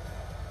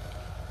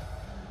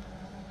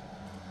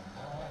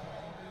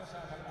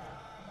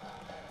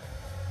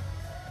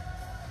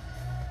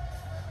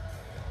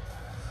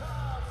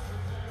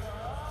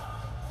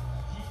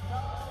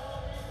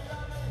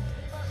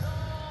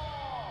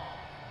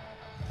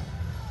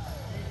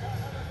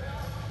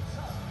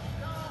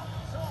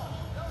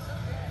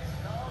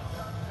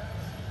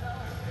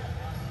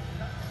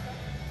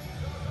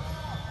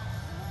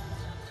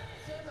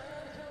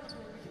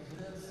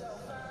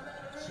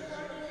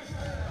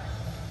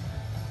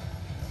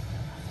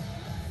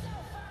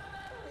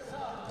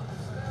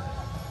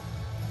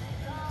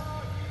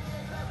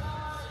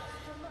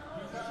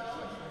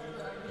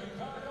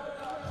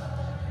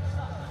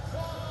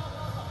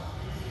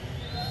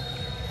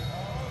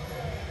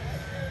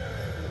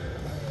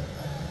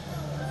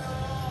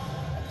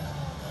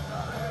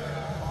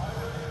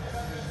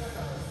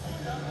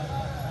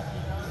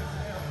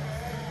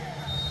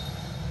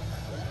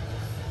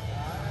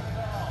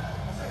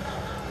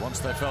 Once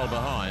they fell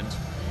behind,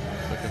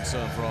 the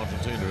concern for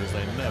Argentina is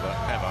they never,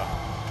 ever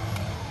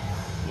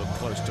look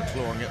close to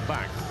clawing it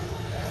back.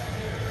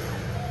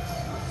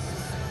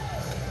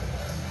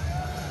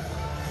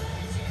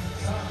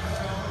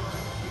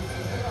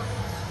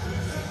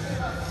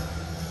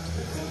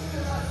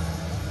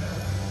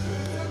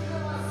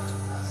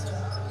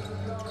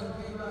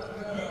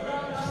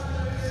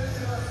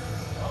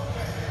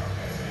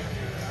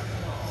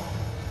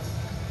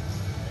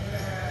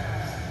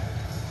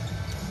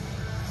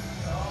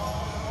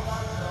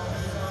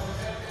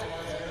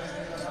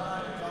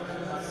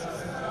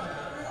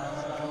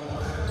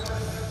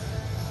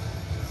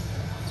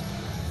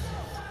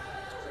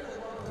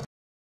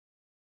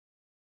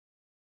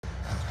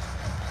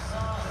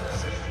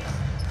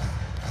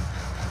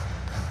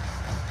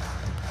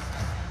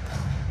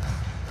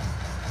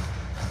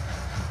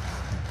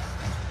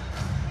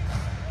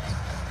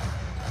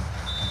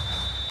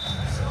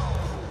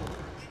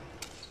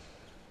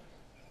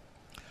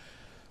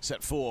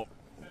 Set 4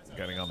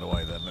 getting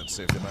underway then. Let's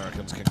see if the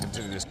Americans can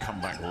continue this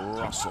comeback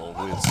rustle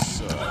with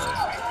serve.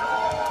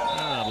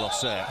 And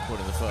Losser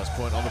putting the first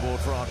point on the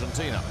board for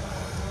Argentina.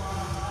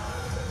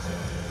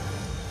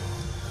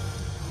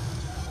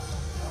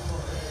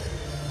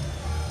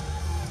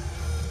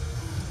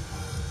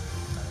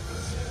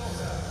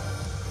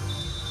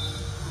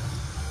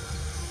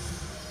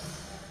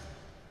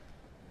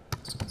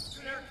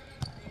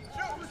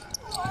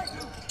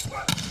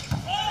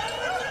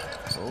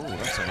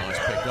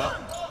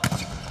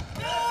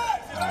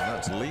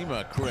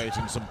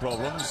 Creating some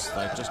problems.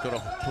 They've just got to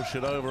push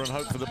it over and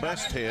hope for the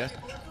best here,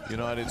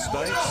 United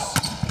States.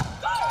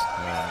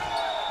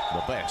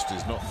 The best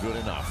is not good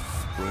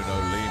enough. Bruno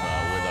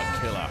Lima with a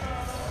killer.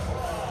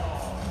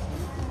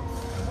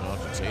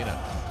 Argentina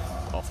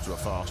off to a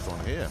fast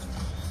one here.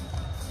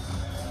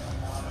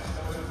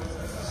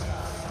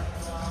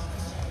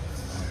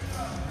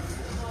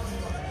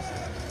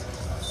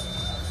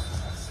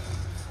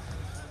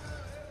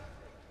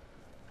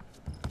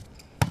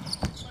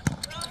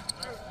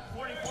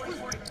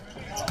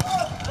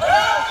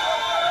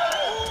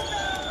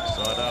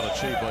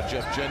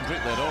 Jeff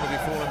Jendrick. They'd only be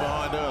falling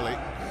behind early,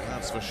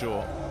 that's for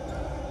sure.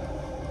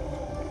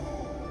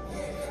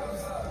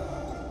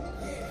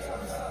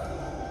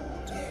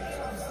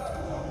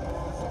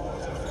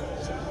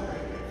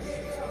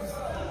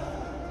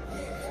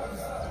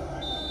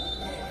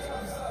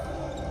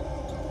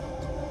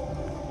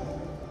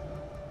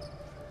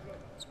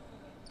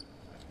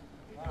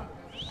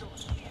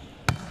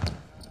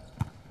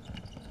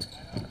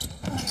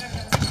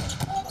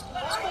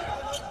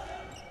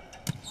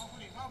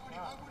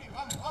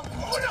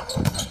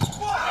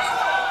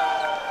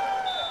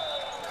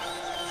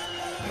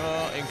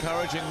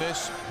 Encouraging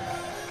this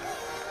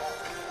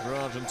for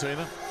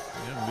Argentina.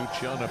 Young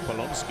Luciano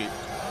Polonsky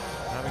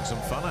having some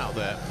fun out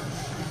there.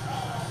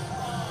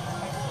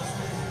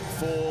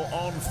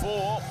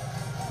 4-on-4.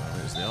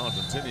 There's the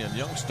Argentinian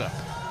youngster.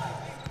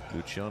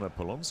 Luciano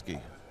Polonsky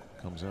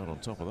comes out on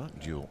top of that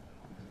duel.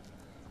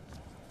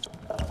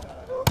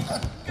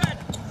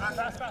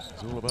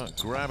 It's all about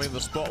grabbing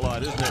the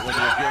spotlight, isn't it, when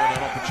you're given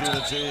an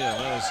opportunity? And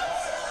there's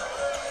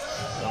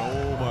an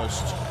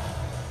almost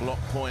block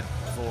point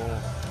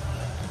for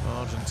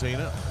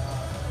Argentina.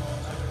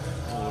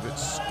 All a bit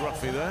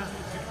scruffy there.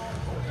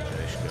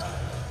 Jeshka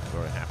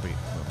very happy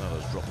that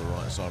has dropped the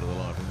right side of the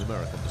line from the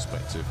American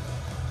perspective.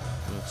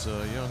 But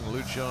young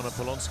Luciano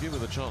Polonsky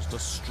with a chance to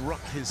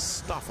strut his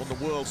stuff on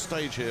the world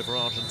stage here for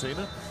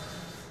Argentina.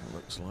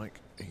 Looks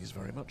like he's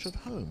very much at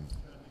home.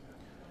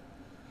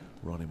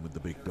 Running with the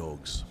big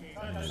dogs.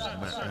 Here's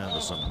Matt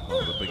Anderson,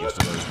 one of the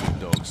biggest of those big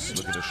dogs,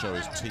 looking to show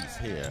his teeth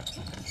here.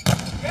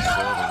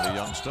 Serving the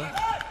youngster.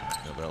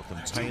 Now they'll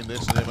contain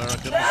this, the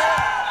Americans,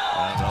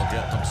 and they'll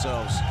get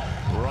themselves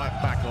right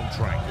back on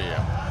track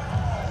here.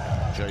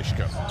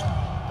 Jeshka.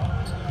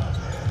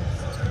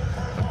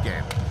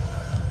 Again.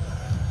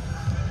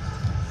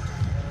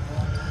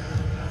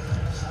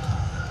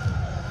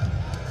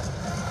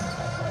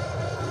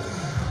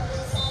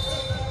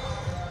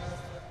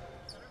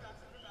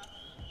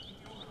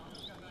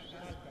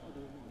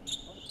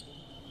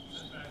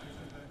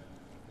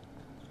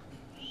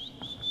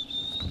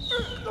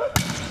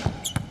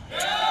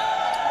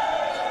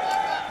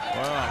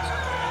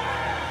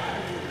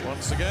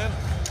 Once again,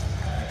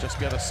 you just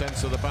get a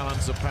sense of the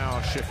balance of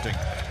power shifting.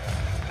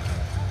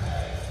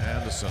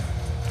 Anderson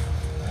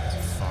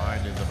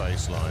finding the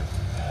baseline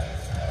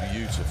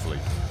beautifully.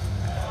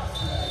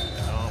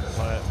 Can't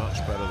play it much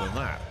better than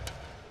that.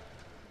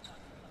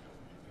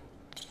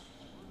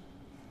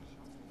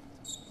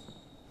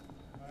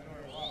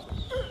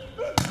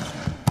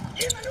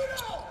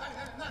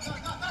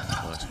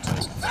 Nice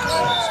take from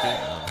Polonsky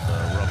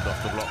and rubbed off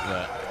the block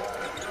there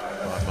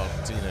by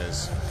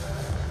Martinez.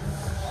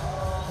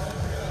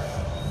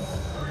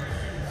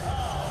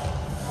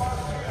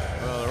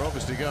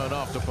 Obviously going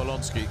after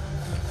Polonsky.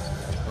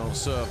 They'll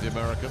serve the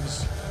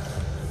Americans.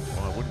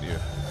 Why wouldn't you?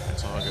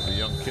 Target the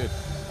young kid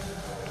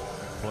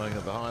playing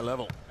at the high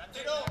level.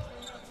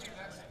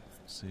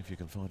 See if you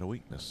can find a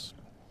weakness.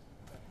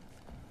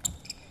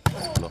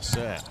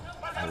 Losser,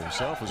 who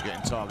himself was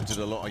getting targeted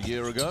a lot a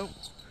year ago.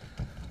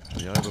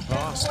 The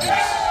overpass gives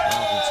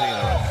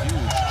Argentina a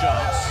huge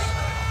chance,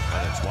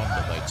 and it's one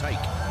that they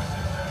take.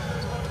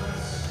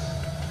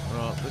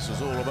 Right, this is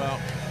all about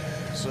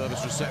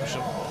service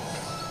reception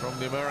from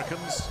the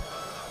Americans.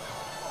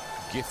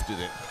 Gifted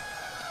it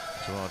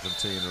to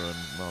Argentina,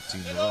 and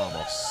Martin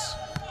Ramos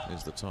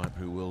is the type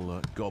who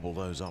will gobble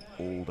those up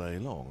all day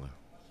long.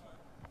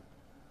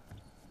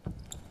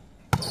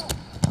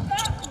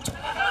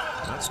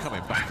 That's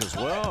coming back as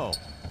well.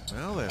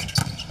 Now then,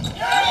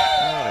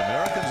 now the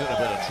Americans in a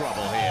bit of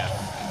trouble here.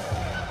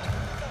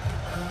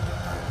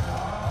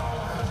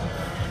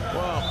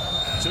 Well,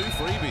 2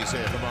 freebies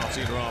here for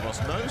Martin Ramos.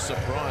 No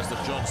surprise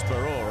that John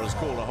Speror has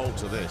called a halt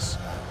to this.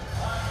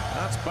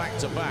 That's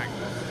back-to-back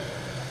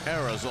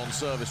errors on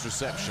service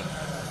reception.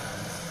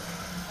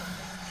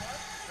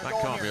 That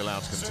can't be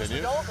allowed to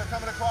continue. They're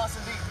coming across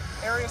in deep.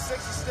 Area 6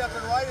 is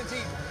stepping right in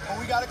deep. But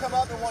we got to come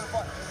up and want to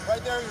fight.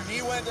 Right there, your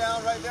knee went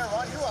down right there.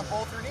 Ron, you want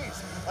both your knees.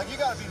 Like, you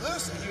got to be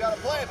lucid. You got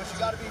to play it, but you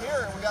got to be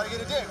here, and we got to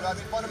get a dig. We got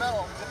to be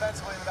fundamental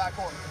defensively in the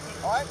backcourt.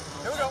 All right?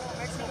 Here we go.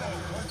 Next one.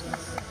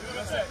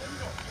 That's it.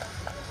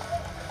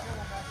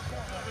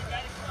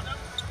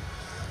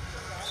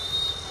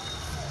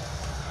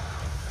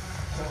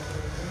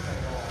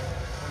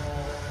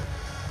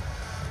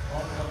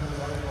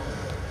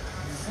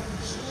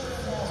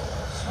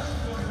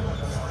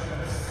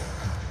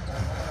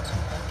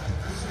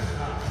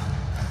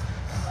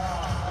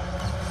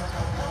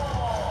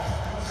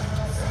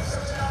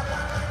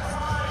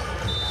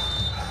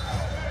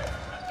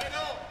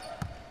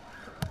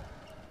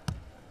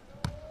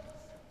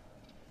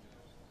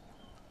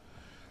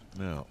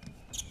 Now,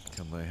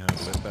 can they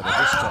handle it better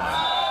this time?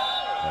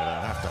 They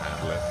don't have to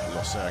handle it.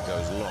 Losser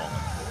goes long.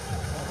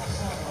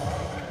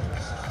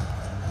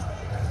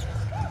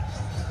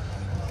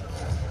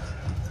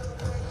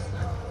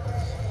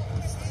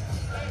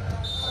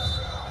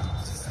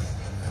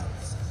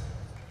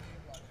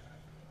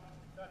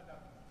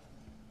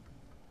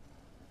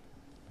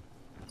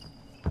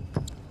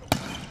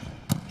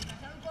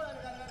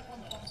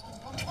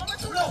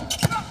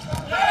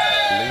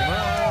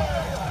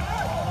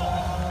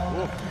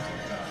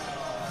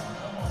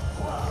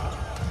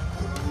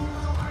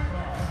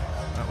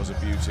 a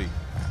beauty.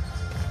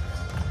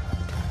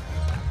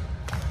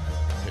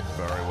 Hit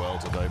very well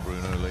today,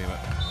 Bruno Lima.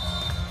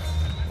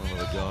 One of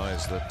the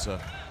guys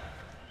that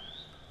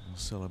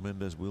Marcelo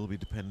Mendes will be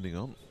depending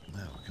on.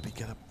 Now, can he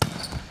get a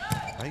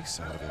pace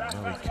out of him?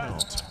 No, he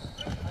can't.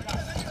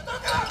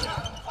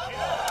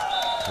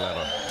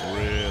 Clever,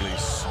 really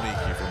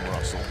sneaky from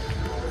Russell.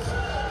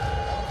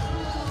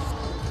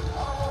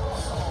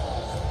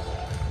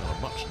 Not a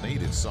much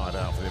needed side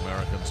out for the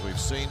Americans we've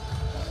seen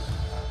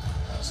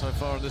so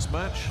far in this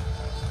match.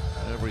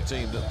 Every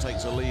team that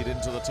takes a lead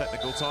into the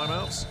technical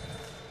timeouts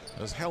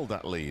has held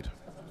that lead.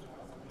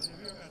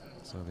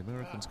 So the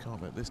Americans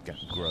can't let this gap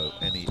grow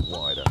any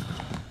wider.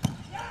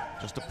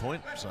 Just a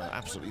point, so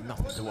absolutely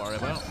nothing to worry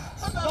about.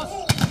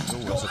 Oh,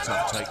 that's a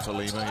tough take for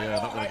Lima. Yeah,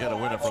 not going to get a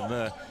winner from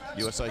there.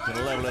 USA can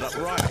level it up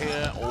right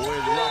here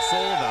with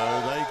Russell.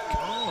 No, they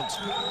can't.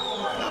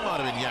 That might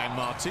have been Jan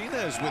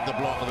Martinez with the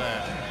block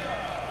there.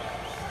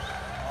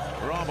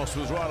 Ramos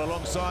was right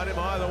alongside him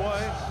either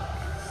way.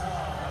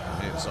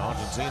 It's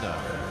Argentina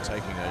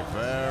taking a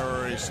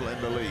very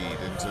slender lead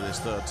into this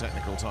third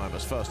technical time.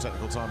 It's first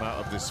technical time out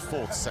of this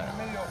fourth set.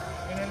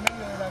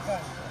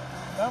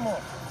 Vamos,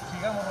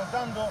 sigamos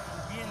rotando.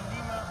 Bien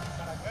Lima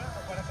para acá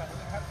o para acá.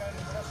 Dejar caer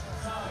el brazo.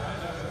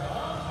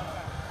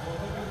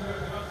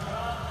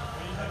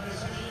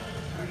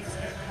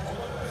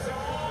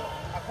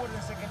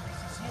 Acuérdense que el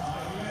 17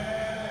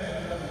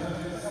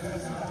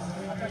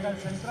 ataca el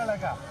central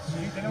acá.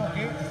 Y tenemos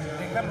que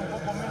dejarlo un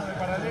poco menos de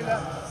paralela,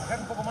 dejar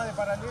un poco más de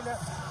paralela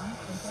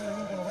y entrarle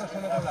bien con los brazos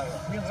al otro lado.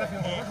 Bien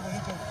rápido con los brazos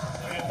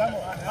porque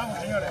vamos, vamos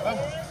señores,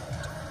 vamos.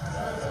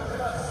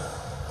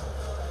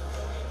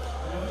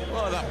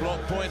 Well, that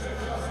block point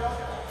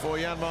for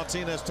Jan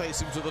Martinez takes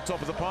him to the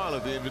top of the pile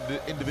of the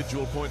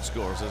individual point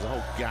scorers. There's a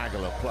whole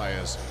gaggle of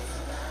players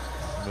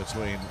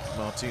between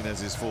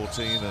Martinez's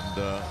 14 and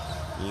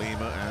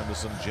Lima,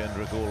 Anderson,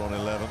 Jendrik all on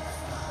 11.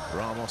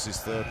 Ramos is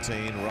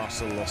 13,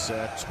 Russell,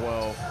 Losser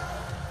 12.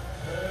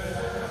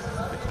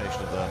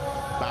 Indication of the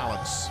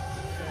balance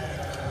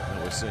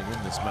that we're seeing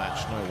in this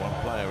match. No one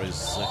player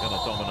is going to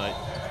dominate.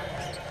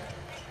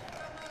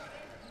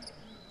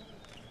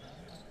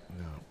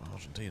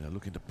 Argentina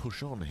looking to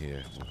push on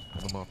here.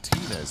 And a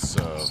Martinez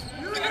serve.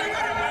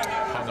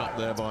 Hung up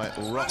there by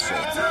Russell.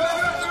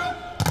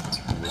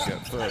 We'll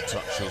get third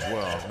touch as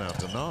well. Now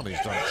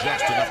Donani's done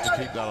just enough to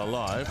keep that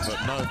alive,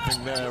 but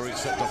nothing there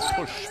except a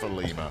push for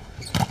Lima.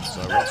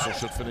 So Russell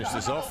should finish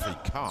this off. He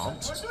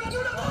can't.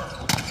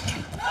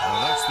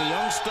 And that's the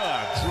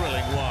youngster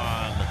drilling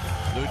one.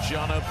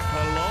 Luciano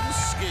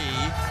Polonsky.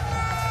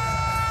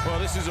 Well,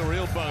 this is a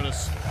real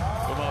bonus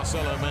for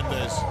Marcelo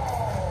Mendes.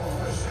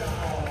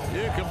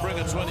 You can bring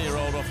a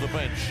 20-year-old off the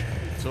bench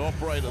to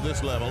operate at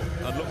this level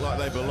and look like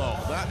they belong.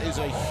 That is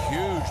a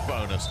huge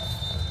bonus.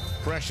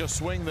 Pressure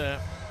swing there.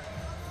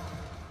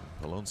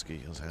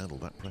 Polonsky has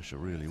handled that pressure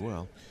really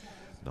well.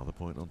 Another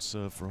point on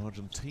serve for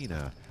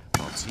Argentina.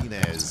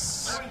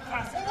 Martinez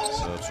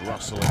serves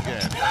Russell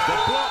again. The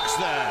blocks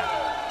there.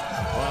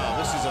 Wow,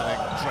 this is an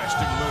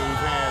interesting move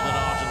here that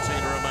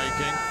Argentina are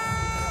making.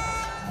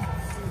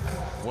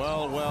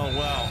 Well, well,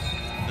 well.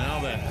 Now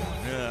then,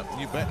 yeah,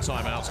 you bet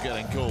timeout's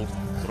getting called.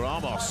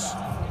 Ramos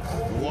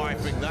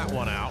wiping that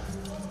one out.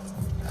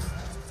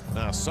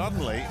 Now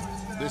suddenly,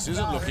 this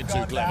isn't looking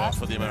too clever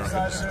for the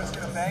Americans. They're just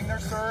going to bang their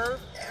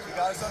serve. You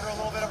got us under a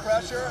little bit of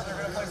pressure. They're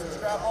going to play some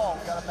scrap ball.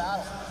 We got a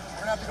battle.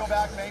 We're going to have to go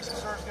back, make some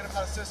serves, get them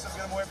out of system,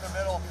 get them away from the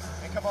middle,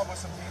 and come up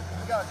with some deep.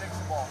 We got to dig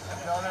some balls.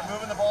 You know, they're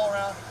moving the ball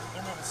around.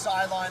 They're moving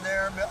sideline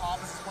there.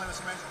 Opposites playing the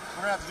scrimmage.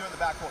 We're going to have to do it in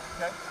the backcourt.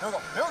 Okay? Here we go.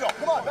 Here we go.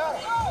 Come on,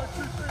 battle.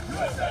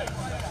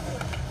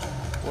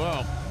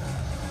 Well,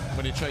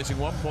 when you're chasing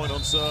 1 point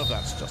on serve,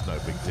 that's just no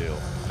big deal.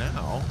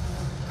 Now,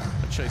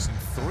 they're chasing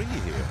 3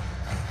 here.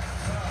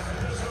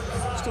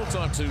 Still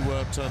time to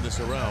turn this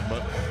around,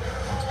 but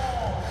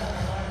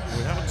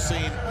we haven't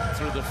seen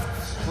through the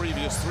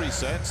previous 3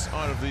 sets,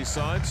 either of these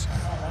sides,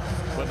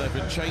 when they've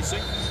been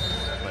chasing,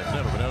 they've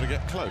never been able to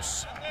get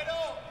close.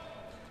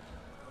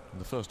 In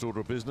the first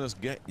order of business,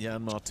 get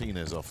Jan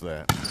Martinez off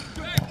there.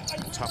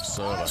 Tough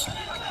server.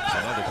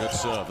 Another good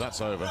serve. That's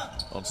over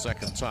on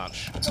second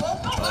touch.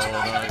 Oh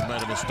no, he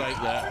made a mistake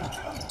there.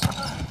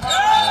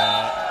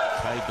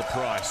 Paid the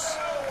price.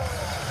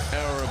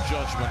 Error of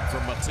judgment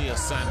from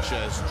Matias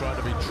Sanchez. Trying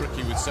to be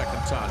tricky with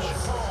second touch.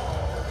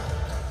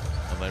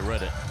 And they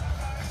read it.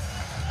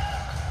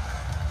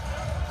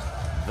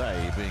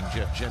 They being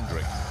Jeff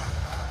Jendrik.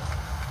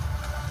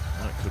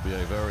 That could be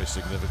a very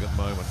significant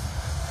moment.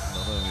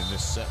 Not only in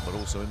this set, but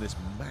also in this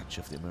match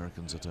if the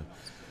Americans are to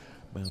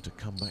bound to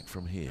come back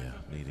from here,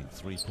 needing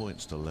 3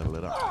 points to level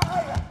it up.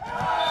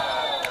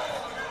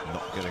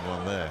 Not getting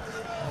one there.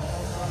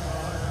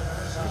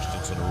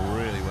 Christensen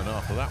really went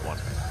after that one.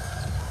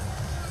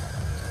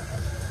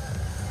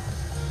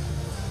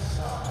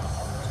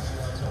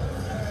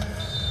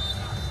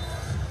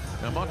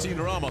 Now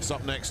Martin Ramos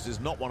up next is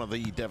not one of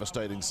the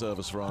devastating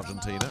servers for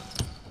Argentina.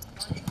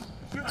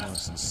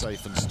 Nice and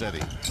safe and steady.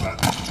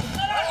 That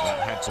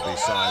had to be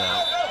side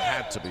out.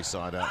 Had to be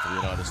side out for the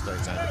United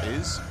States, and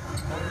is.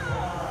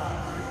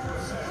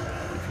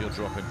 If you're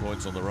start dropping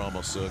points on the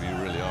Ramos serve, you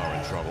really are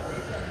in trouble.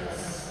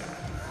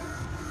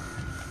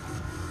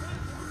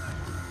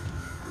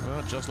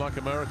 Well, just like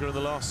America in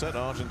the last set,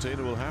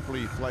 Argentina will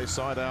happily play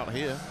side out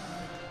here.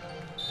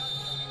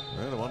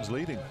 They're the ones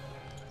leading.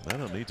 They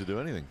don't need to do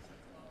anything.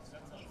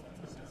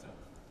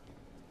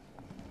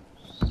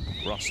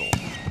 Russell.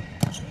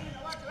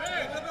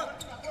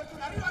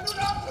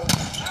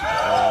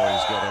 Oh,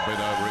 he's got a bit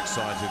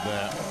overexcited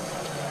there.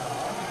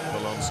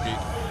 Polonsky.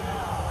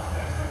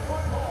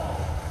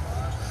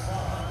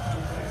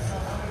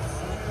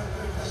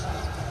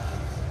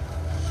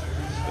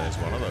 There's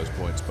one of those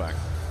points back.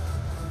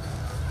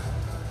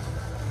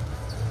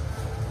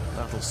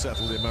 That'll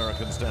settle the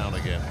Americans down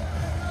again.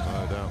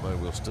 No doubt they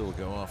will still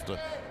go after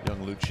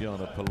young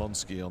Luciano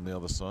Polonsky on the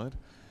other side.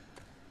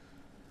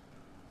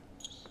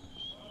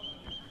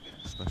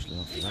 Especially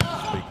after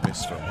that big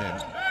miss from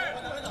him.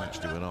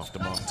 Actually went after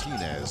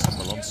Martinez.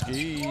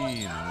 Polonsky,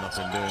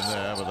 nothing doing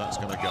there, but that's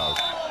going to go.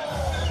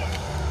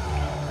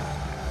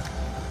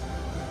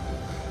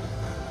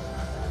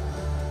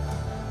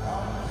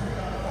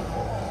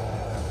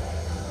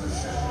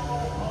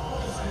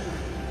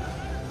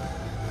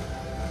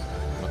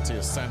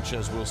 Matias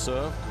Sanchez will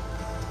serve.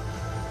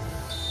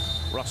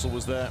 Russell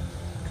was there,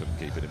 couldn't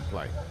keep it in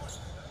play.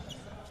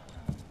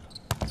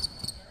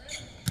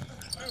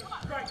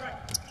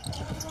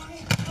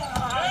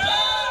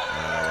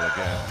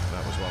 Again,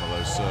 that was one of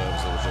those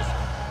serves that was just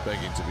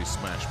begging to be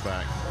smashed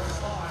back.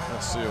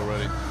 Let's see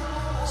already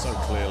so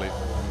clearly,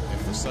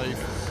 if the safe,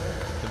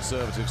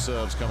 conservative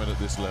serves come in at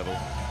this level,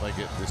 they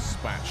get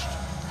dispatched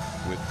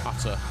with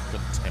utter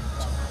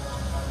contempt.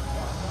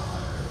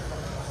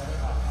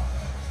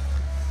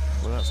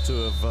 Well, that's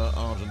two of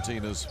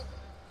Argentina's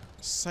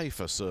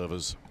safer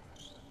servers.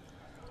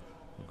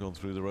 We've gone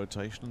through the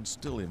rotation and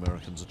still the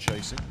Americans are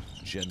chasing.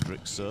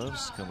 Jendrik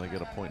serves. Can they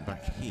get a point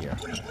back here?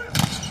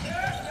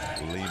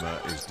 Lima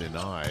is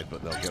denied,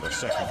 but they'll get a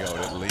second go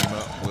at it.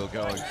 Lima will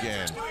go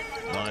again.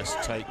 Nice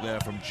take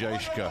there from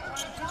Jejka,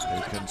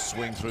 who can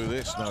swing through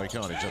this. No, he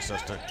can't. He just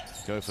has to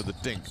go for the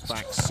dink.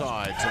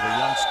 Backside to the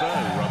youngster,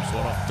 who rubs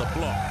one off the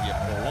block.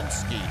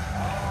 Polonsky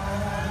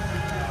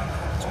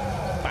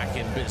back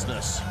in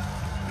business.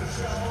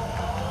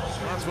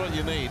 That's what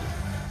you need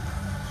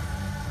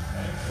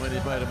when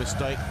you've made a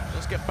mistake.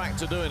 Let's get back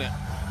to doing it.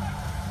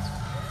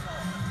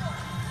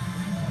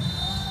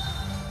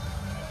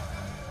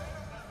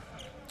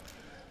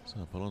 So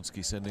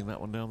Polonsky sending that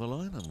one down the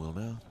line, and we'll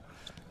now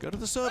go to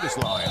the service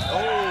line. Oh,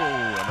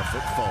 and a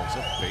foot fault,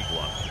 a big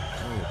one.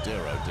 Oh dear,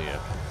 oh dear.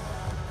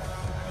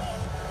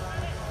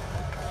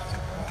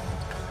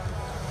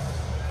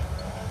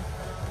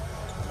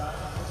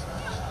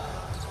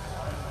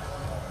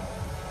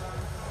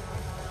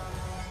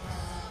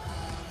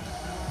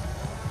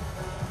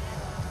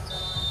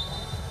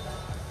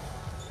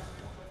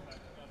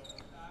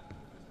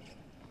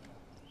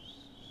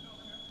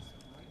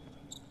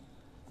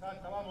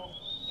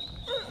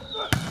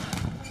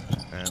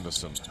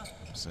 Anderson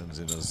sends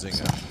in a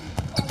zinger.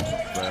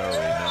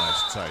 Very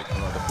nice take.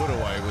 Well, the put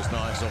away was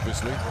nice,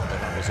 obviously, but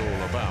that was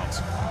all about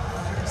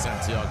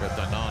Santiago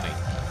Danani.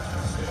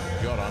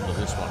 Got under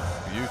this one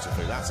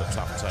beautifully. That's a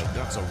tough take.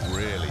 That's a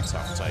really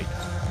tough take.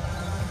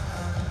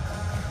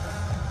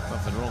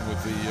 Nothing wrong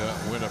with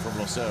the winner from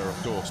Losera,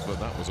 of course, but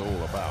that was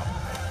all about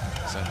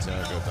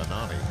Santiago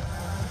Danani.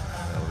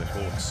 An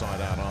important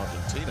side out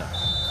Argentina.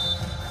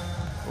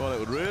 Well, it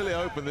would really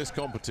open this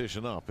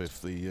competition up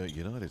if the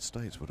United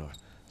States would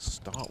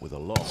start with a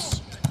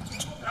loss.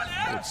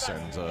 It would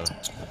send a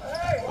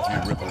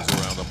few ripples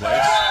around the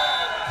place.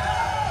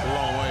 A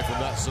long way from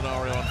that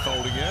scenario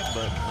unfolding yet,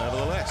 but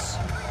nevertheless,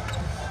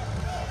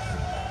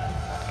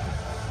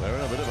 they're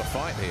in a bit of a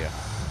fight here.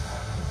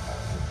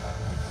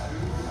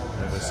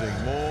 And we're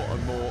seeing more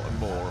and more and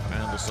more of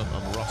Anderson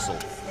and Russell.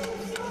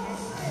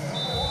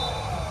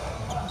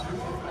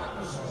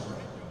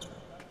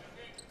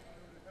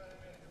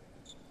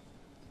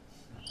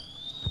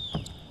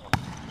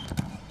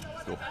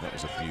 That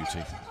was a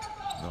beauty.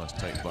 Nice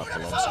take by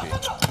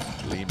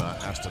Polonsky. Lima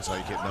has to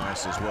take it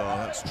nice as well.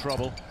 That's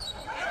trouble.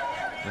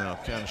 Now,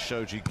 can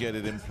Shoji get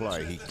it in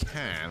play? He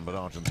can, but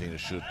Argentina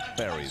should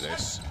bury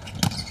this.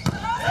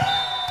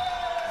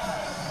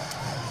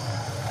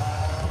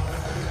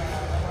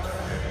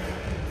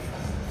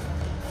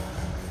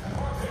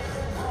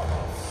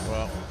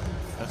 Well,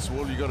 that's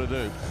all you got to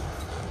do.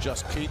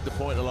 Just keep the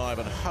point alive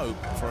and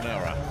hope for an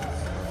error.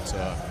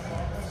 But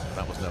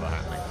that was never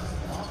happening.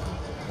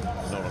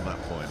 Not on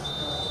that point.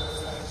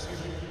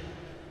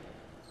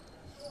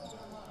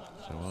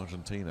 So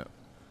Argentina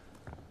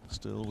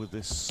still with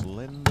this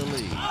slender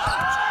lead.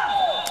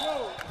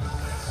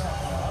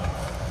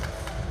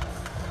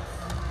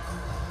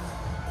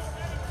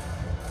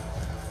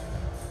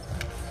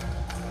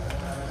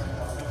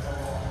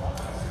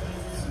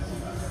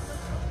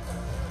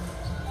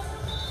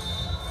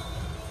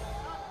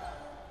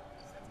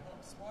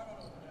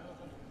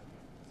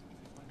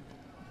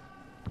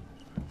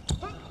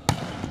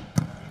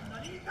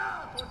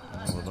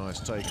 Nice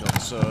take on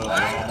serve.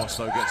 Ramos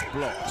though gets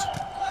blocked.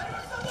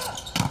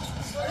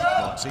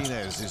 Can't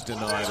Martinez is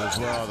denied as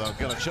well. They've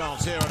got a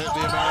chance here, and the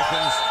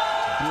Americans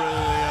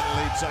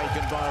brilliantly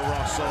taken by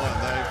Russell,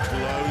 and they've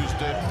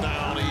closed it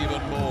down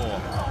even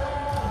more.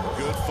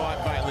 Good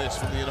fight back this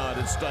from the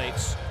United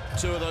States.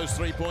 2 of those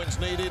 3 points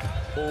needed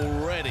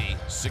already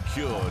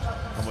secured,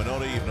 and we're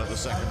not even at the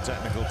second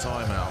technical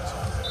timeout.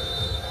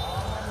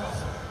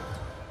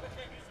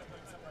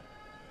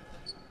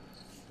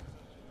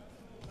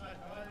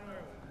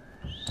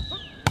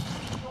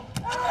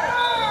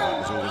 That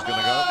was always going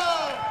to go.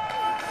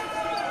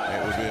 It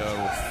would be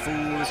a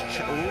foolish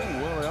oh,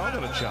 well, they are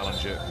going to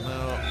challenge it.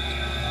 No.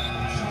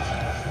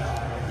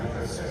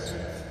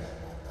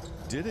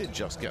 Did it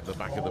just get the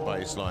back of the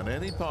baseline?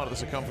 Any part of the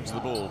circumference of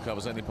the ball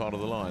covers any part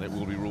of the line, it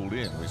will be ruled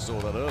in. We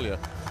saw that earlier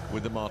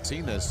with the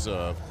Martinez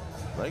serve.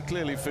 They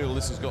clearly feel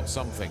this has got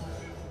something,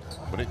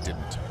 but it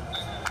didn't.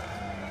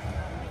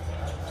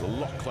 It's a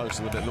lot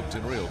closer than it looked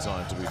in real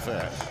time, to be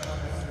fair.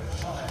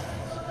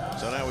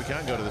 So now we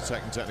can go to the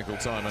second technical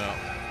timeout.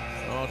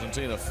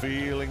 Argentina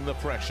feeling the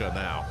pressure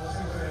now.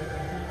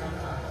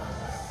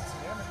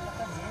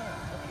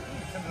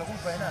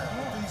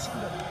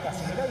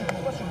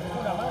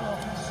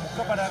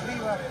 Para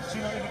arriba,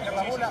 sino deje que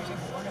la bola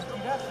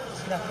estirar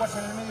y las jugas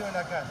en el medio de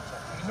la cancha.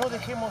 No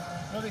dejemos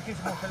el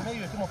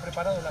medio y estemos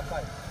preparados en la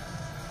falta.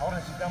 Ahora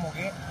necesitamos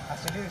que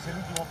aceleres el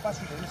último paso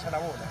y le des a la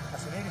bola.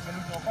 Aceleres el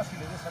último paso y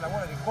le des a la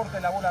bola, que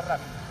corte la bola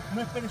rápido.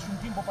 No esperes un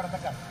tiempo para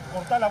atacar.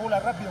 Cortá la bola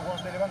rápido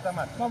cuando te levanta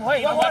mal. Vamos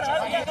ahí, vamos.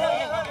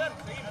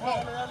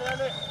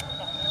 Dale.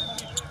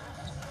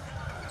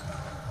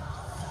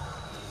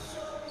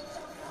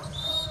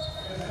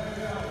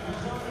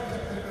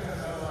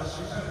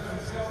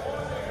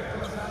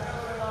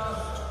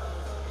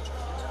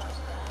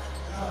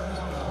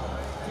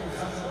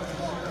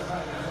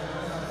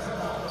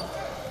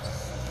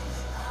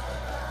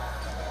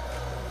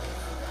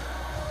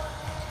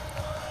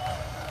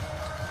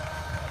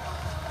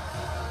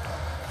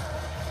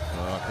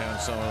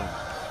 Some of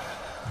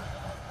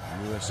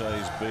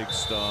USA's big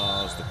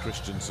stars, the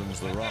Christensens,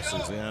 the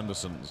Russells, the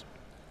Andersons,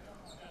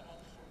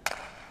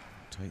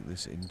 take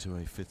this into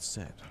a 5th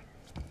set.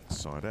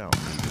 Side out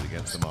needed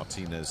against the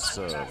Martinez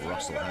serve.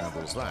 Russell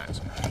handles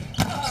that.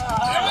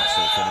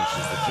 Russell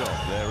finishes the job.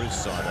 There is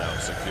side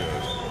out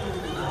secured.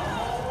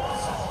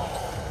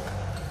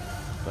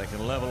 They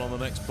can level on the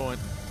next point.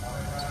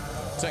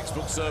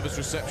 Textbook service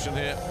reception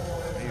here,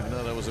 even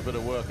though there was a bit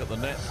of work at the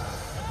net.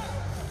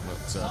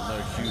 But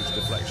no huge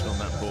deflection on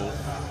that ball.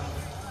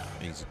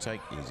 Easy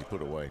take, easy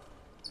put away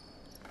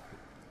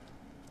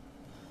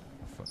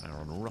for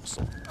Aaron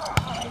Russell.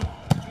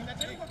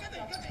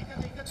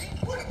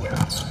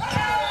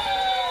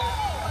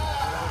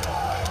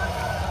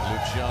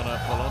 Luciano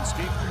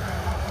Polonsky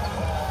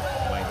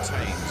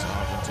maintains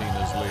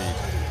Argentina's lead.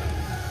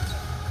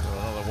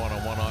 Another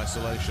one-on-one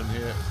isolation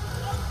here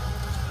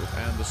with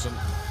Anderson. A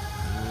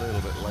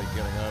little bit late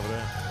getting over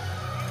there.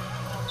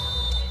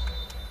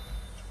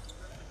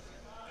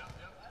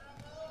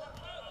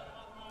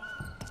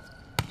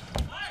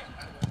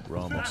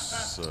 Ramos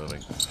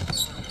serving. The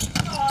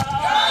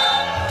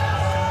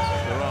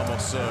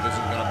Ramos serve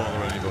isn't going to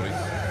bother anybody.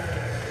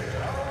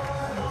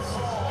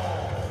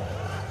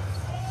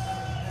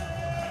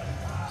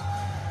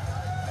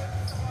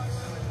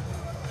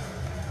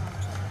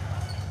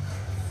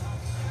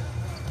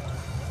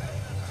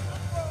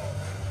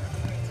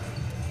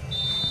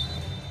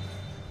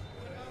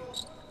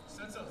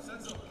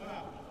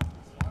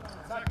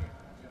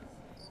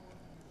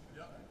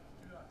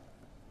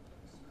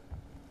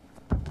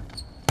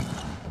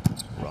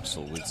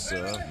 Russell with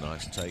serve,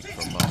 nice take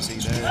from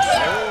Martinez.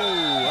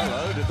 Oh,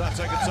 hello, did that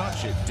take a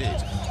touch? It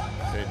did.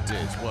 It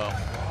did. Well,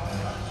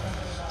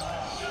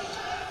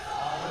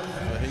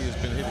 he has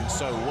been hitting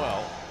so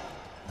well.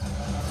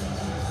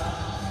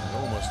 It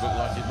almost looked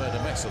like he'd made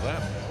a mess of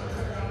that.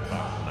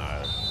 But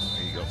no,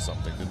 he got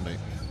something, didn't he?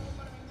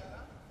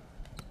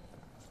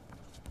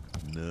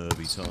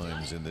 Nervy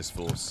times in this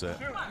 4th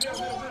set. Oh,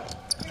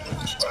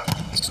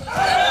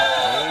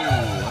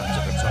 that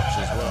took a touch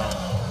as well.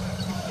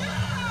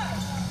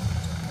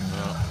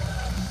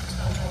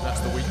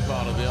 That's the weak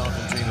part of the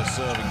Argentina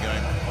serving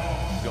game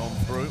gone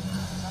through.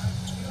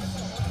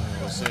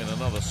 We're seeing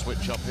another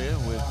switch up here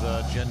with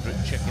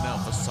Jendrik checking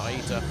out for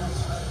Saita,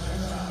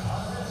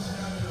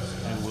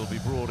 who will be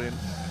brought in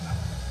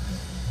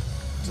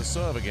to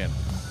serve again.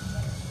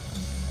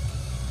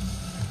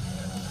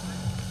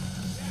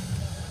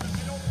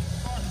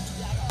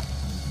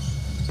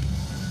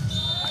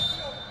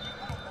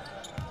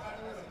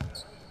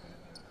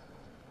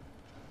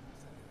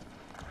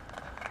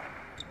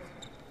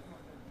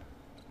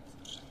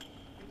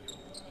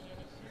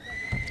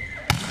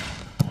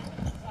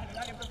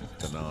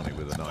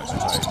 With a nice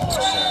take.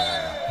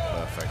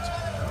 Perfect.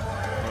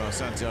 Well,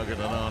 Santiago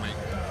Danani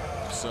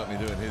certainly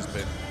doing his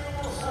bit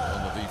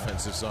on the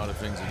defensive side of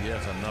things, and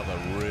yet another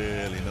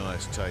really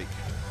nice take.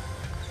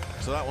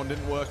 So that one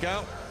didn't work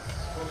out.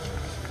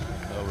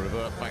 They'll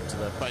revert back to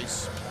their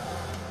base.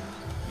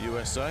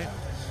 USA.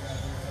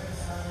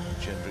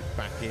 Jendrik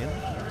back in.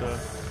 And,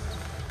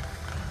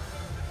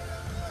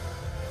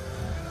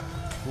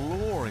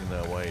 clawing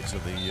their way to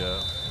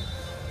the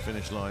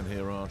finish line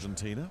here,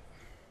 Argentina.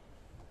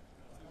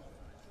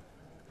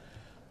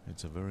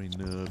 It's a very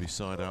nervy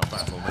side-out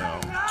battle now.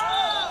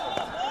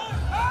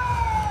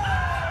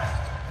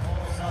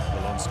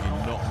 Polonsky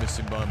not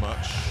missing by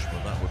much,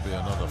 but that would be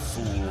another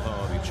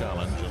foolhardy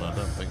challenge, and I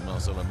don't think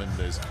Marcelo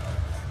Mendez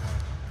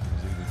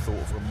has even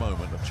thought for a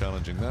moment of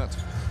challenging that.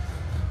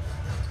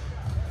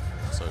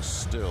 So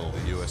still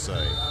the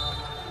USA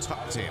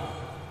tucked in,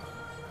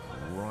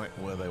 right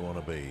where they want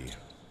to be.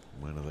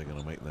 When are they going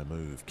to make their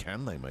move?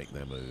 Can they make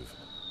their move?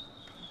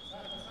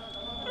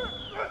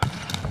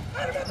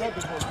 Better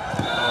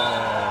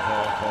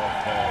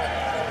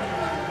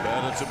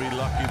to be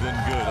lucky than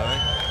good, eh?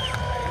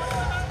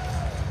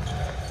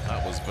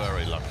 That was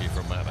very lucky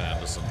from Matt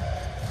Anderson.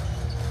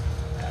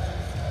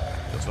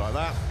 Just like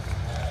that.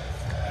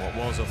 What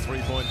was a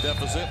 3-point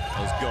deficit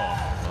has gone.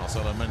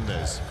 Marcelo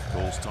Mendez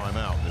calls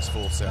timeout. This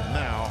fourth set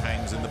now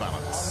hangs in the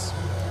balance.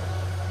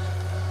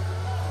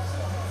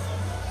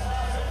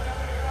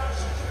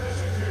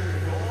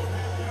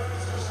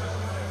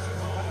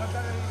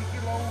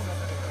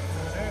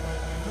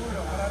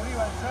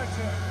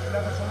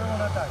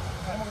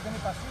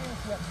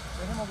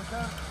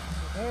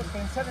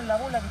 Pensar en la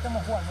bola que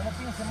estamos jugando, no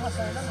piensen más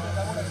adelante en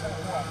la bola que estamos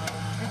jugando.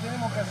 ¿Qué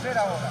tenemos que hacer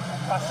ahora?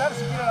 Pasar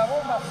si quiere la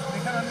bomba,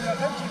 dejar a media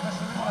cancha y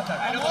recibir un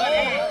ataque.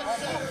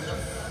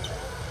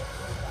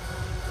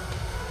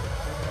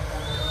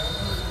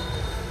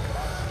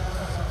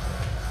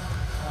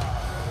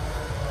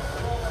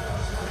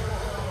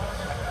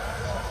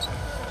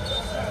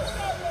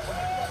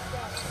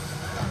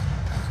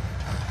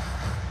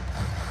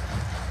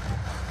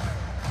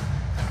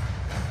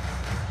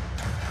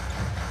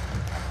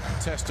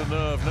 Test a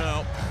nerve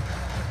now.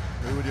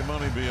 Who would your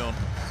money be on?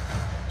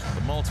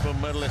 The multiple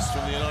medalists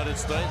from the United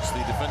States, the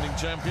defending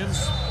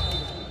champions?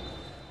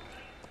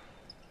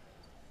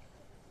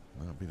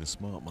 That'd be the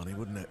smart money,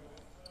 wouldn't it?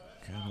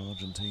 Can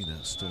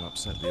Argentina still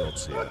upset the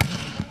odds here? Much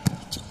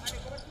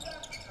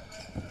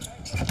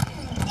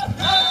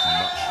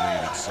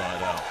needed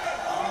side out.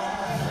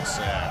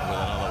 Sad with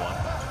another one.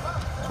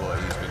 Boy,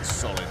 he's been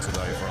solid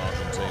today for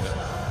Argentina.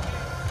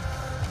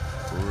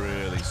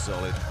 Really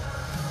solid.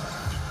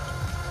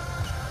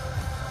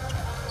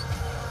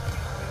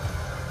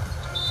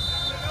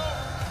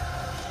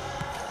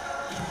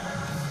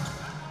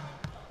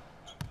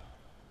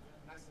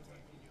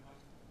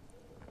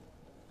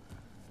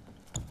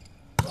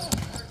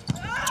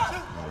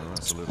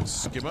 A little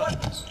skimmer.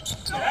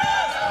 There's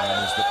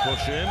the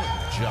push in.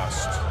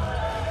 Just.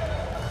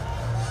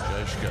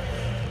 Jeshka.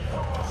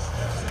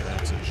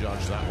 Had to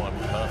judge that one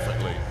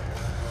perfectly.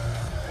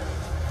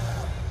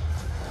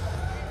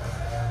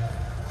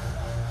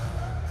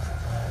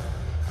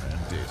 And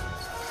did.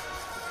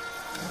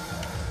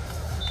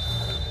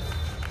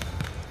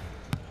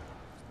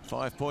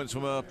 Five points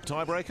from a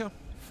tiebreaker.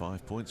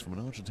 5 points from an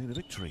Argentina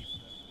victory.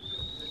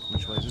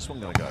 Which way is this one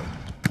going to go?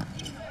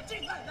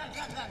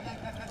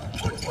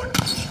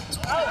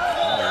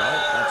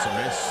 Alright, that's a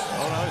miss.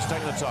 Oh no, he's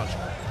taking a touch.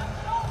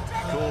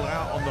 Called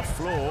out on the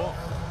floor,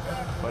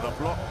 but a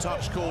block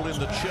touch called in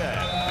the chair.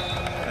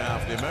 Now,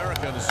 if the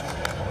Americans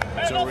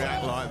to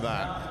react like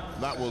that,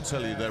 that will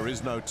tell you there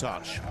is no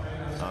touch.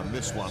 And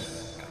this one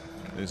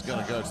is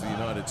going to go to the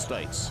United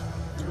States.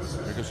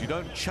 Because you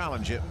don't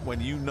challenge it when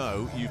you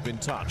know you've been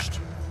touched.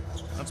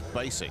 That's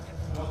basic.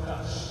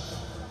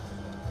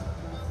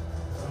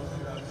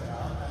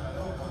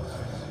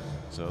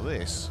 So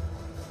this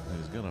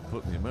is going to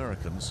put the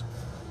Americans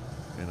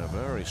in a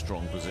very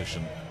strong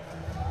position.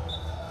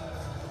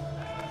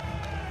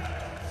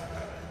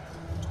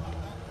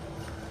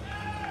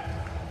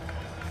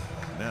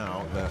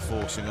 Now they're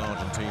forcing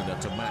Argentina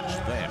to match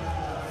them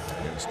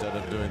instead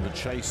of doing the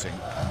chasing.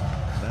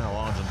 Now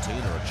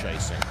Argentina are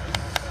chasing.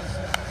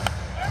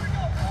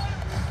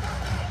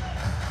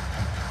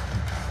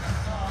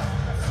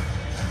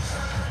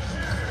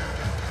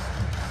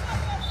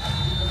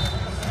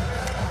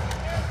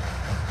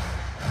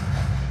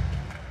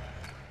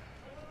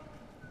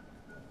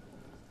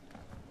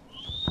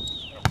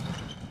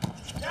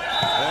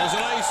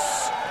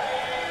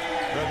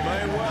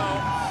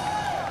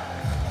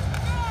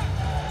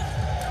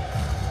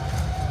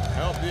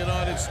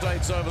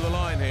 Over the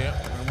line here,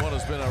 and what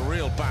has been a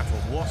real battle.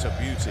 What a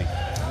beauty.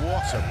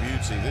 What a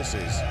beauty this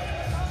is.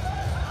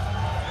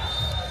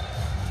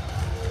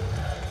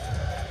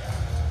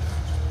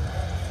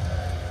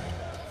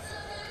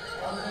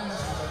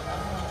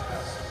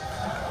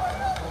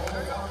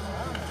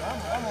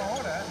 Vamos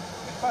ahora, el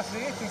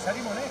pase este y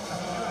salimos en esta,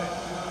 señores.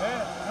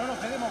 No nos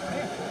quedemos con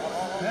esto.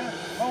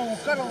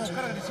 Vamos a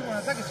buscar agresivo en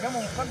ataque,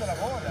 sigamos buscando la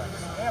bola.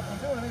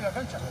 Apuntemos en el medio de la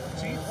cancha.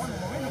 Seguir jugando,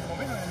 movernos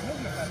en el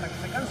medio hasta que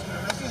se canse,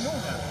 no lo tiene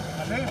nunca.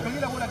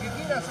 Pedir la bola que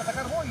quieras,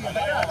 atacar vos y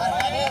atacar.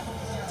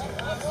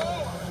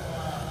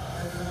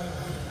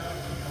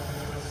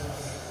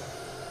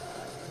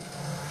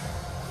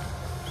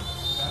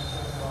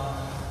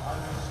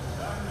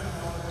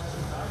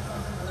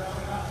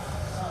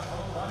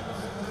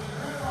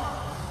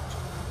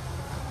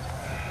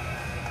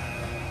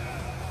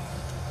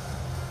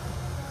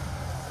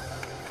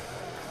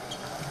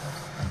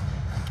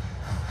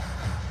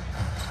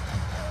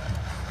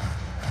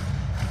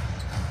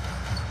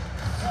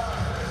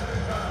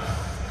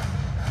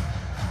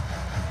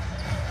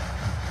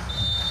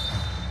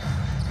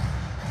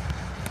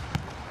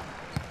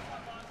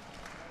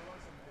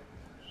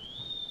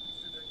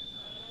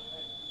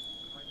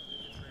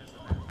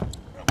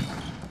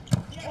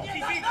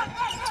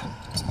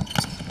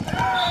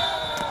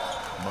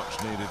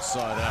 It's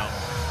side out,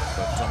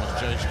 but Thomas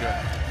Jejka,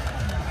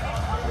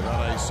 with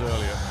that ace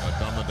earlier, had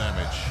done the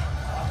damage.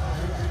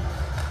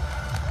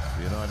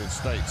 The United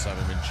States,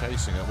 having been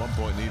chasing at one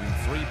point, needing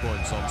 3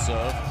 points on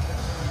serve.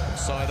 And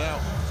side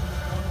out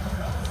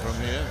from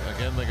here.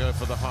 Again, they go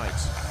for the height,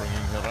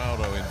 bringing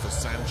Gerardo in for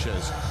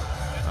Sanchez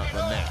at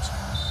the net.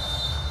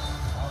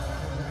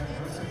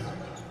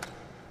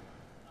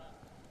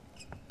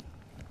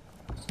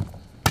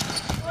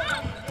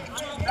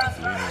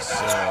 Lena's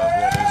serve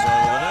wobbles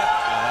over the net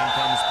and then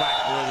comes back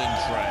with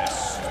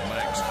interest.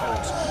 Max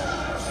Holt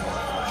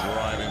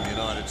driving the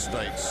United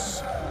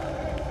States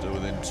to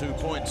within 2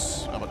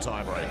 points of a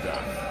tiebreaker.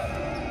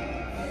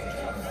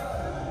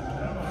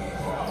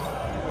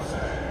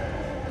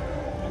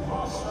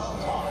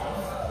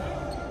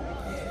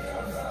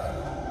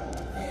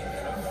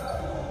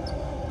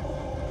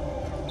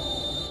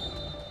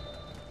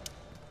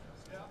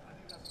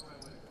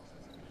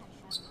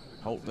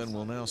 Holt then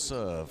will now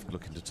serve,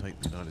 looking to take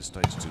the United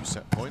States to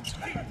set point.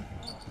 There it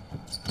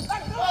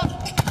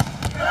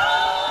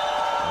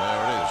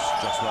is,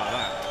 just like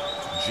that.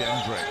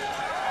 Jendrik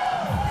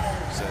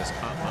says,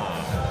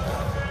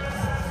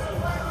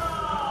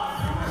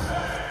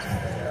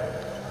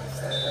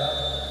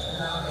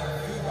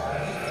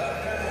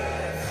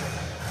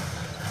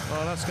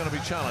 Well, that's going to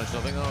be challenged.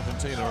 I think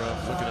Argentina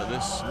are looking at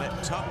this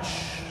net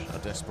touch, a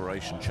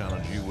desperation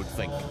challenge, you would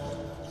think.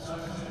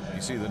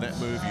 You see the net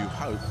move, you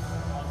hope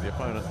the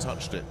opponent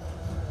touched it.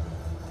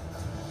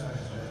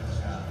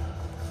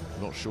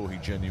 Not sure he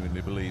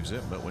genuinely believes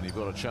it, but when you've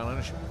got a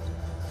challenge,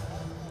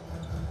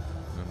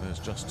 and there's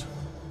just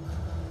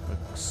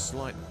a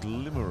slight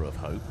glimmer of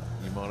hope,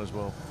 you might as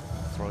well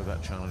throw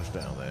that challenge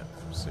down there.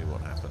 See what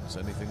happens.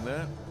 Anything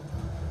there?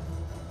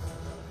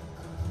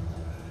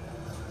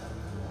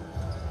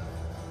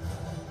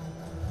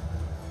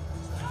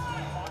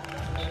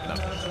 No.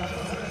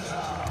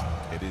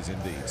 It is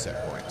indeed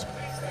set point.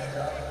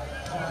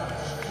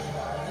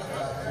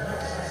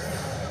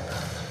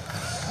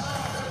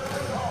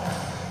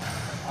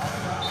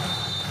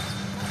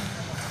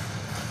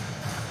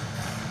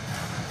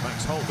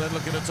 Max Holt then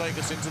looking to take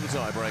us into the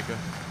tiebreaker.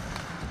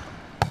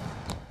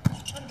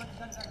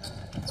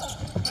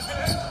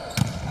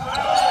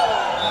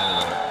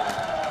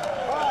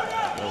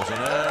 There was an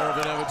air of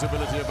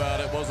inevitability about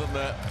it, wasn't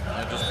there?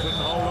 They just couldn't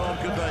hold on,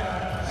 could they?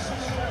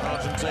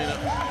 Argentina.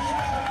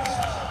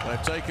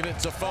 They've taken it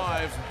to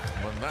 5,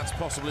 and that's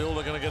possibly all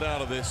they're going to get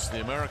out of this.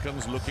 The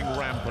Americans looking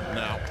rampant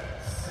now.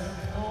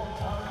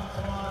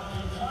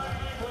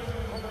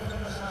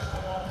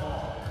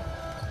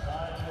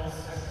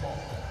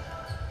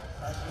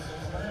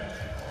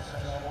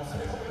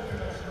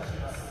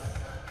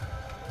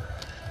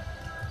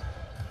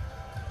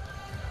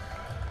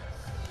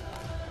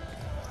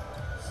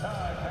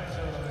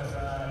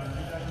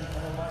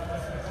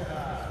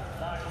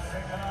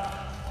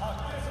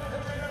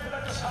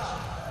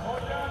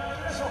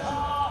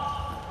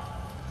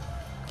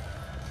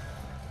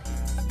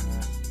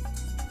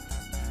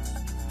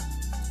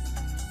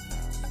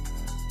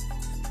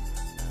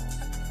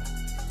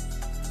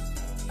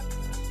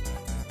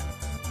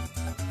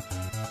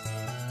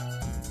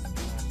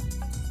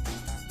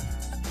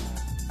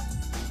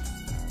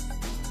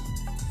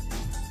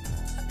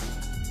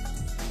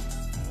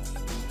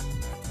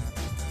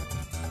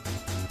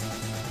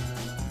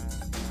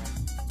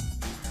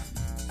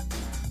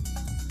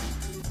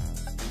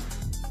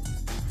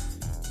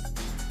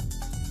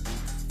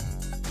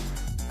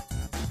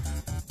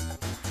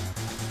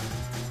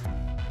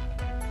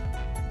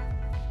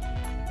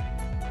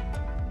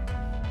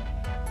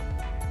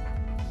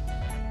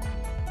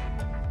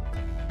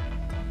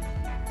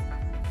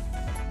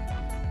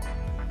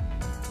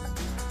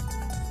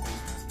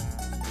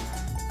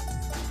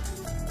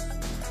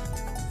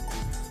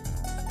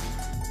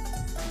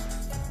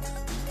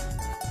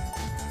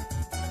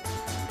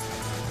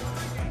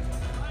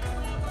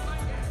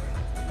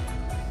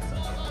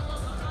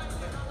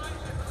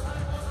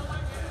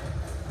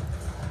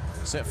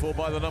 Set 4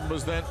 by the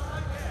numbers then.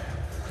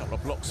 A couple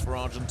of blocks for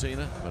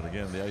Argentina, but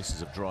again the aces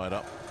have dried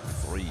up.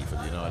 3 for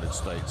the United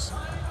States.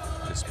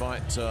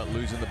 Despite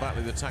losing the battle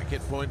of the attack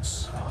hit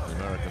points, the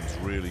Americans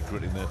really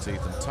gritting their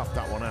teeth and toughed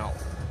that one out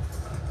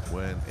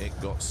when it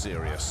got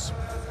serious.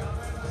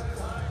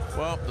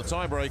 Well, the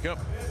tiebreaker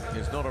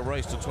is not a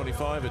race to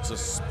 25, it's a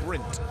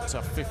sprint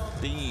to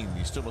 15.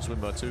 You still must win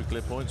by 2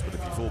 clear points, but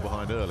if you fall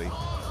behind early,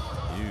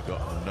 you've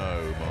got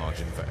no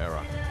margin for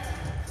error.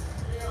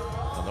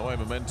 And the way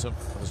momentum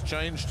has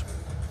changed,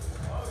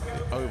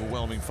 the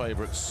overwhelming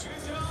favourites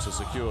to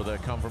secure their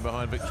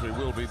come-from-behind victory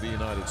will be the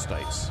United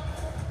States.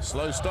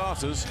 Slow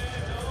starters,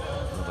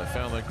 but they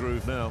found their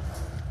groove now.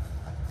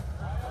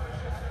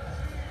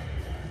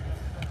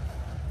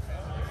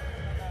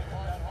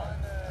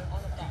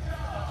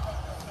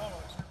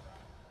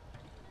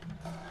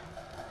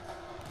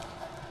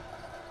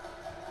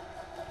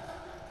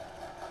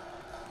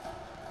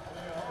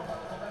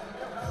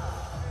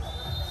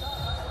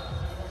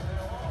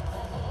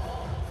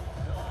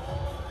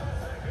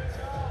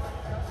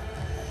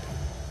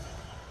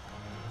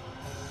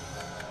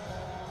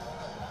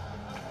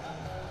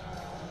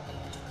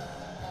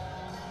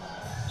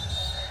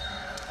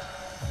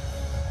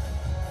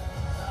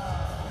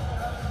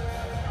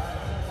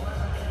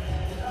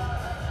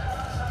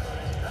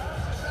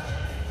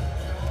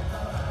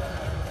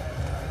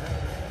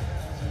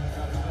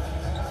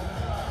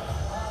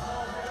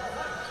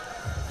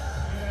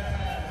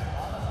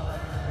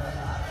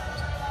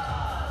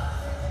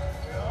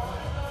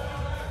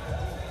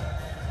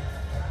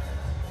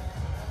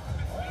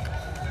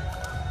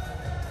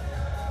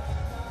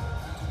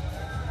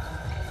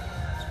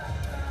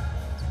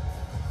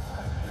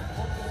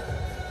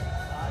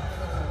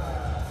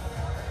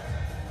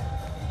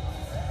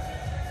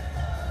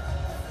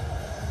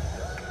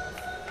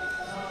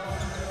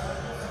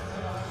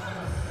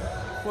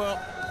 Well,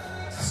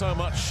 so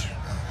much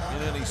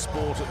in any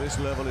sport at this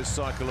level is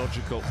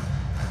psychological.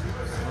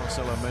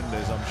 Marcelo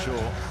Mendes, I'm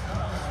sure,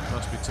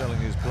 must be telling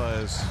his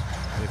players,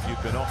 if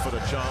you'd been offered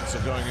a chance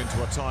of going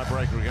into a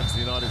tiebreaker against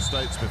the United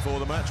States before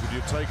the match, would you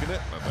have taken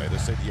it? And they'd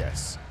have said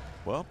yes.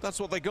 Well, that's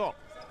what they got.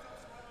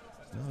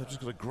 Now they've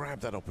just got to grab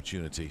that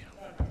opportunity.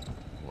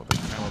 What they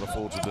cannot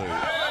afford to do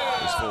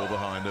is fall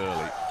behind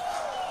early.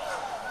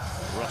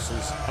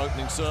 Russell's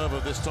opening serve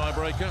of this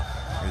tiebreaker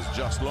is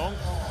just long.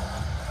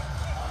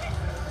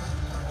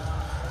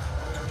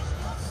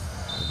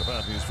 And the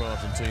bad news for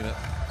Argentina,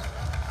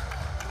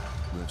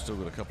 they've still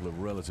got a couple of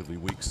relatively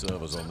weak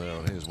servers on there,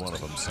 and here's one of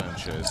them,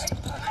 Sanchez.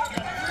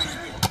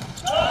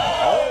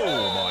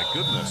 Oh, my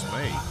goodness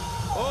me.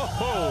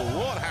 Oh,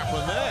 what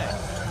happened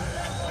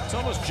there?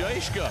 Thomas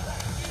Jejska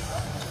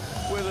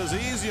with as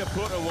easy a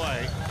put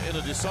away in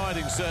a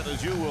deciding set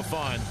as you will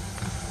find.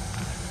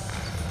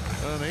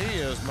 And he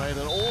has made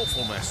an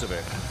awful mess of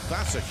it.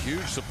 That's a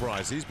huge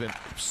surprise. He's been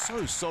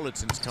so solid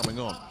since coming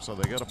on. So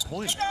they get a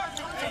point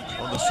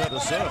on the setter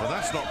serve. And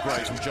that's not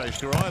great from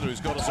Jejska either.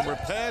 He's got some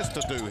repairs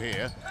to do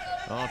here.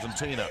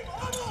 Argentina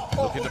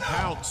looking to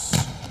pounce.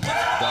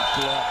 That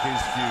block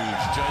is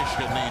huge.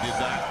 Jejska needed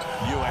that.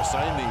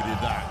 USA needed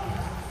that.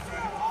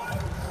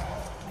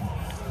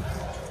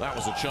 That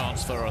was a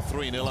chance for a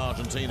 3-0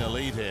 Argentina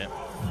lead here.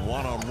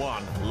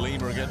 1-on-1.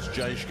 Lima against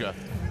Jejska.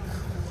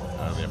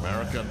 And the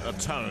American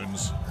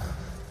atones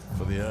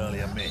for the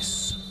earlier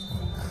miss.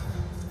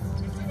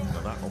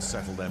 And that will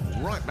settle them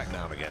right back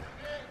down again.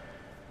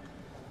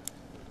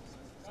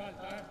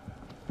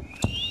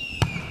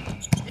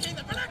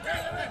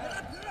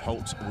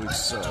 Holt with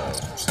serve.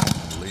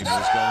 Lima's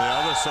gone the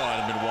other side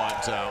and been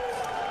wiped out.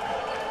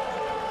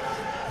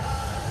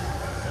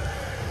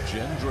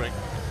 Jendrik,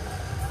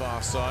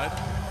 far side.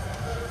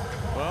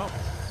 Well,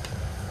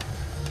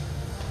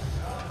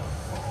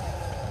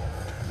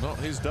 not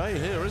his day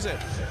here, is it?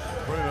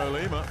 Bruno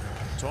Lima,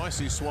 twice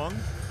he swung,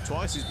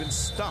 twice he's been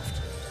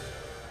stuffed.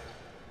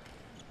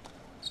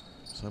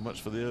 So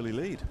much for the early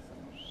lead.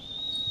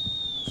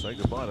 Say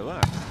goodbye to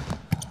that.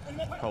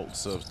 Holt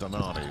serves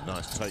Donati.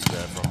 Nice take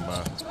there from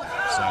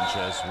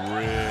Sanchez.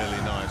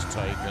 Really nice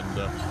take, and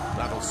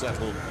that'll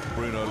settle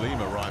Bruno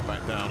Lima right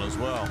back down as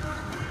well.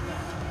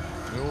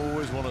 You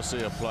always want to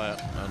see a player,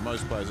 and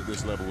most players at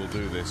this level will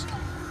do this.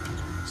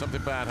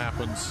 Something bad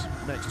happens,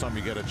 next time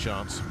you get a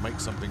chance, make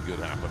something good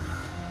happen.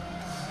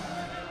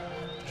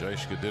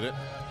 Jejska did it,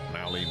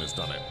 now Lima's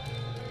done it.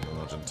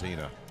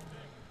 Argentina.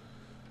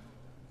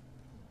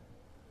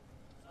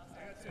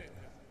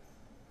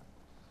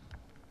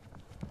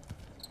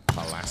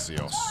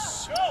 Palacios.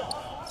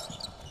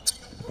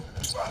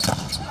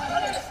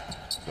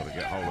 Got to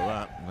get hold of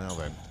that. Now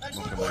then, what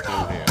can they do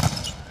here?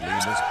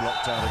 Lima's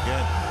blocked out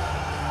again.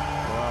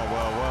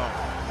 Well.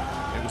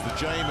 It was the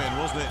J-men,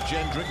 wasn't it?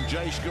 Jendrik and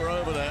Jejska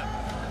over there.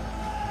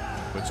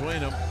 Between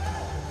them,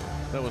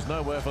 there was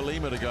nowhere for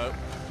Lima to go.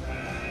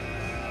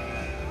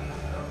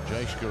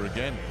 Jejska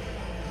again.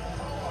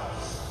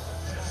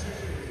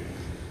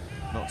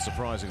 Not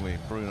surprisingly,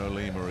 Bruno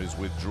Lima is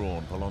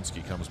withdrawn.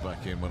 Polonsky comes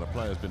back in. When a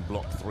player's been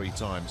blocked 3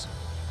 times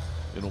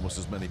in almost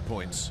as many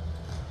points,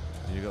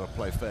 you've got to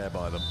play fair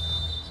by them.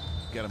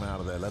 Get them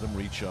out of there, let them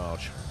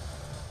recharge.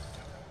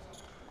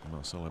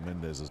 Marcelo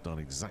Mendes has done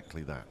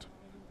exactly that.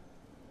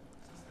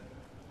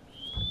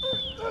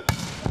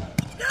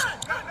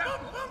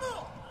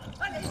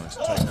 Nice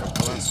take from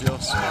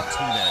Palacios.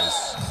 Martinez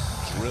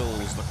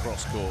drills the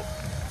cross court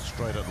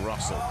straight at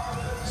Russell.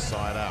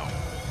 Side out.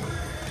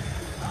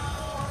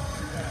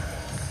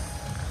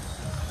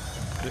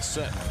 This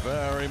set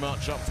very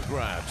much up for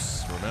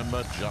grabs.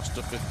 Remember, just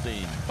a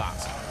 15,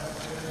 but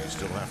you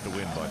still have to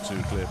win by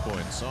 2 clear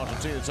points.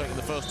 Argentina taking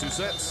the first 2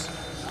 sets.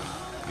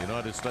 The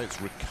United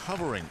States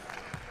recovering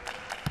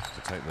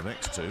to take the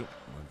next 2.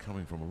 And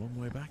coming from a long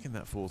way back in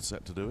that 4th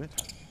set to do it.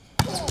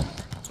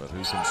 But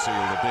who can seal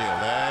the deal?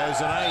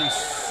 There's an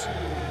ace.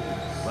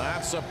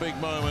 That's a big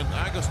moment.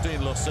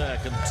 Agustin Loser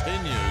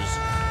continues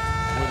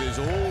with his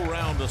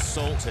all-round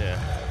assault here.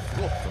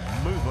 Oh,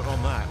 the movement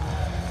on that.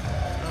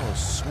 That was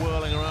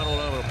swirling around all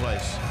over the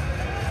place.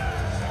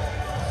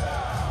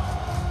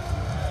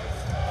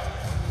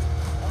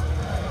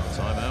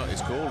 Timeout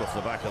is called off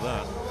the back of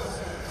that.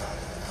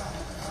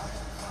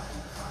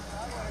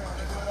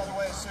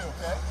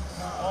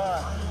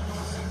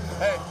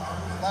 Hey,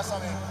 last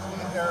time he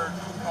erred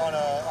on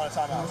a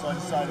timeout, so I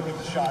decided to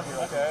give it a shot here,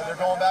 okay? They're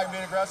going back and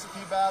being aggressive,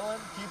 keep battling,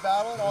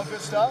 all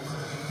good stuff.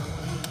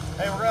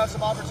 Hey, we're gonna have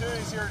some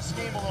opportunities here to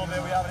scheme a little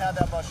bit. We haven't had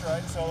that much,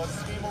 right? So let's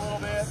scheme a little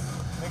bit,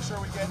 make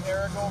sure we get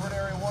Eric over to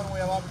area 1 when we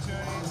have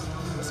opportunities.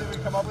 Let's see if we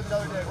can come up with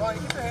another day.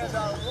 Ronnie, keep your hands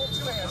out, a little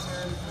 2 hands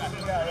here.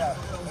 Yeah.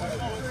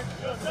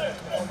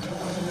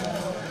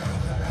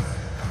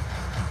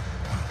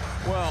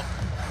 Well,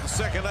 the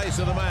second ace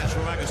of the match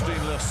from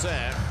Agustin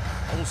Loser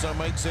also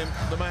makes him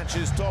the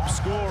match's top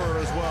scorer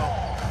as well.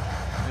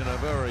 In a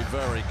very,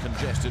 very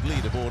congested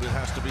leaderboard, it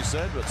has to be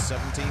said, but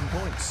 17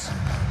 points.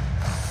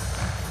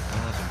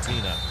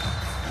 Argentina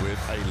with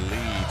a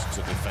lead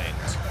to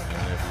defend.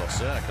 And if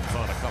Loser can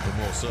find a couple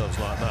more serves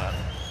like that,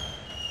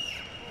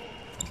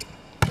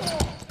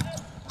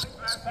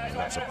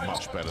 That's a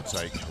much better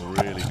take,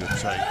 really good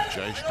take.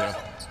 Jejka,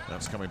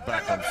 that's coming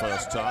back on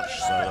first touch,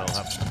 so they'll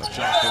have a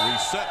chance to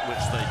reset,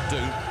 which they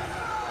do.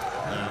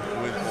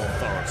 And with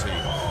authority,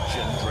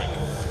 Jendrik.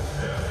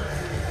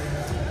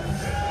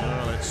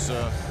 Well, it's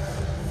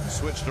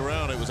switched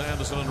around. It was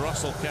Anderson and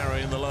Russell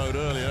carrying the load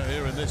earlier.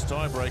 Here in this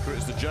tiebreaker,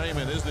 it's the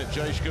J-men, isn't it?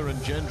 Jejka and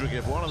Jendrik.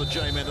 If one of the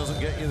J-men doesn't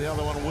get you, the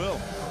other one will.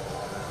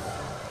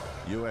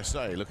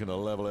 USA looking to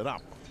level it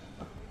up.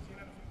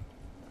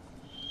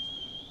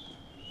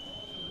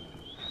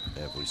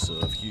 Every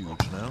serve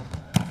huge now.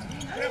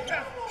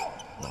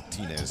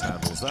 Martinez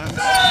handles that.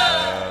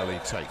 Early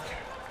take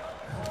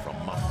from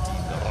Martin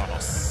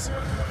Ramos.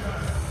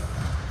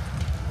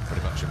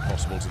 Pretty much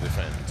impossible to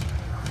defend.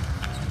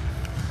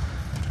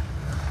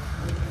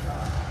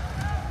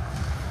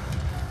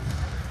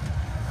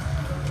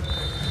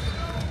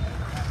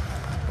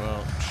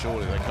 Well,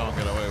 surely they can't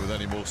get away with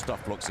any more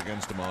stuff blocks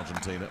against them,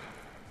 Argentina.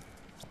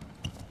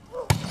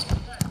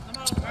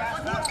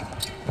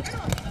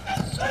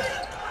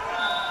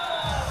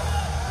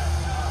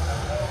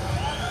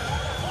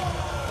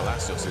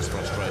 Palacios is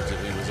frustrated.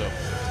 He was a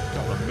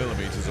couple of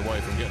millimeters away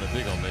from getting a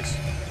dig on this.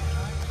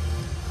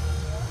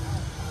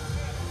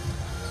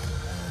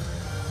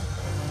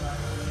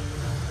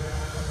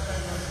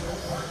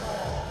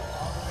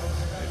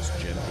 It's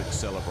Jendrik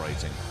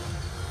celebrating.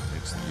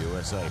 It's the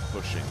USA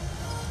pushing.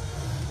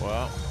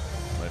 Well,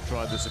 they've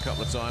tried this a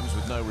couple of times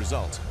with no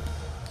result.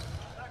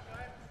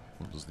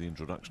 What does the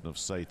introduction of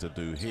Sater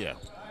do here?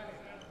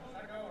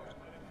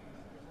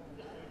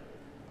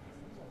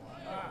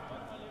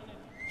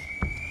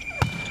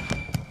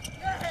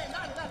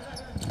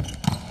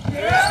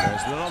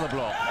 There's another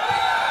block.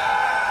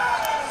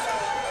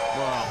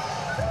 Well,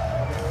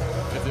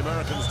 if the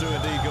Americans do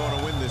indeed go on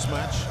to win this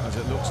match, as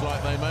it looks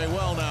like they may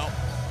well now,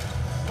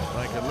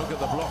 they can look at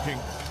the blocking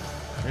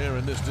here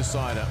in this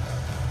decider.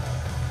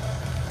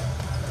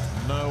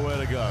 Nowhere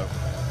to go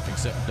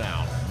except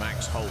down.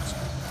 Max Holt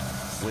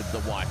with the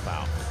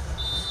wipeout.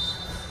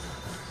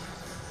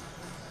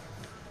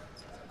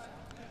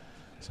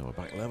 So we're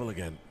back level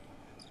again.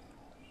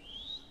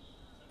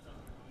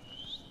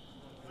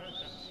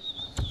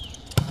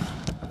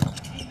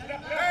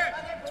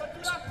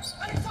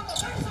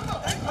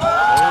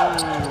 Oh,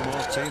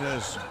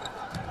 Martinez.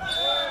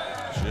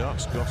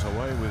 Sharks got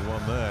away with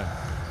one there.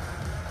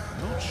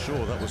 Not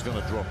sure that was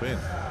going to drop in.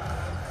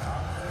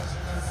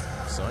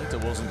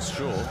 Sater wasn't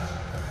sure,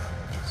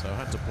 so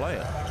had to play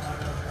it.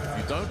 If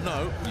you don't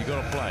know, you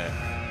got to play it.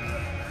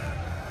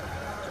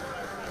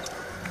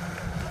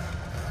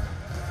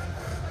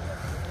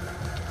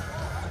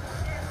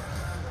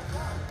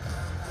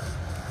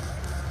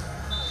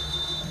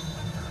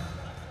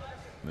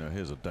 Now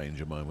here's a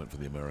danger moment for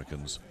the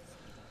Americans.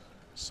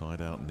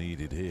 Side out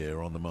needed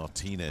here on the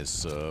Martinez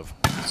serve.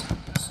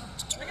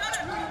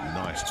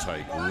 Nice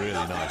take, really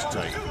nice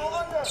take.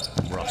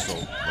 Russell,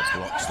 the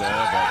blocks there,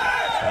 but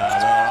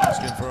they're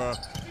asking for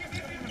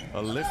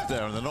a lift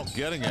there and they're not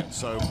getting it,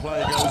 so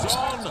play goes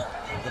on.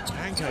 The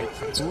pancake,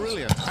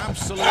 brilliant,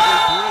 absolutely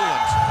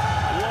brilliant.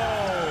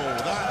 Whoa,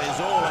 that is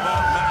all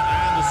about Matt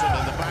Anderson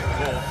in the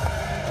backcourt.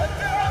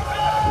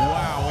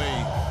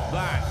 Wowee,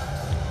 that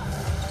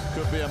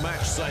could be a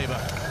match saver.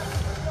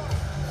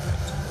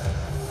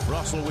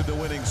 Russell with the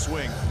winning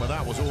swing, but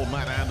that was all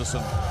Matt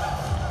Anderson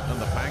and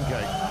the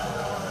pancake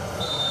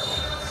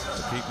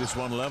to keep this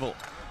one level.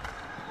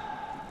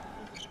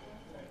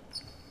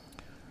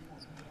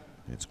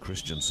 It's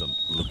Christensen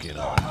looking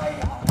up.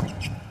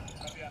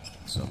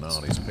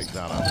 Zanani's picked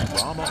that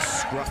up. Ramos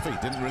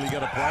scruffy, didn't really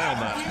get a play on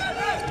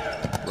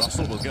that.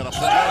 Russell will get a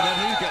play, and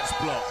then he gets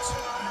blocked.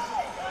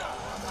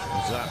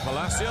 Was that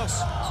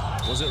Palacios?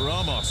 Was it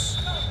Ramos?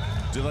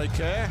 Do they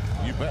care?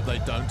 You bet they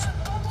don't.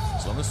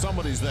 As long as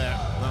somebody's there,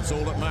 that's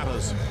all that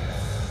matters.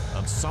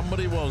 And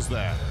somebody was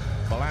there.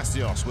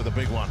 Palacios with a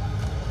big one.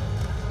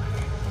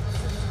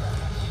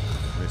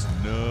 This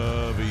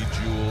nervy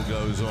duel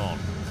goes on.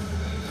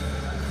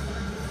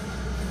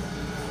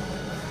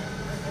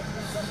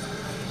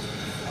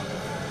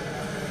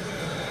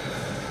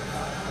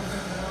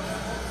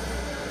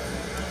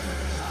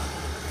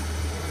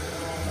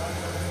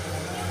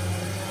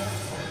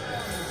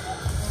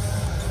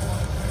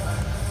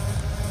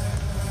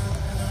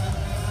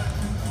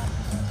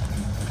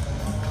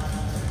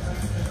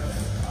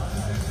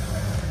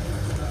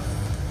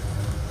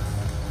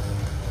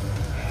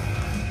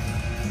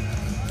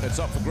 It's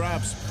up for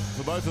grabs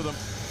for both of them.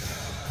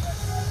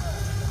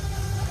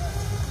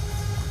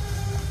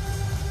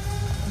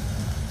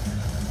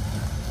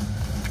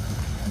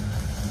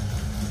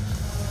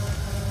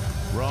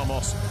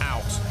 Ramos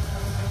out.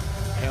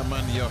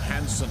 Herman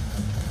Johansson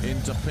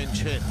into pinch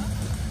hit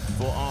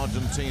for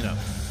Argentina.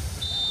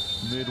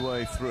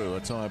 Midway through a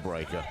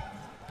tiebreaker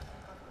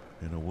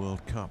in a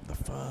World Cup, the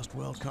first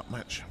World Cup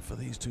match for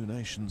these two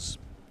nations.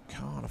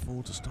 Can't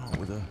afford to start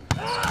with a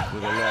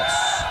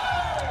loss.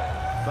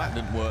 That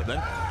didn't work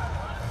then.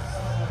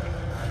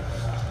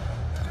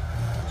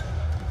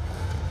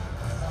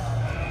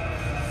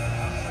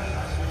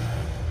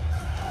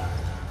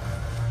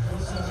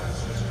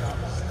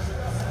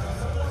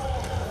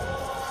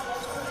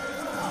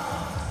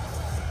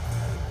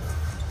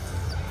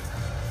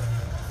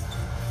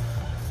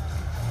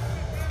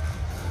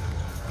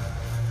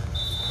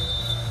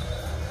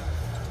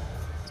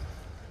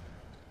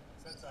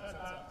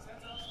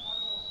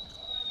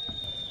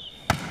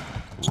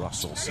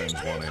 sends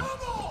one in.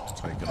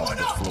 Taken off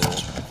the floor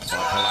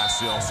by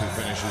Palacios, who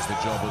finishes the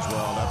job as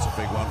well. That's a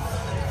big one.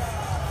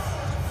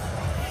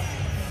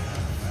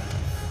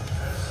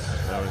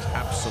 There is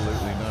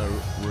absolutely no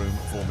room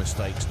for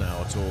mistakes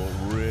now at all.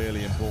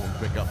 Really important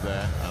pick up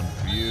there, and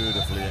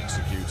beautifully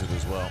executed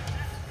as well.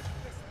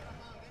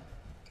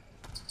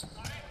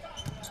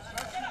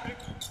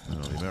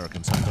 Well, the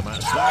Americans have to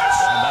match that,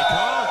 and they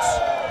can't.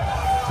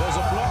 There's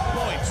a block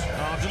point.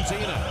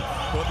 Argentina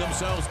put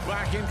themselves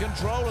back in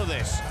control of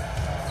this.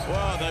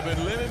 Well, they've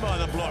been living by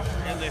the block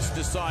in this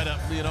decider,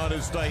 the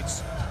United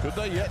States. Could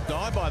they yet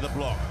die by the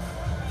block?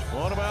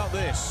 What about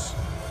this?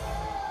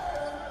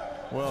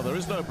 Well, there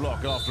is no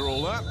block after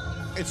all that.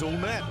 It's all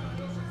net.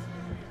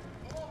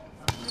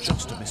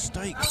 Just a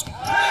mistake.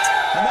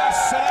 And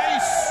that's an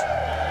ace!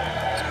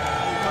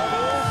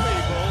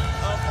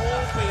 Of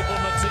all people,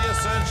 Matias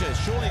Sanchez.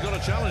 Surely you've got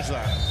to challenge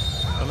that.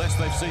 Unless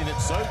they've seen it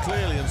so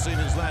clearly and seen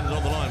it's landed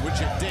on the line, which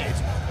it did.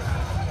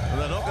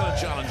 And they're not going to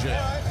challenge it.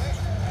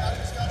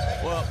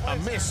 Well, a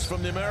miss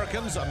from the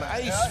Americans, an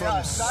ace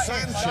from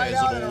Sanchez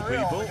of all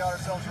people. We got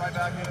ourselves right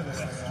back into this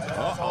thing, right?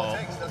 That's all it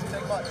takes. It doesn't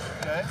take much.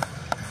 Okay.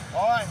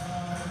 All right.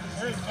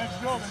 Hey,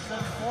 next go, they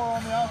said 4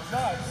 on the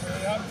outside, so they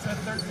haven't said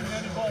 13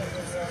 anybody.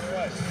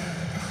 Right.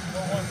 Go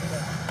one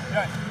today.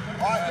 Okay.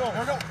 All right, go.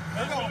 Here we go.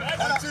 Here we go.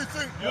 1, 2,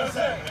 3.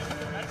 USA.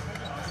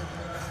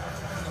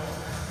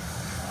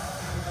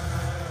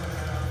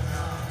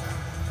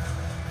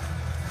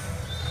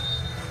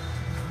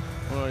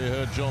 Well, you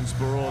heard John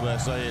Sparrow there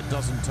say it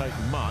doesn't take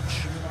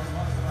much.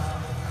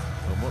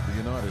 And what the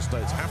United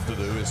States have to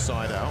do is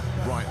side out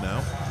right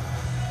now.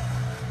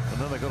 And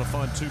then they've got to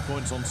find 2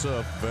 points on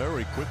serve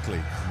very quickly,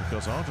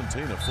 because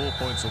Argentina 4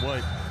 points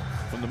away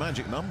from the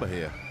magic number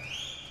here.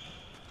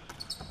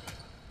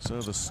 So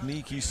the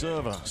sneaky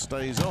server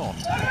stays on.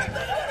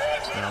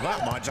 Now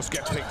that might just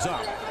get picked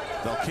up.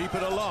 They'll keep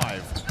it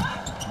alive.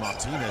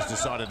 Martinez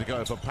decided to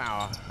go for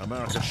power.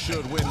 America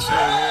should win through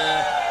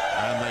here,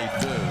 and they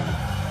do.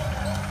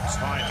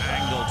 Tight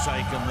angle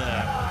taken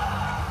there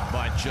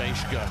by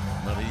Jejka,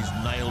 but he's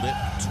nailed it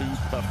to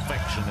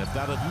perfection. If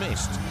that had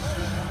missed,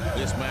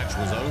 this match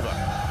was over.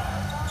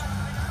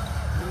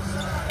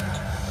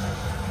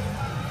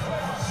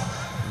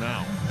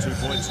 Now, 2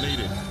 points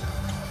needed.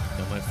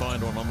 Can they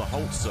find one on the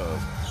Holt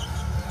serve?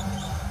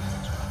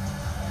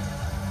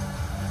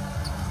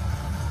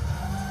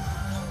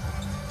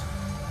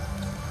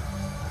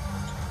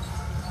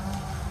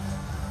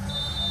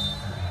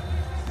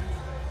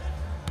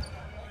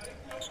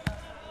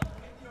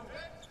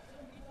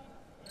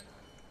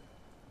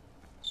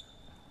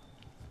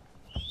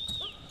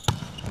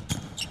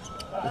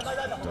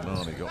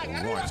 Donani got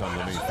right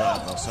underneath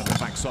that. They'll send it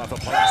backside for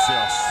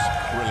Palacios.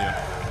 Brilliant.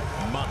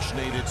 Much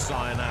needed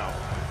sign out.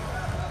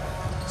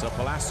 So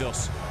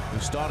Palacios, who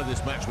started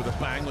this match with a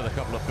bang with a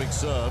couple of big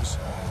serves,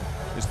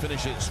 is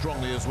finishing it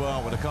strongly as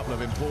well with a couple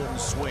of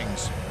important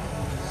swings.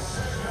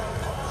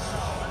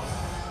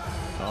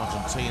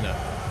 Argentina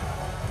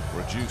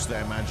reduced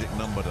their magic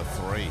number to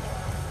 3.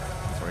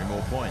 3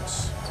 more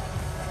points.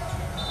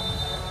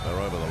 They're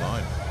over the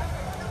line.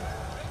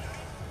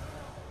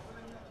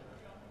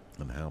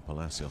 And how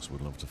Palacios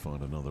would love to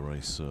find another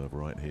ace serve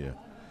right here.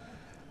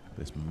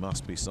 This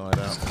must be side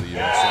out for the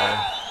USA.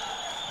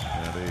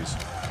 There it is.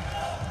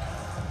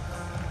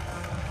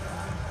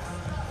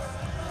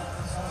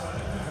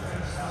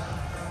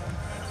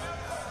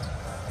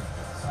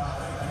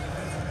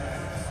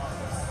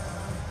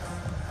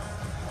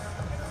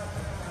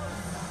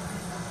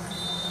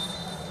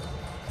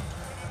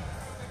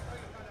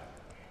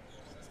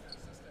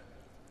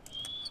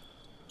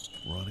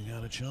 Running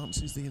out of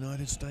chances, the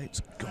United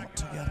States got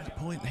to get a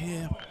point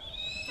here.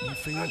 You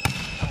feel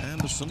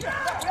Anderson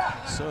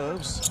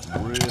serves,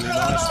 really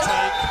nice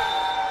take.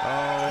 Oh,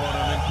 and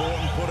an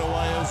important put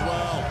away as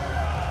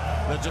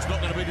well. They're just not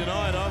going to be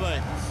denied, are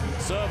they?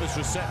 Service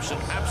reception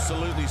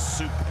absolutely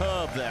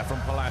superb there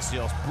from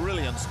Palacios.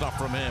 Brilliant stuff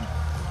from him.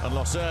 And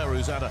Loser,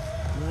 who's had a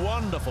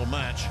wonderful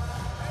match,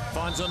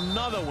 finds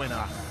another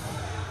winner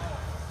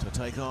to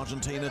take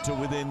Argentina to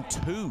within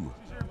 2.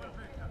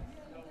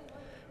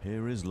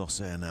 Here is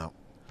Loser now,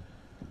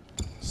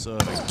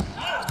 serving,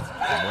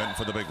 and went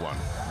for the big one.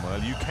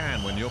 Well, you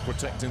can when you're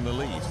protecting the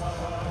lead.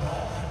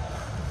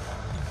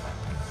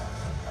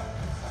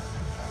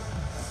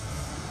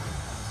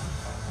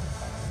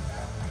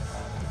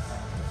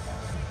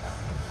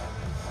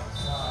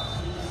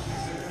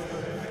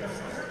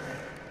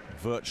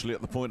 Virtually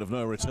at the point of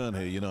no return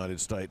here, United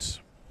States.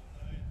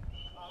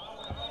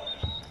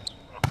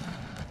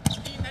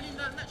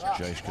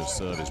 Jejka's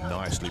serve is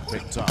nicely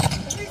picked up.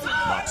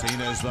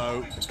 Martinez,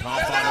 though,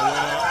 can't find a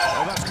winner.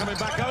 Oh, that's coming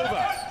back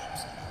over.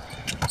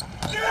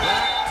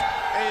 That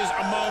is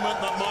a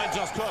moment that might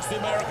just cost the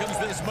Americans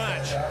this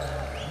match.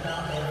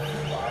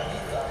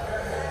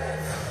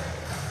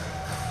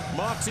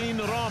 Martin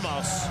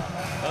Ramos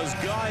has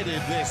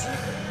guided this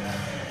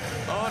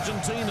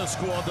Argentina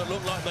squad that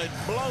looked like they'd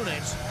blown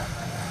it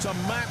to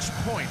match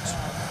point.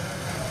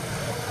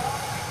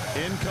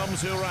 In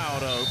comes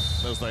Hiraudo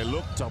as they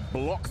look to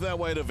block their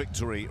way to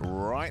victory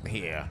right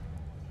here.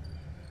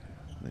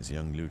 There's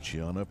young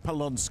Luciano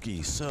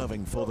Polonsky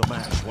serving for the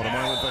match. What a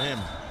moment for him.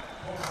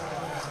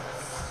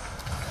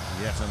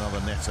 Yet another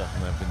netter.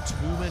 And there have been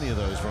too many of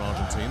those for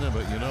Argentina,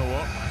 but you know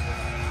what?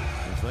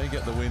 If they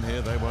get the win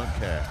here, they won't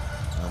care.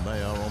 And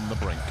they are on the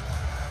brink.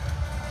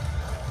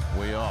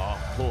 We are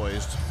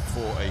poised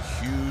for a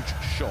huge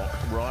shock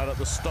right at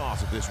the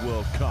start of this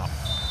World Cup.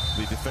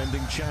 The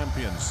defending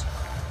champions.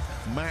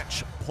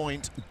 Match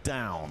point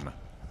down.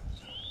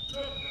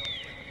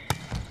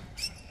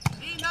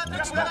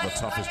 It's not the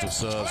toughest of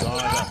serves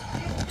either.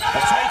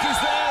 The take is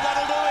there,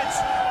 that'll do it.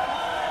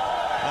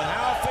 And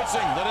how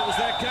fitting that it was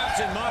their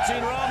captain,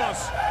 Martin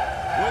Ramos,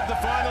 with the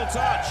final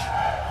touch.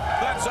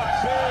 That's a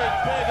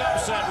big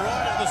upset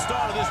right at the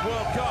start of this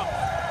World Cup.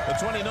 The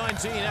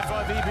 2019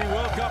 FIVB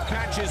World Cup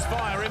catches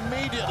fire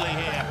immediately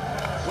here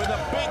with a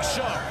big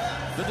shock.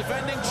 The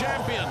defending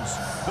champions,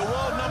 the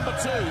world number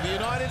 2, the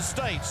United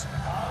States,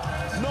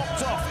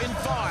 knocked off in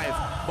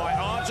 5 by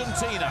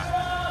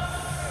Argentina.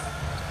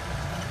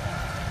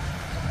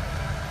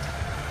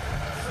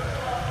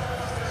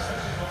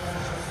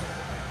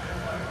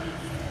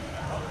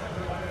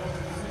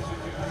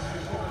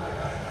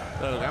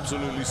 They were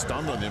absolutely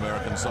stunned on the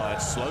American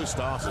side. Slow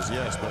starters,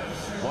 yes, but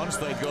once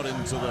they got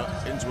into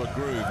a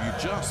groove, you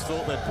just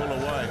thought they'd pull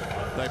away.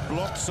 They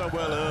blocked so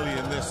well early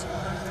in this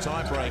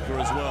tiebreaker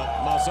as well.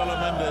 Marcelo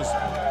Mendes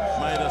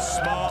made a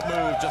smart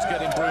move, just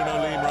getting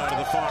Bruno Lima out of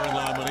the firing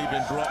line when he'd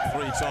been blocked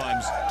 3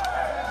 times.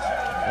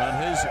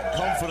 And his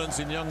confidence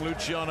in young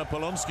Luciano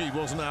Polonsky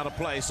wasn't out of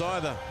place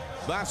either.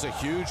 That's a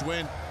huge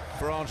win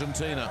for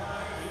Argentina.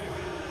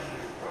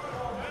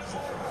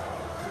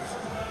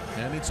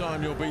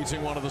 Anytime you're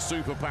beating one of the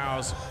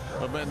superpowers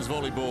of men's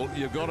volleyball,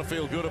 you've got to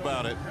feel good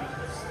about it.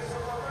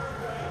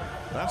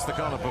 That's the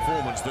kind of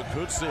performance that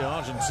could see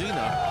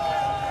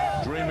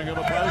Argentina dreaming of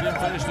a podium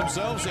finish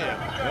themselves here.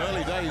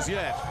 Early days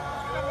yet.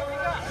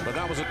 But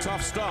that was a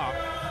tough start.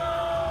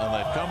 And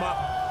they've come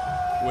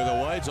up with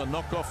a way to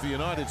knock off the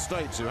United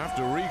States, who have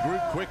to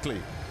regroup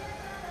quickly.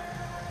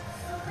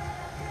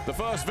 The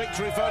first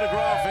victory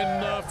photograph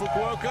in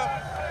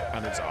Fukuoka,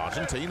 and it's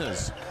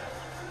Argentina's.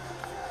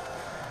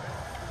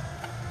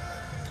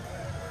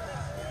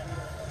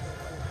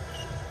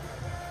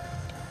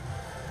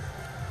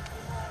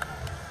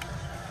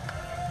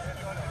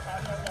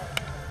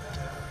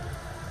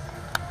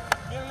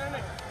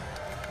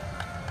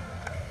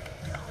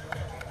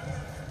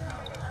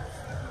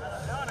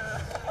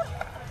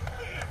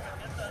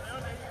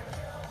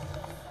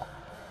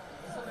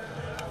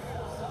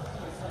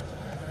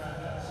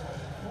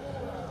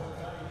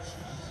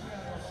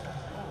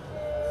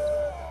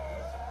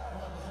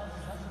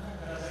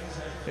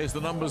 Here's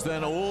the numbers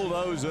then, all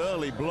those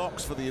early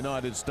blocks for the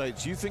United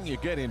States. You think you're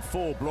getting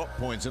 4 block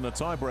points in a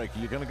tiebreaker,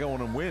 you're going to go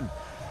on and win.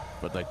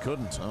 But they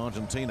couldn't.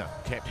 Argentina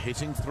kept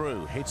hitting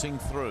through,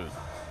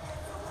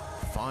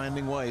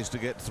 finding ways to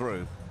get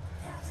through.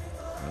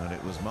 And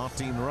it was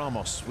Martin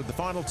Ramos with the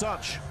final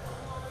touch.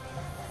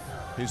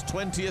 His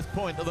 20th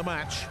point of the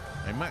match,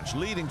 a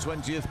match-leading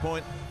 20th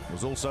point,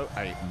 was also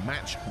a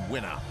match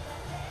winner.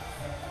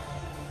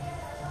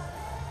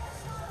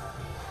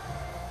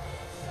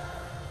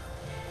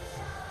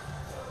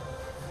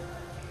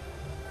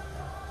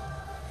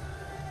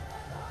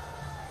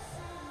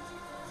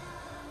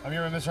 I'm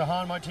here with Mr.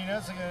 Juan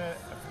Martinez,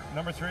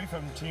 number 3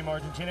 from Team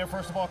Argentina.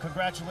 First of all,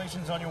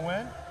 congratulations on your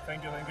win.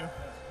 Thank you, thank you.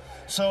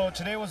 So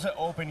today was the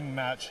opening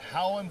match.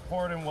 How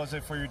important was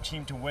it for your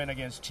team to win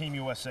against Team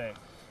USA?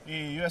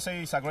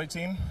 USA is a great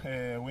team.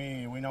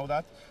 We know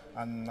that,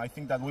 and I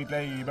think that we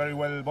play very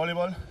well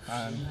volleyball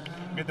and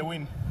get the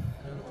win.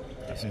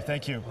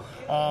 Thank you.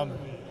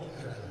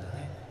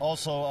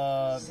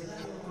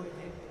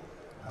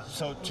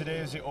 So today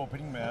is the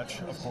opening match,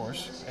 of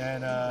course,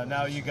 and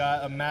now you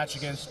got a match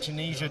against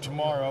Tunisia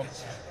tomorrow.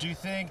 Do you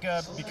think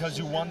because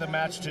you won the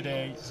match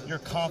today, your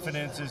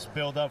confidence is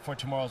built up for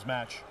tomorrow's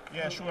match?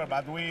 Yeah, sure,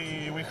 but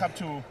we have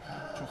to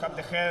have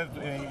the head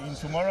in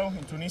tomorrow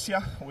in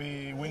Tunisia.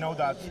 We know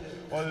that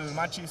all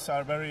matches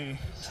are very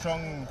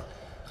strong,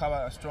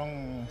 have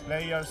strong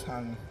players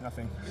and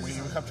nothing. We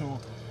have to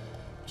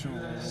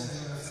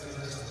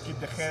keep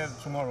the head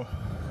tomorrow.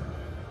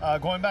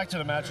 Going back to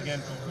the match again,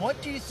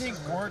 what do you think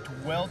worked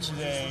well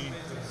today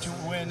to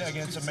win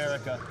against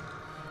America?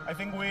 I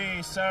think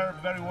we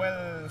served very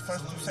well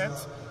first 2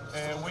 sets.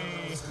 We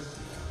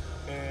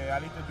a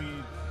little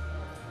bit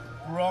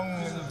wrong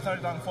in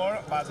third and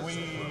fourth, but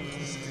we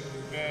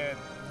get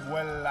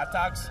well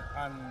attacks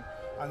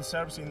and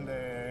serves in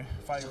the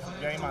 5th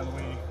game, and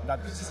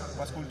that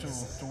was cool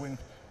to win.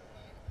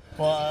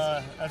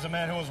 Well, as a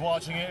man who was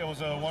watching it, it was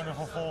a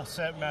wonderful full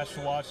set match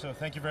to watch, so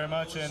thank you very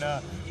much, and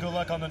good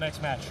luck on the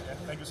next match.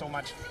 Thank you so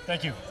much.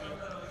 Thank you.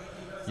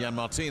 Jan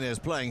Martinez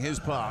playing his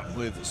part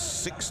with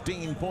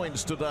 16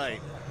 points today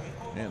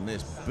in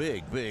this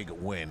big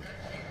win.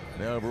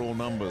 The overall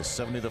numbers,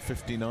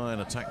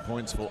 70-59 attack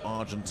points for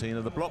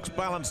Argentina. The blocks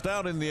balanced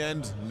out in the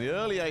end. The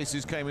early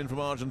aces came in from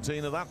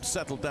Argentina. That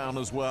settled down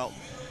as well.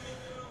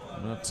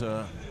 But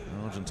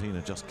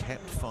Argentina just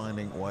kept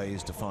finding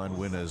ways to find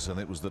winners, and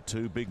it was the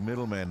two big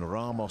middlemen,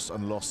 Ramos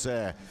and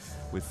Loser,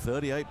 with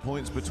 38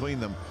 points between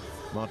them.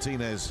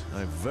 Martinez,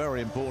 a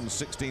very important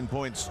 16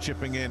 points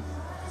chipping in.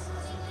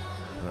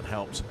 That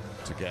helped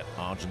to get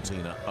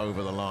Argentina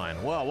over the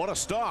line. Well, what a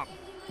start.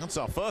 That's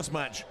our first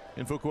match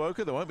in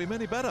Fukuoka. There won't be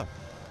many better.